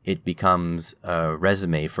it becomes a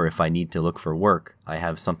resume for if I need to look for work, I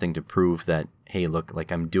have something to prove that, hey, look,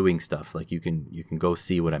 like, I'm doing stuff. Like, you can go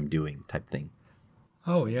see what I'm doing, type thing.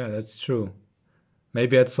 Oh yeah, that's true.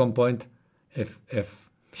 Maybe at some point, if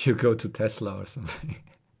you go to Tesla or something.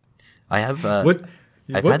 I have. Would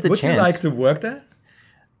I've had the would you chance. like to work there?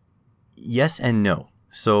 Yes and no.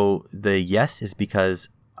 So the yes is because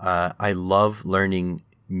I love learning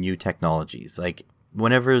new technologies. Like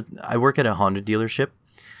whenever I work at a Honda dealership,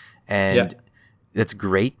 and it's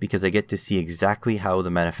great because I get to see exactly how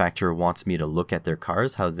the manufacturer wants me to look at their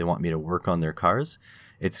cars, how they want me to work on their cars.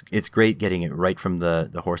 It's great getting it right from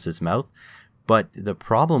the horse's mouth. But the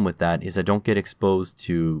problem with that is I don't get exposed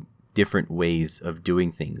to different ways of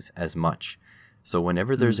doing things as much. So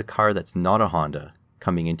whenever there's a car that's not a Honda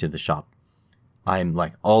coming into the shop, I'm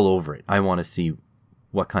like all over it. I want to see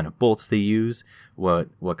what kind of bolts they use,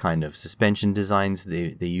 what kind of suspension designs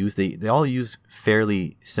they use. They all use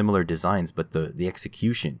fairly similar designs, but the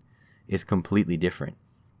execution is completely different.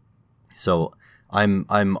 So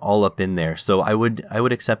I'm all up in there. So I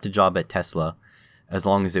would accept a job at Tesla as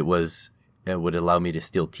long as it would allow me to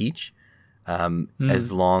still teach.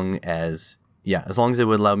 As long as it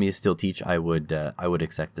would allow me to still teach, I would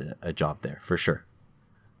accept a job there for sure.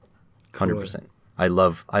 100%. I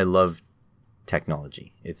love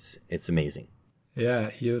technology. It's amazing.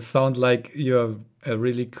 Yeah, you sound like you're a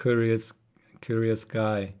really curious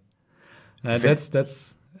guy, and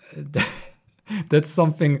that's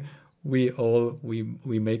something we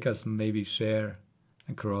make us maybe share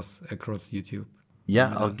across YouTube.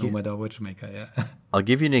 Yeah, no matter which maker. Yeah. I'll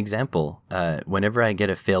give you an example. Whenever I get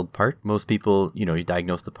a failed part, most people, you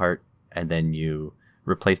diagnose the part and then you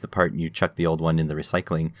replace the part and you chuck the old one in the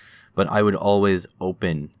recycling. But I would always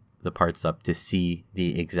open the parts up to see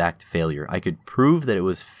the exact failure. I could prove that it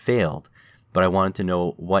was failed, but I wanted to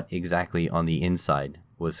know what exactly on the inside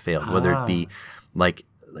was failed. Whether it be like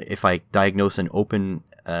if I diagnose an open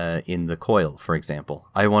in the coil, for example,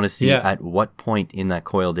 I want to see at what point in that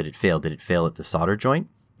coil did it fail. Did it fail at the solder joint?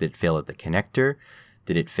 Did it fail at the connector?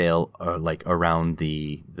 Did it fail like around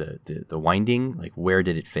the winding? Like where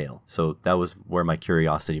did it fail? So that was where my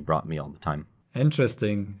curiosity brought me all the time.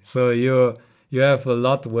 Interesting. So you have a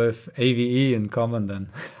lot with AVE in common then.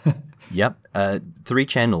 Yep. 3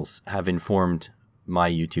 channels have informed my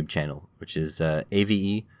YouTube channel, which is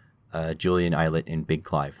AVE, Julian Eilert, and Big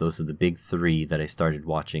Clive. Those are the big 3 that I started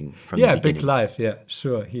watching from the beginning. Big Clive. Yeah,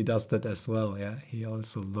 sure. He does that as well. Yeah, he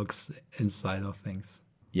also looks inside of things.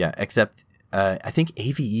 Yeah, except I think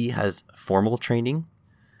AVE has formal training.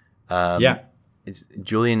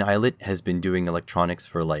 Julian Eilert has been doing electronics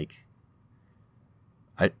for like,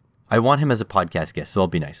 I want him as a podcast guest, so I'll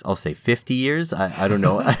be nice. I'll say 50 years. I don't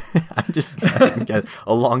know. I'm just a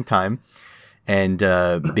long time. And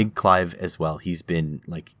Big Clive as well. He's been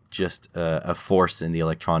like just a force in the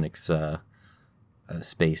electronics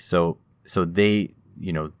space. So they,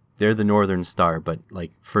 they're the Northern Star, but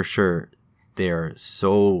like for sure they're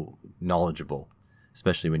so knowledgeable,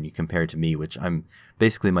 especially when you compare to me, which I'm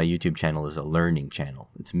basically, my YouTube channel is a learning channel.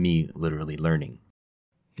 It's me literally learning.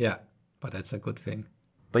 Yeah, but that's a good thing.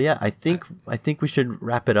 But yeah, I think we should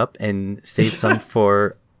wrap it up and save some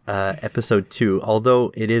for episode 2.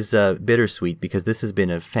 Although it is bittersweet because this has been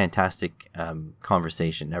a fantastic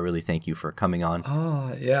conversation. I really thank you for coming on.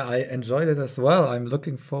 Oh yeah, I enjoyed it as well. I'm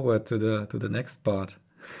looking forward to the next part.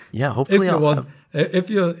 Yeah, hopefully if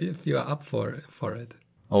you're up for it.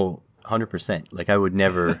 Oh, 100%. Like I would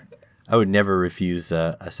never refuse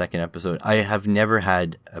a second episode. I have never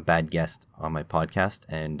had a bad guest on my podcast,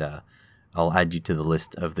 and I'll add you to the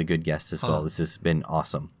list of the good guests as well. This has been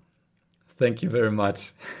awesome. Thank you very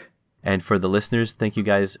much. And for the listeners, thank you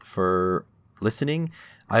guys for listening.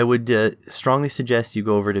 I would strongly suggest you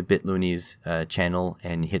go over to Bitluni's channel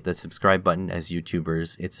and hit the subscribe button. As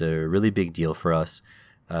YouTubers, it's a really big deal for us.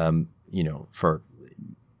 For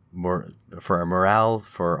our morale,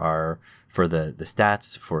 for the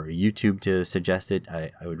stats, for YouTube to suggest it.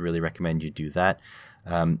 I would really recommend you do that.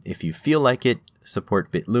 If you feel like it,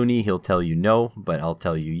 support Bitluni. He'll tell you no, but I'll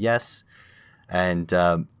tell you yes. And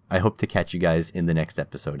I hope to catch you guys in the next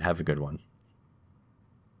episode. Have a good one.